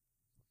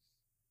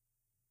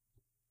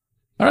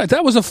 All right,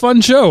 that was a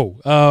fun show.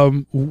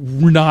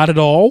 Not at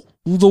all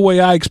the way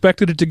I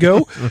expected it to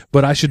go,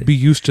 but I should be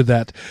used to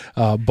that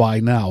by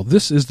now.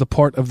 This is the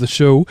part of the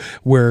show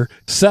where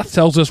Seth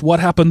tells us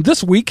what happened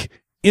this week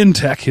in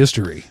tech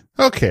history.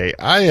 Okay,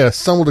 I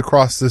stumbled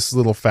across this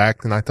little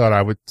fact, and I thought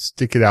I would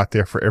stick it out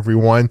there for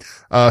everyone.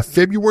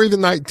 February the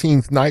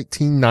 19th,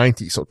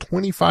 1990, so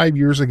 25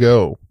 years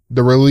ago,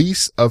 the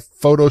release of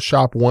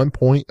Photoshop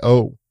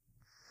 1.0.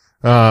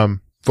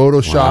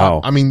 Photoshop,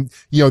 wow. I mean,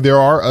 there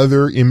are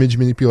other image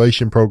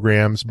manipulation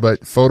programs,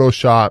 but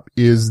Photoshop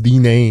is the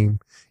name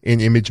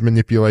in image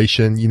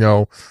manipulation.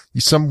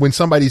 When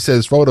somebody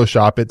says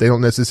Photoshop it, they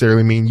don't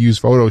necessarily mean use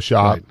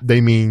Photoshop. Right.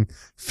 They mean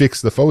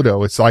fix the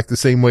photo. It's like the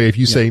same way if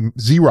you say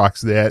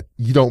Xerox that,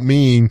 you don't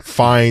mean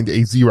find a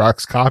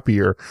Xerox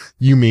copier.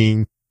 You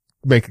mean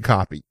make a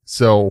copy.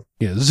 So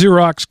yeah,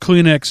 Xerox,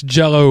 Kleenex,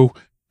 Jell-O,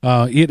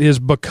 it has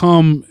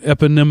become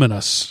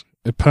eponymous.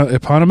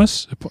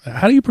 Eponymous?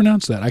 How do you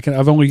pronounce that?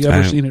 I've only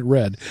ever seen it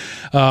read.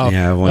 I've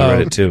only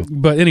read it too.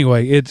 But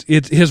anyway,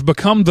 it has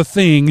become the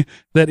thing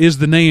that is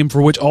the name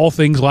for which all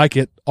things like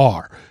it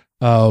are.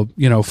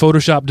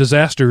 Photoshop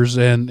disasters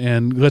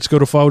and let's go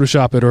to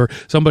Photoshop it, or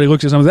somebody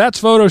looks at something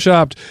that's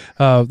Photoshopped.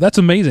 That's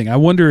amazing. I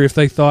wonder if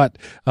they thought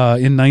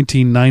in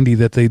 1990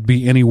 that they'd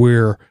be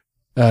anywhere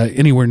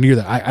near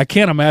that. I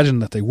can't imagine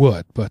that they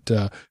would, but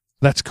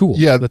that's cool.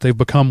 Yeah, that they've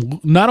become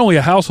not only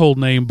a household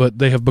name, but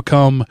they have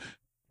become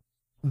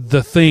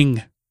the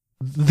thing,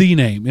 the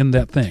name in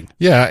that thing.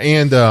 Yeah.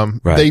 And,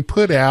 they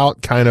put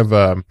out kind of,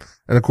 and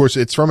of course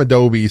it's from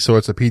Adobe, so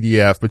it's a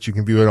PDF, but you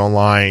can view it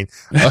online,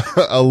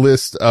 a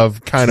list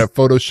of kind of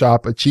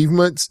Photoshop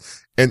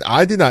achievements. And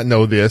I did not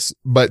know this,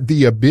 but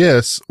The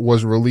Abyss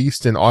was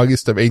released in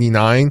August of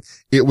 '89.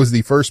 It was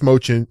the first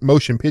motion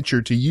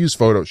picture to use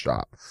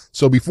Photoshop.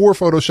 So before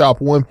Photoshop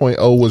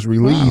 1.0 was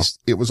released,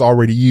 It was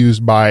already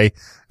used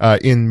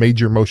in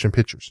major motion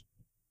pictures.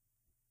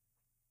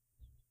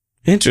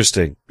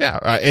 Interesting. Yeah.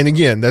 And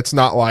again, that's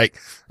not I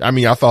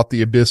thought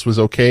The Abyss was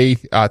okay.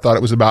 I thought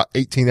it was about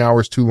 18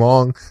 hours too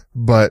long,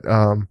 but,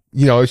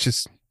 it's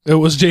just. It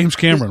was James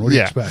Cameron. What do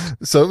you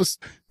expect? So it was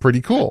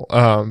pretty cool.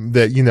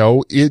 They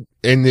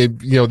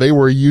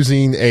were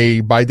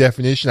using by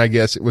definition, I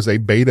guess it was a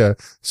beta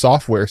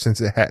software since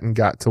it hadn't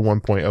got to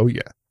 1.0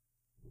 yet.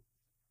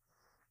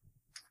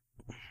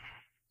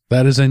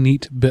 That is a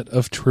neat bit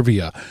of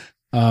trivia.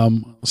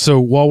 So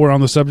while we're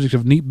on the subject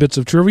of neat bits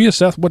of trivia,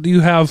 Seth, what do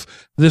you have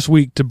this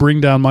week to bring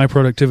down my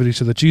productivity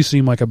so that you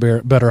seem like a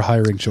better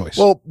hiring choice?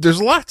 Well,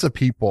 there's lots of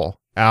people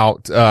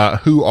out,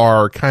 who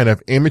are kind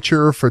of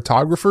amateur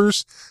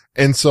photographers.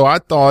 And so I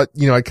thought,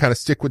 I'd kind of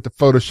stick with the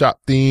Photoshop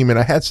theme, and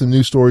I had some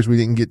news stories we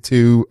didn't get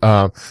to,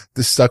 that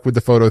stuck with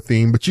the photo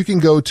theme, but you can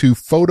go to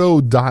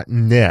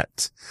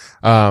photo.net.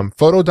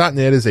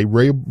 Photo.net is a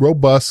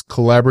robust,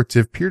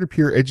 collaborative,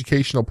 peer-to-peer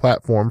educational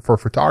platform for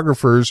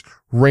photographers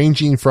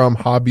ranging from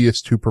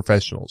hobbyists to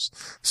professionals.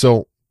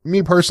 So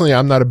me personally,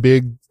 I'm not a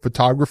big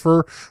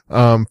photographer,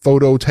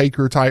 photo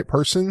taker type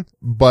person,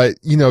 but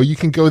you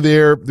can go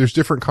there. There's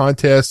different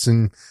contests,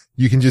 and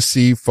you can just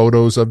see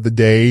photos of the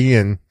day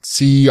and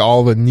see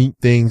all the neat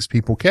things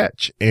people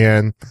catch,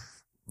 and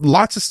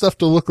lots of stuff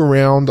to look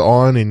around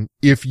on. And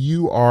if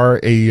you are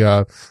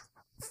a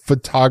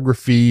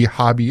photography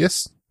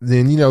hobbyist,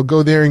 then,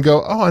 go there and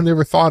go, oh, I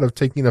never thought of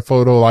taking a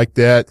photo like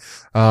that.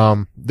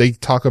 They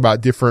talk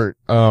about different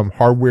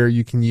hardware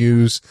you can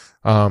use,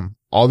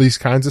 all these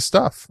kinds of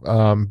stuff.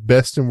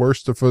 Best and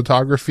worst of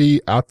photography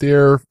out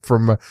there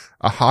from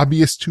a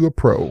hobbyist to a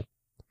pro.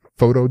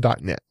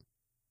 Photo.net.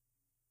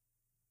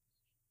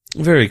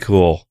 Very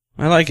cool.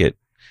 I like it.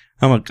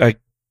 I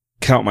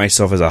count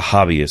myself as a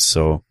hobbyist,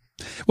 so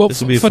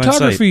this will be a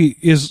photography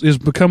is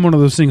become one of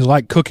those things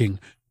like cooking,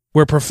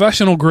 where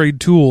professional grade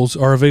tools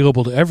are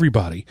available to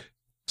everybody.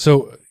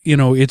 So,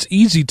 it's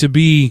easy to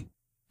be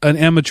an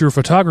amateur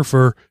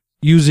photographer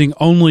using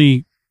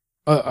only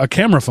a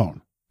camera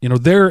phone.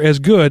 They're as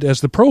good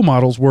as the pro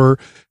models were,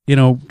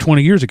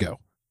 20 years ago.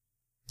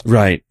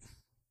 Right.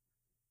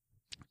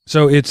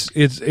 So it's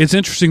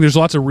interesting. There's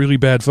lots of really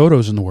bad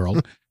photos in the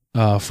world.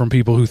 From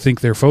people who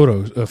think they're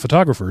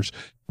photographers,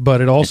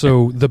 but it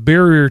also the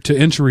barrier to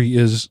entry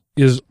is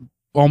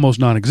almost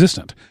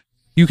non-existent.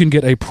 You can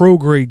get a pro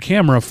grade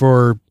camera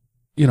for,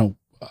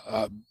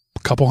 a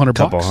couple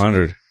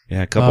 $100.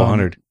 Yeah, a couple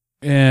 $100.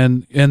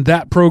 And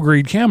that pro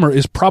grade camera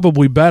is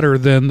probably better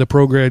than the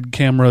pro grade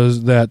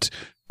cameras that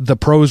the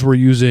pros were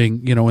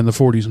using, in the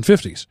 40s and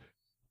 50s,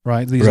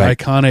 right? These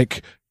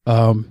iconic,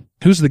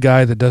 who's the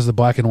guy that does the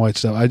black and white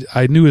stuff?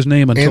 I knew his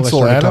name until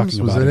Ansel I started Adams,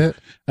 talking about was it.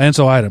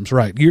 Ansel Adams,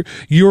 right.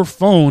 Your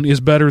phone is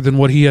better than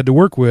what he had to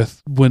work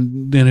with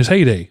in his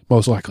heyday,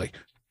 most likely.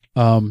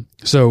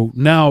 So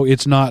now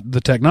it's not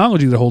the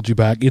technology that holds you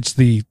back. It's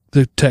the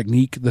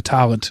technique, the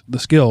talent, the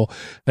skill,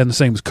 and the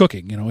same as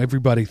cooking.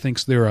 Everybody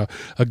thinks they're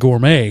a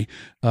gourmet,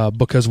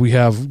 because we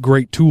have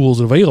great tools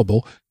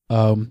available.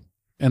 And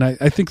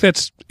I think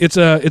it's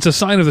a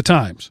sign of the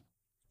times.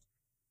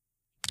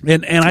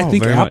 And I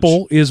think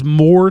Apple is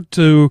more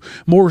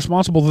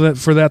responsible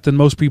for that than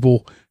most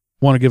people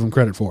want to give them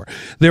credit for.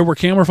 There were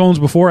camera phones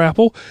before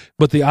Apple,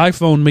 but the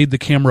iPhone made the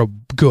camera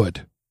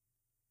good.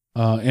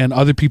 And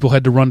other people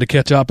had to run to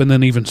catch up and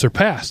then even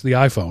surpass the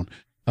iPhone.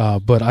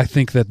 But I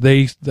think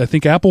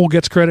that Apple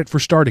gets credit for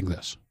starting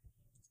this.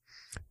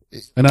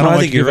 And I don't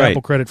like to give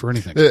Apple credit for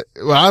anything.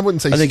 Well, I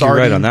wouldn't say I think starting,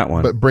 you're right on that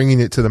one, but bringing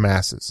it to the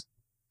masses.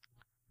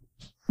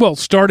 Well,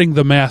 starting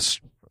the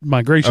mass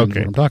migration is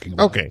what I'm talking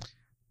about. Okay.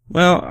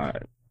 Well,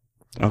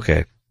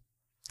 okay.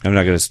 I'm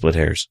not going to split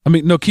hairs. I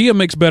mean, Nokia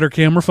makes better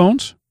camera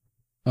phones.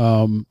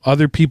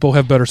 Other people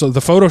have better. So the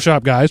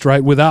Photoshop guys,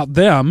 right? Without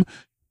them,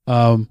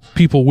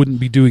 people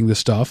wouldn't be doing this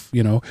stuff.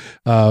 Instagram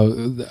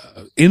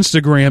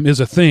is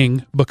a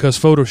thing because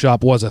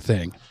Photoshop was a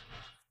thing.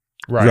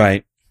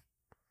 Right.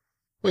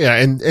 Well, yeah,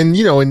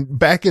 and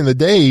back in the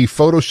day,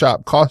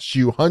 Photoshop cost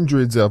you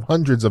hundreds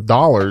of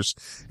dollars,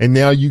 and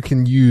now you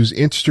can use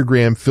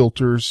Instagram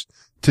filters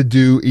to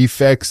do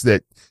effects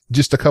that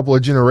just a couple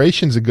of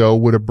generations ago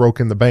would have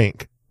broken the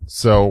bank.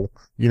 So,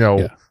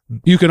 Yeah.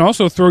 You can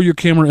also throw your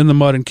camera in the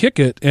mud and kick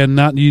it and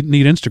not need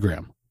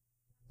Instagram.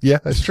 Yeah,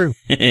 that's true.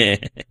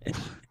 Make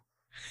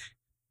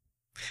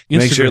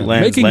sure it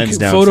lands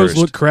down photos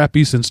first. look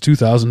crappy since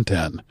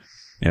 2010.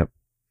 Yep.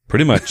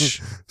 Pretty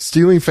much.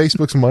 Stealing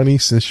Facebook's money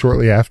since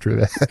shortly after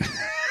that.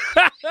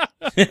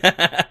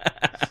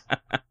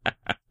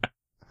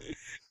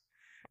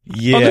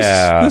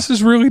 Yeah. Oh, this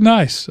is really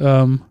nice.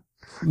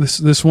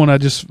 This one I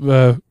just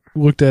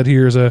looked at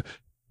here is a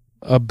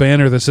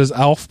banner that says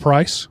Alf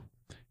Price.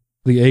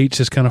 The H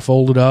is kind of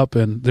folded up,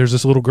 and there's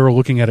this little girl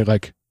looking at it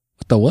like,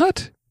 what the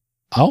what?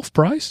 Alf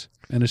Price?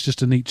 And it's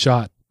just a neat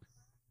shot.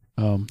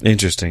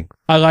 Interesting.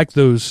 I like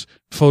those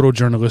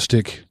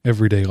photojournalistic,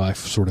 everyday life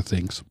sort of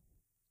things.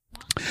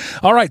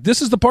 All right,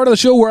 this is the part of the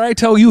show where I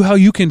tell you how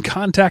you can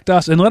contact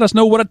us and let us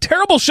know what a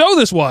terrible show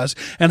this was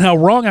and how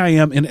wrong I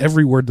am in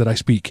every word that I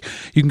speak.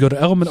 You can go to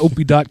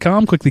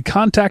elementop.com, click the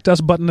Contact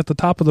Us button at the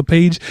top of the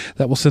page.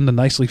 That will send a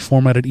nicely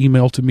formatted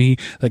email to me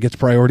that gets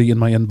priority in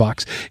my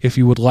inbox. If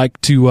you would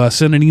like to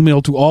send an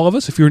email to all of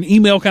us, if you're an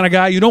email kind of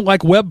guy, you don't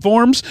like web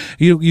forms,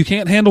 you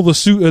can't handle the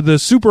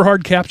super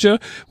hard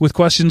CAPTCHA with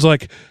questions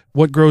like,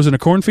 what grows in a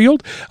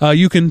cornfield?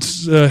 You can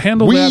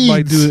handle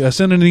Weeds. that by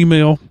sending an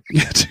email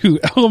to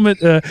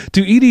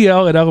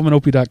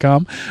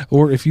edl@elementop.com,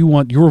 or if you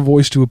want your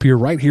voice to appear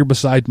right here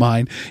beside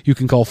mine, you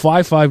can call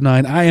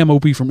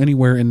 559-IAM-OP from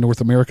anywhere in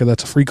North America.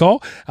 That's a free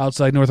call.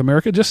 Outside North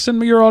America, just send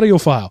me your audio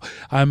file.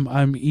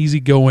 I'm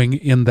easygoing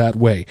in that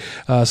way.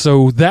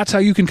 So that's how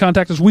you can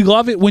contact us. We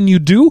love it when you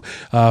do.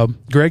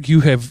 Greg,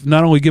 you have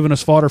not only given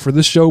us fodder for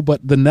this show,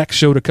 but the next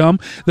show to come.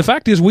 The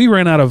fact is, we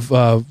ran out of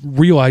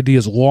real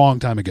ideas a long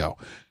time ago.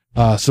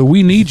 So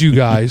we need you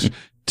guys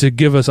to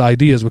give us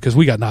ideas because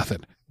we got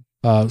nothing.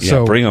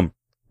 So bring them.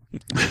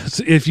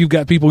 If you've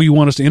got people you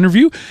want us to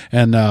interview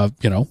and,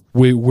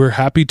 we're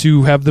happy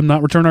to have them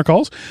not return our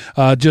calls,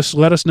 just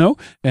let us know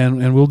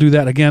and we'll do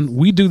that. Again,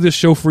 we do this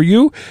show for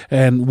you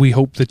and we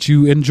hope that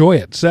you enjoy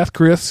it. Seth,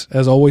 Chris,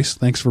 as always,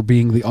 thanks for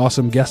being the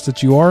awesome guest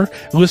that you are.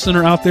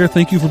 Listener out there,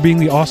 thank you for being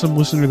the awesome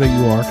listener that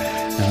you are.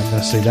 And I'm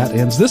going to say that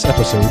ends this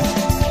episode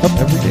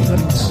of Everyday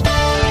Hoodies.